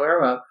I was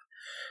aware of.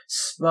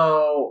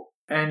 So,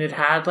 and it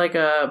had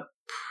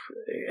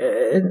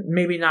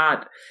maybe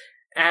not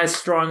as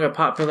strong a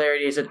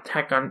popularity as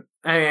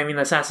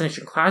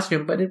Assassination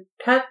Classroom, but it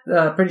had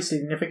a pretty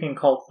significant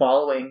cult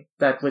following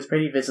that was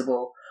pretty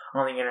visible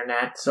on the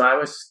internet.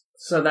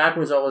 So that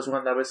was always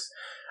one that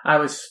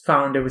I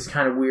found it was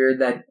kind of weird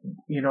that,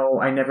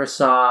 I never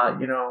saw,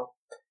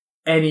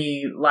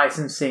 any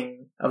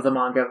licensing of the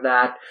manga of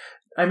that.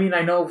 I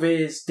know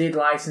Viz did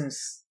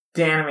license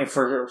the anime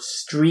for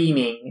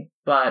streaming,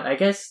 but I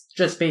guess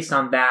just based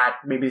on that,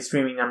 maybe the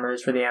streaming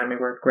numbers for the anime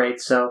weren't great,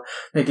 so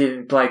they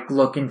didn't,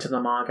 look into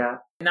the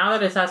manga. Now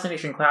that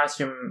Assassination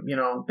Classroom,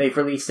 they've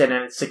released it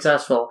and it's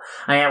successful,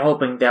 I am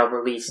hoping they'll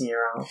release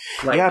Nero,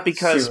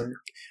 because soon.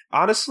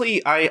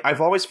 Honestly,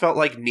 I've always felt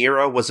like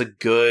Nero was a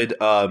good,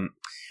 I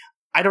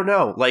don't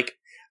know,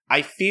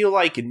 I feel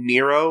like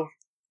Nero,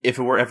 if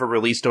it were ever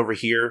released over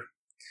here,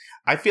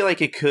 I feel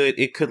like it could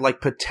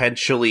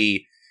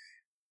potentially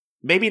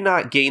maybe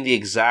not gain the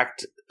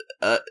exact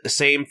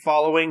same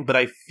following, but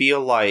I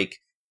feel like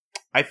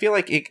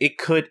it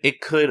could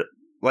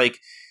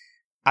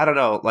I don't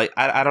know,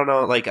 I don't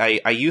know,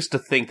 I used to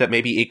think that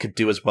maybe it could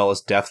do as well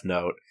as Death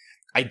Note.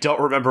 I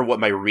don't remember what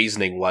my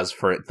reasoning was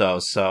for it though,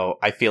 so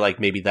I feel like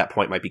maybe that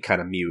point might be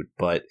kind of mute,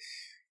 but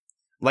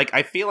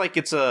I feel like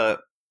it's a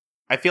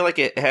I feel like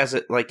it has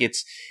it like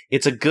it's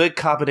a good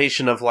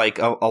combination of like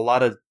a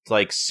lot of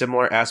like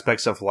similar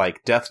aspects of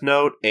like Death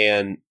Note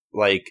and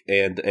like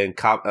and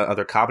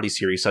other comedy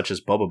series such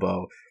as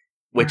Bobobo,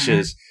 which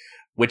is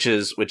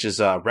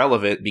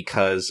relevant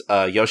because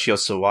Yoshio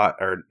Sawai,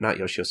 or not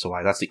Yoshio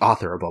Sawai, that's the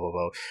author of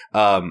Bobobo.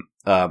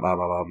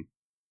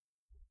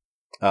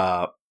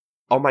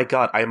 Oh my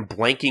god, I am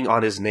blanking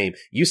on his name.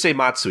 Yusei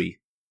Matsui.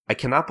 I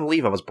cannot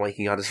believe I was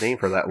blanking on his name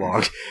for that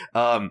long.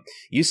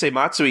 Yusei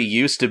Matsui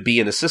used to be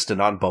an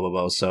assistant on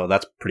Bobobo, so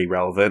that's pretty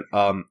relevant.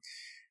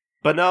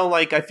 But no,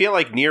 like, I feel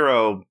like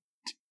Nero,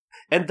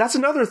 and that's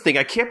another thing,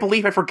 I can't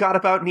believe I forgot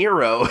about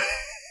Nero.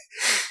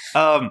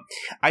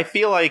 I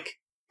feel like,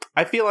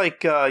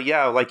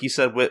 yeah, like you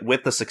said,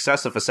 with the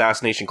success of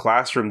Assassination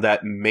Classroom,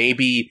 that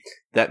maybe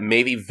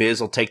Viz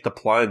will take the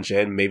plunge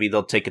and maybe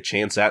they'll take a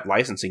chance at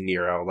licensing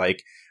Nero.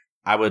 Like,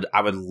 I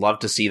would love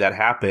to see that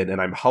happen, and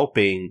I'm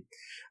hoping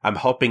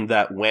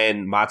that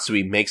when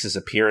Matsui makes his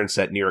appearance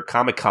at Nero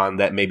Comic-Con,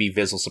 that maybe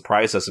Viz will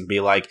surprise us and be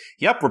like,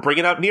 "Yep, we're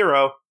bringing out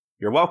Nero.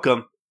 You're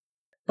welcome."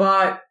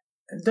 But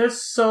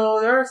there's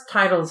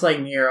titles like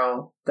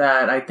Nero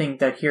that I think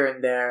that here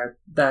and there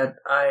that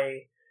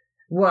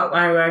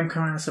I'm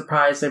kind of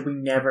surprised that we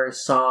never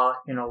saw,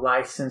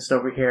 licensed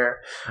over here.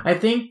 I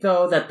think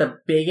though that the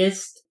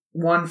biggest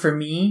one for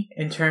me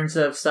in terms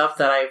of stuff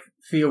that I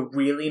feel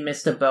really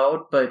missed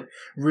about, but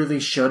really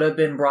should have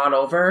been brought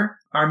over,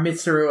 are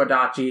Mitsuru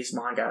Adachi's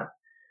manga.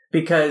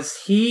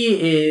 Because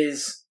he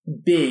is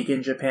big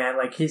in Japan,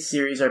 like his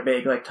series are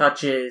big, like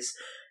touches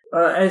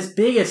as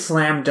big as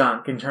Slam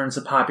Dunk in terms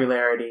of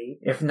popularity,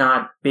 if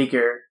not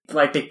bigger.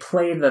 Like they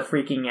play the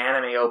freaking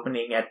anime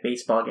opening at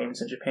baseball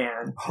games in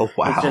Japan. Oh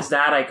wow. It's just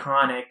that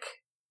iconic.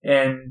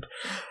 And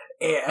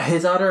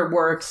his other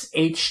works,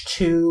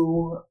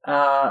 H2,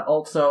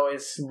 also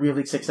is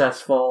really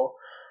successful.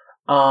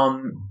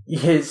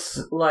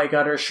 His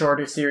other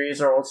shorter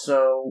series are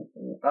also,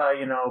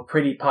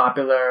 pretty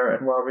popular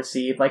and well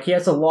received. Like he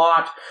has a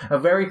lot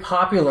of very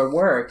popular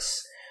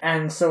works,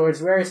 and so it's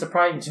very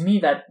surprising to me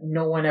that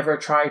no one ever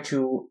tried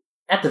to,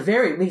 at the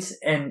very least,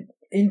 and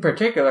in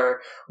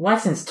particular,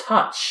 license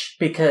Touch,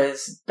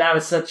 because that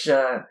was such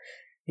a,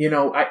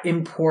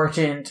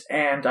 important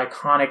and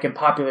iconic and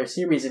popular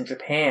series in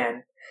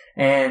Japan,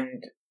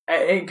 and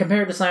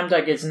compared to Slam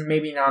Dunk, it's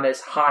maybe not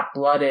as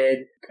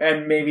hot-blooded,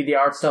 and maybe the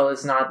art style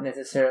is not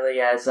necessarily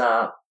as,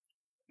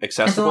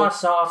 accessible? It's a lot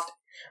soft.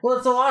 Well,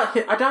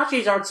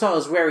 Adachi's art style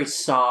is very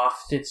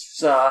soft.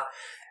 It's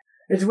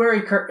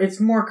it's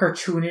more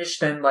cartoonish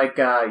than,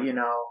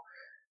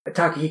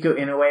 Takahiko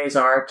Inoue's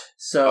art.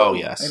 So, oh,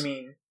 yes. I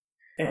mean,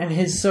 and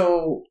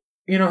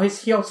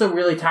he also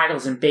really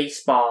titles in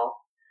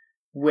baseball,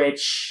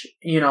 which,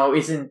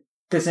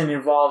 doesn't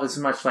involve as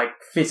much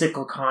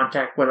physical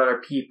contact with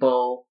other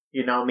people,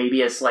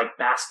 maybe as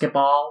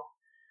basketball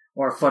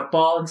or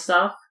football and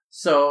stuff.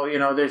 So,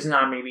 there's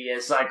not maybe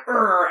as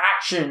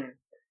action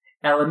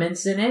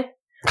elements in it.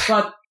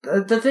 But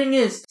the thing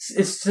is,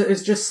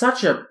 it's just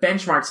such a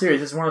benchmark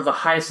series. It's one of the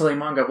highest selling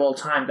manga of all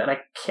time that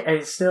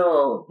it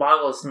still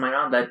boggles my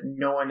mind that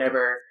no one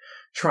ever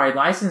tried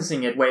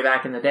licensing it way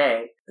back in the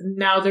day.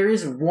 Now, there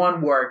is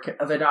one work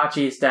of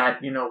Adachi's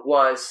that,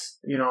 was,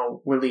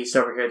 released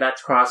over here.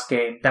 That's Cross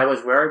Game. That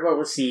was very well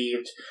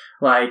received.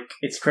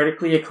 It's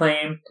critically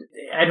acclaimed.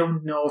 I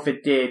don't know if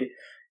it did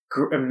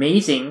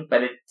amazing,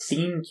 but it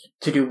seemed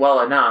to do well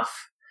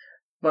enough.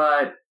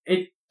 But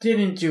it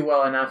didn't do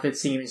well enough, it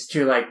seems,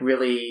 to,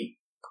 really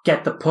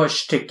get the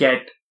push to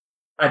get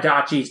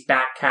Adachi's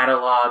back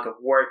catalog of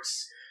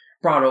works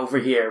brought over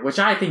here, which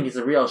I think is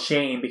a real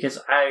shame, because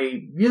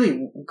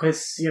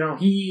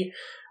he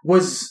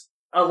was,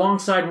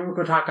 alongside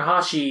Rumiko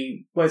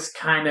Takahashi, was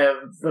kind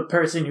of the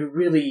person who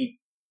really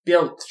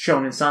built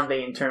Shonen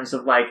Sunday in terms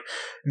of,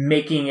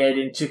 making it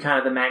into kind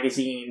of the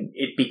magazine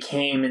it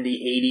became in the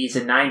 80s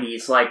and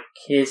 90s.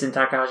 His and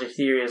Takahashi's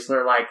series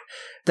were,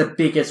 the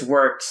biggest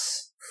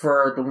works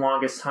for the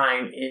longest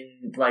time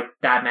in,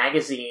 that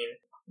magazine.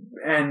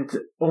 And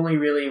only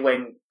really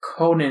when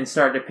Conan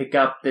started to pick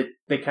up that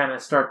they kind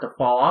of start to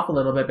fall off a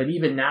little bit. But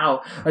even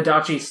now,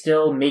 Adachi's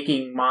still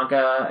making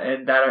manga,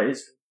 and that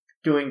is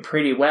doing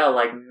pretty well.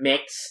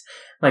 Mix,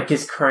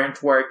 his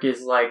current work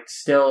is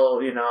still,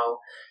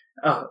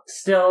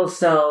 still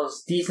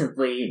sells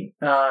decently,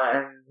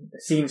 and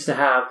seems to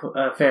have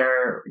a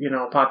fair,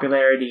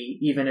 popularity,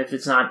 even if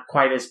it's not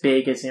quite as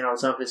big as,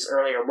 some of his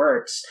earlier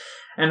works.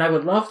 And I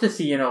would love to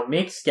see,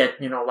 Mix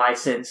get,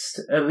 licensed.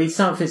 At least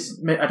some of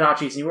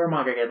Adachi's newer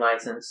manga get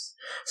licensed.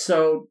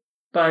 So,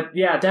 but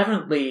yeah,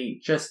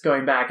 definitely just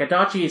going back,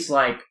 Adachi's,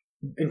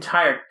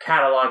 entire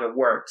catalog of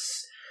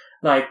works,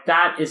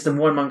 that is the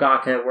one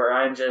mangaka where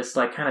I'm just,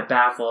 kind of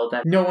baffled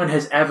that no one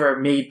has ever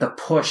made the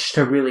push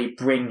to really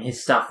bring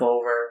his stuff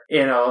over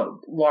in a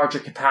larger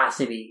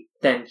capacity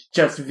than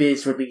just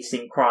Viz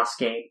releasing Cross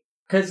Game.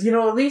 Because,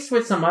 at least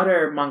with some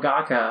other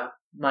mangaka,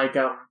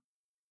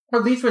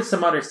 at least with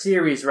some other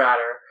series,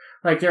 rather,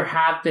 like, there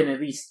have been at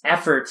least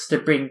efforts to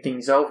bring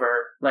things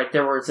over. Like,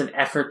 there was an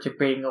effort to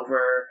bring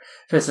over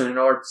Fist of the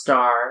North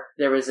Star.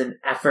 There was an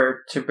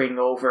effort to bring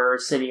over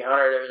City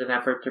Hunter. There was an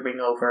effort to bring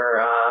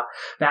over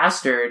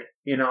Bastard.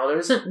 You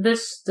know,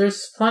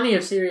 there's plenty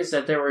of series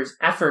that there was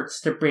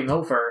efforts to bring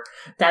over.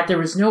 That there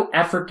was no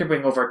effort to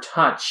bring over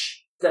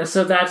Touch.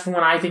 So that's when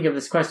I think of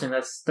this question,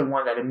 that's the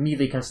one that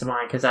immediately comes to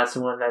mind, because that's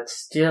the one that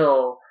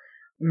still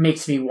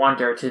makes me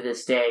wonder to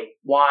this day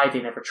why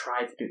they never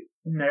tried to do,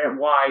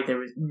 why there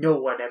was no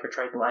one ever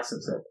tried to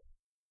license it.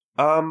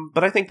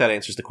 But I think that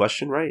answers the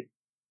question, right?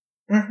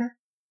 Mm-hmm.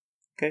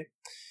 Okay.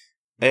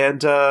 And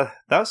that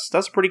was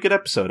a pretty good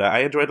episode. I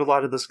enjoyed a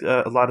lot of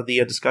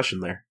the discussion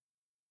there.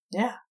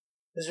 Yeah,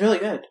 it was really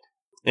good.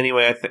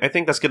 Anyway, I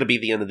think that's going to be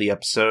the end of the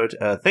episode.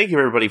 Thank you,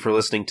 everybody, for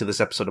listening to this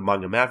episode of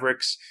Manga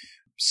Mavericks.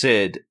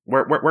 Sid,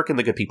 where can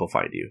the good people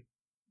find you?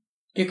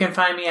 You can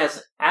find me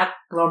as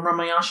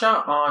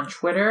 @LomRamayasha on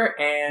Twitter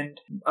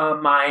and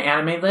my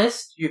anime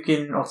list. You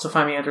can also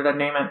find me under that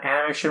name at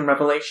Animation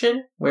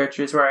Revelation, which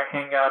is where I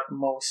hang out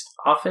most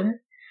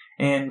often,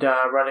 and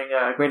running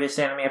a greatest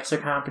anime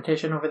episode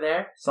competition over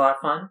there. It's a lot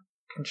of fun.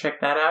 You can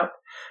check that out.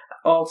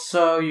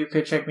 Also, you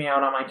could check me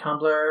out on my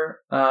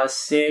Tumblr,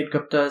 Sid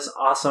Gupta's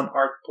Awesome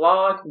Art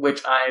blog,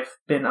 which I've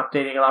been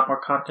updating a lot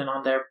more content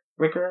on there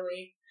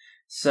regularly.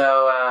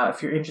 So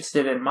if you're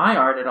interested in my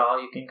art at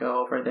all, you can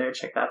go over there and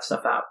check that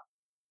stuff out.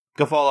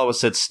 Go follow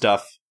Sid's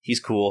stuff. He's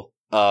cool.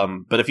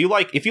 But if you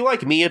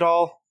like me at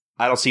all,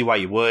 I don't see why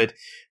you would.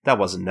 That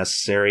wasn't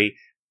necessary.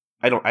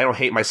 I don't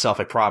hate myself,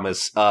 I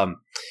promise.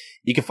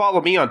 You can follow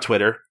me on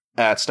Twitter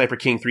at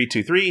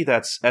SniperKing323.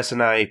 That's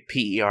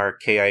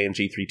SNIPERKING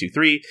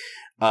 323.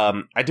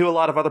 I do a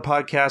lot of other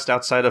podcasts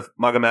outside of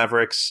Manga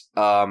Mavericks.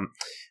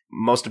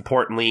 Most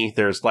importantly,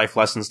 there's Life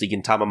Lessons, the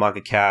Gintama Manga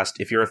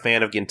Cast. If you're a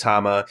fan of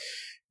Gintama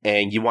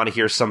and you want to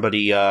hear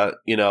somebody,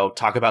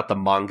 talk about the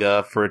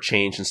manga for a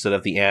change instead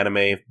of the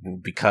anime,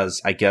 because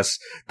I guess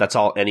that's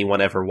all anyone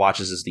ever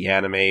watches is the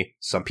anime.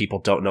 Some people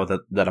don't know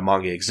that a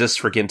manga exists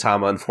for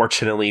Gintama,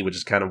 unfortunately, which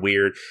is kind of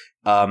weird.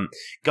 Go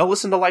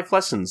listen to Life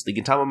Lessons, the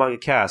Gintama Manga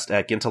Cast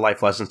at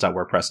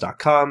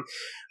gintalifelessons.wordpress.com.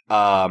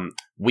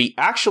 We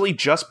actually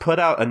just put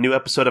out a new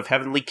episode of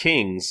Heavenly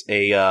Kings,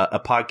 a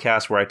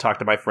podcast where I talk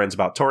to my friends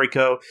about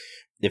Toriko.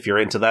 If you're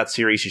into that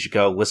series, you should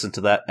go listen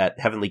to that at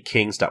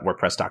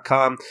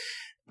heavenlykings.wordpress.com.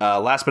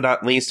 Last but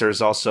not least,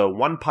 there's also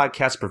One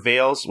Podcast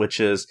Prevails,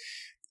 which is,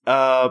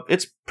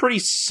 it's pretty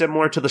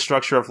similar to the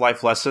structure of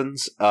Life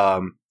Lessons,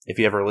 if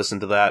you ever listen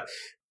to that.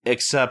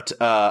 Except,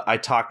 I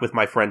talked with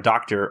my friend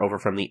Doctor over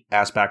from the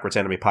Ass Backwards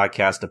Anime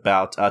Podcast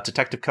about,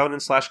 Detective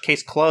Conan /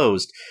 Case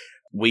Closed.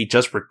 We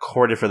just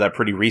recorded for that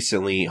pretty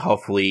recently.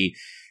 Hopefully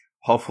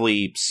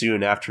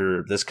soon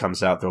after this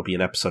comes out, there'll be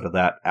an episode of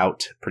that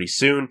out pretty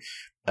soon.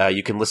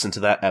 You can listen to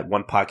that at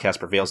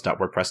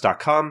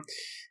onepodcastprevails.wordpress.com.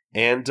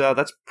 And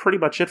that's pretty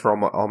much it for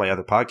all my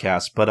other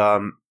podcasts. But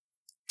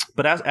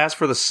as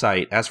for the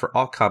site, as for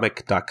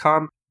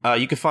allcomic.com,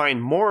 you can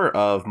find more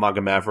of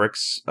Manga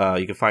Mavericks.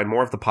 You can find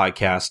more of the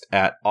podcast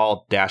at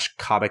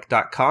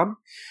all-comic.com.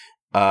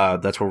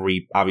 That's where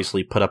we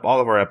obviously put up all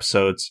of our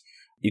episodes.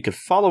 You can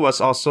follow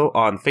us also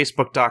on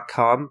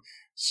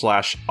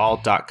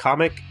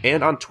facebook.com/all.comic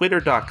and on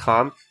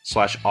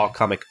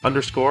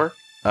twitter.com/allcomic_.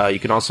 You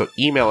can also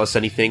email us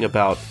anything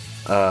about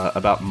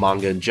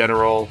manga in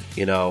general,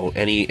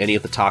 any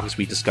of the topics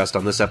we discussed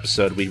on this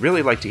episode. We'd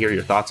really like to hear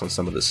your thoughts on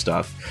some of this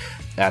stuff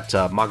at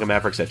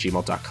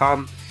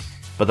mangamavericks@gmail.com.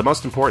 But the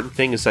most important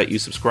thing is that you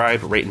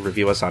subscribe, rate, and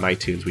review us on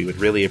iTunes. We would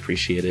really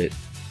appreciate it.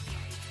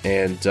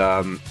 And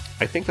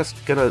I think that's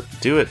going to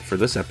do it for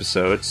this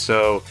episode.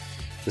 So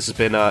this has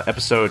been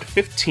episode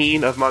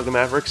 15 of Manga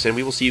Mavericks, and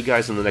we will see you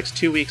guys in the next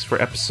 2 weeks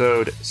for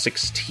episode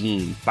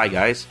 16. Bye,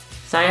 guys.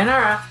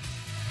 Sayonara.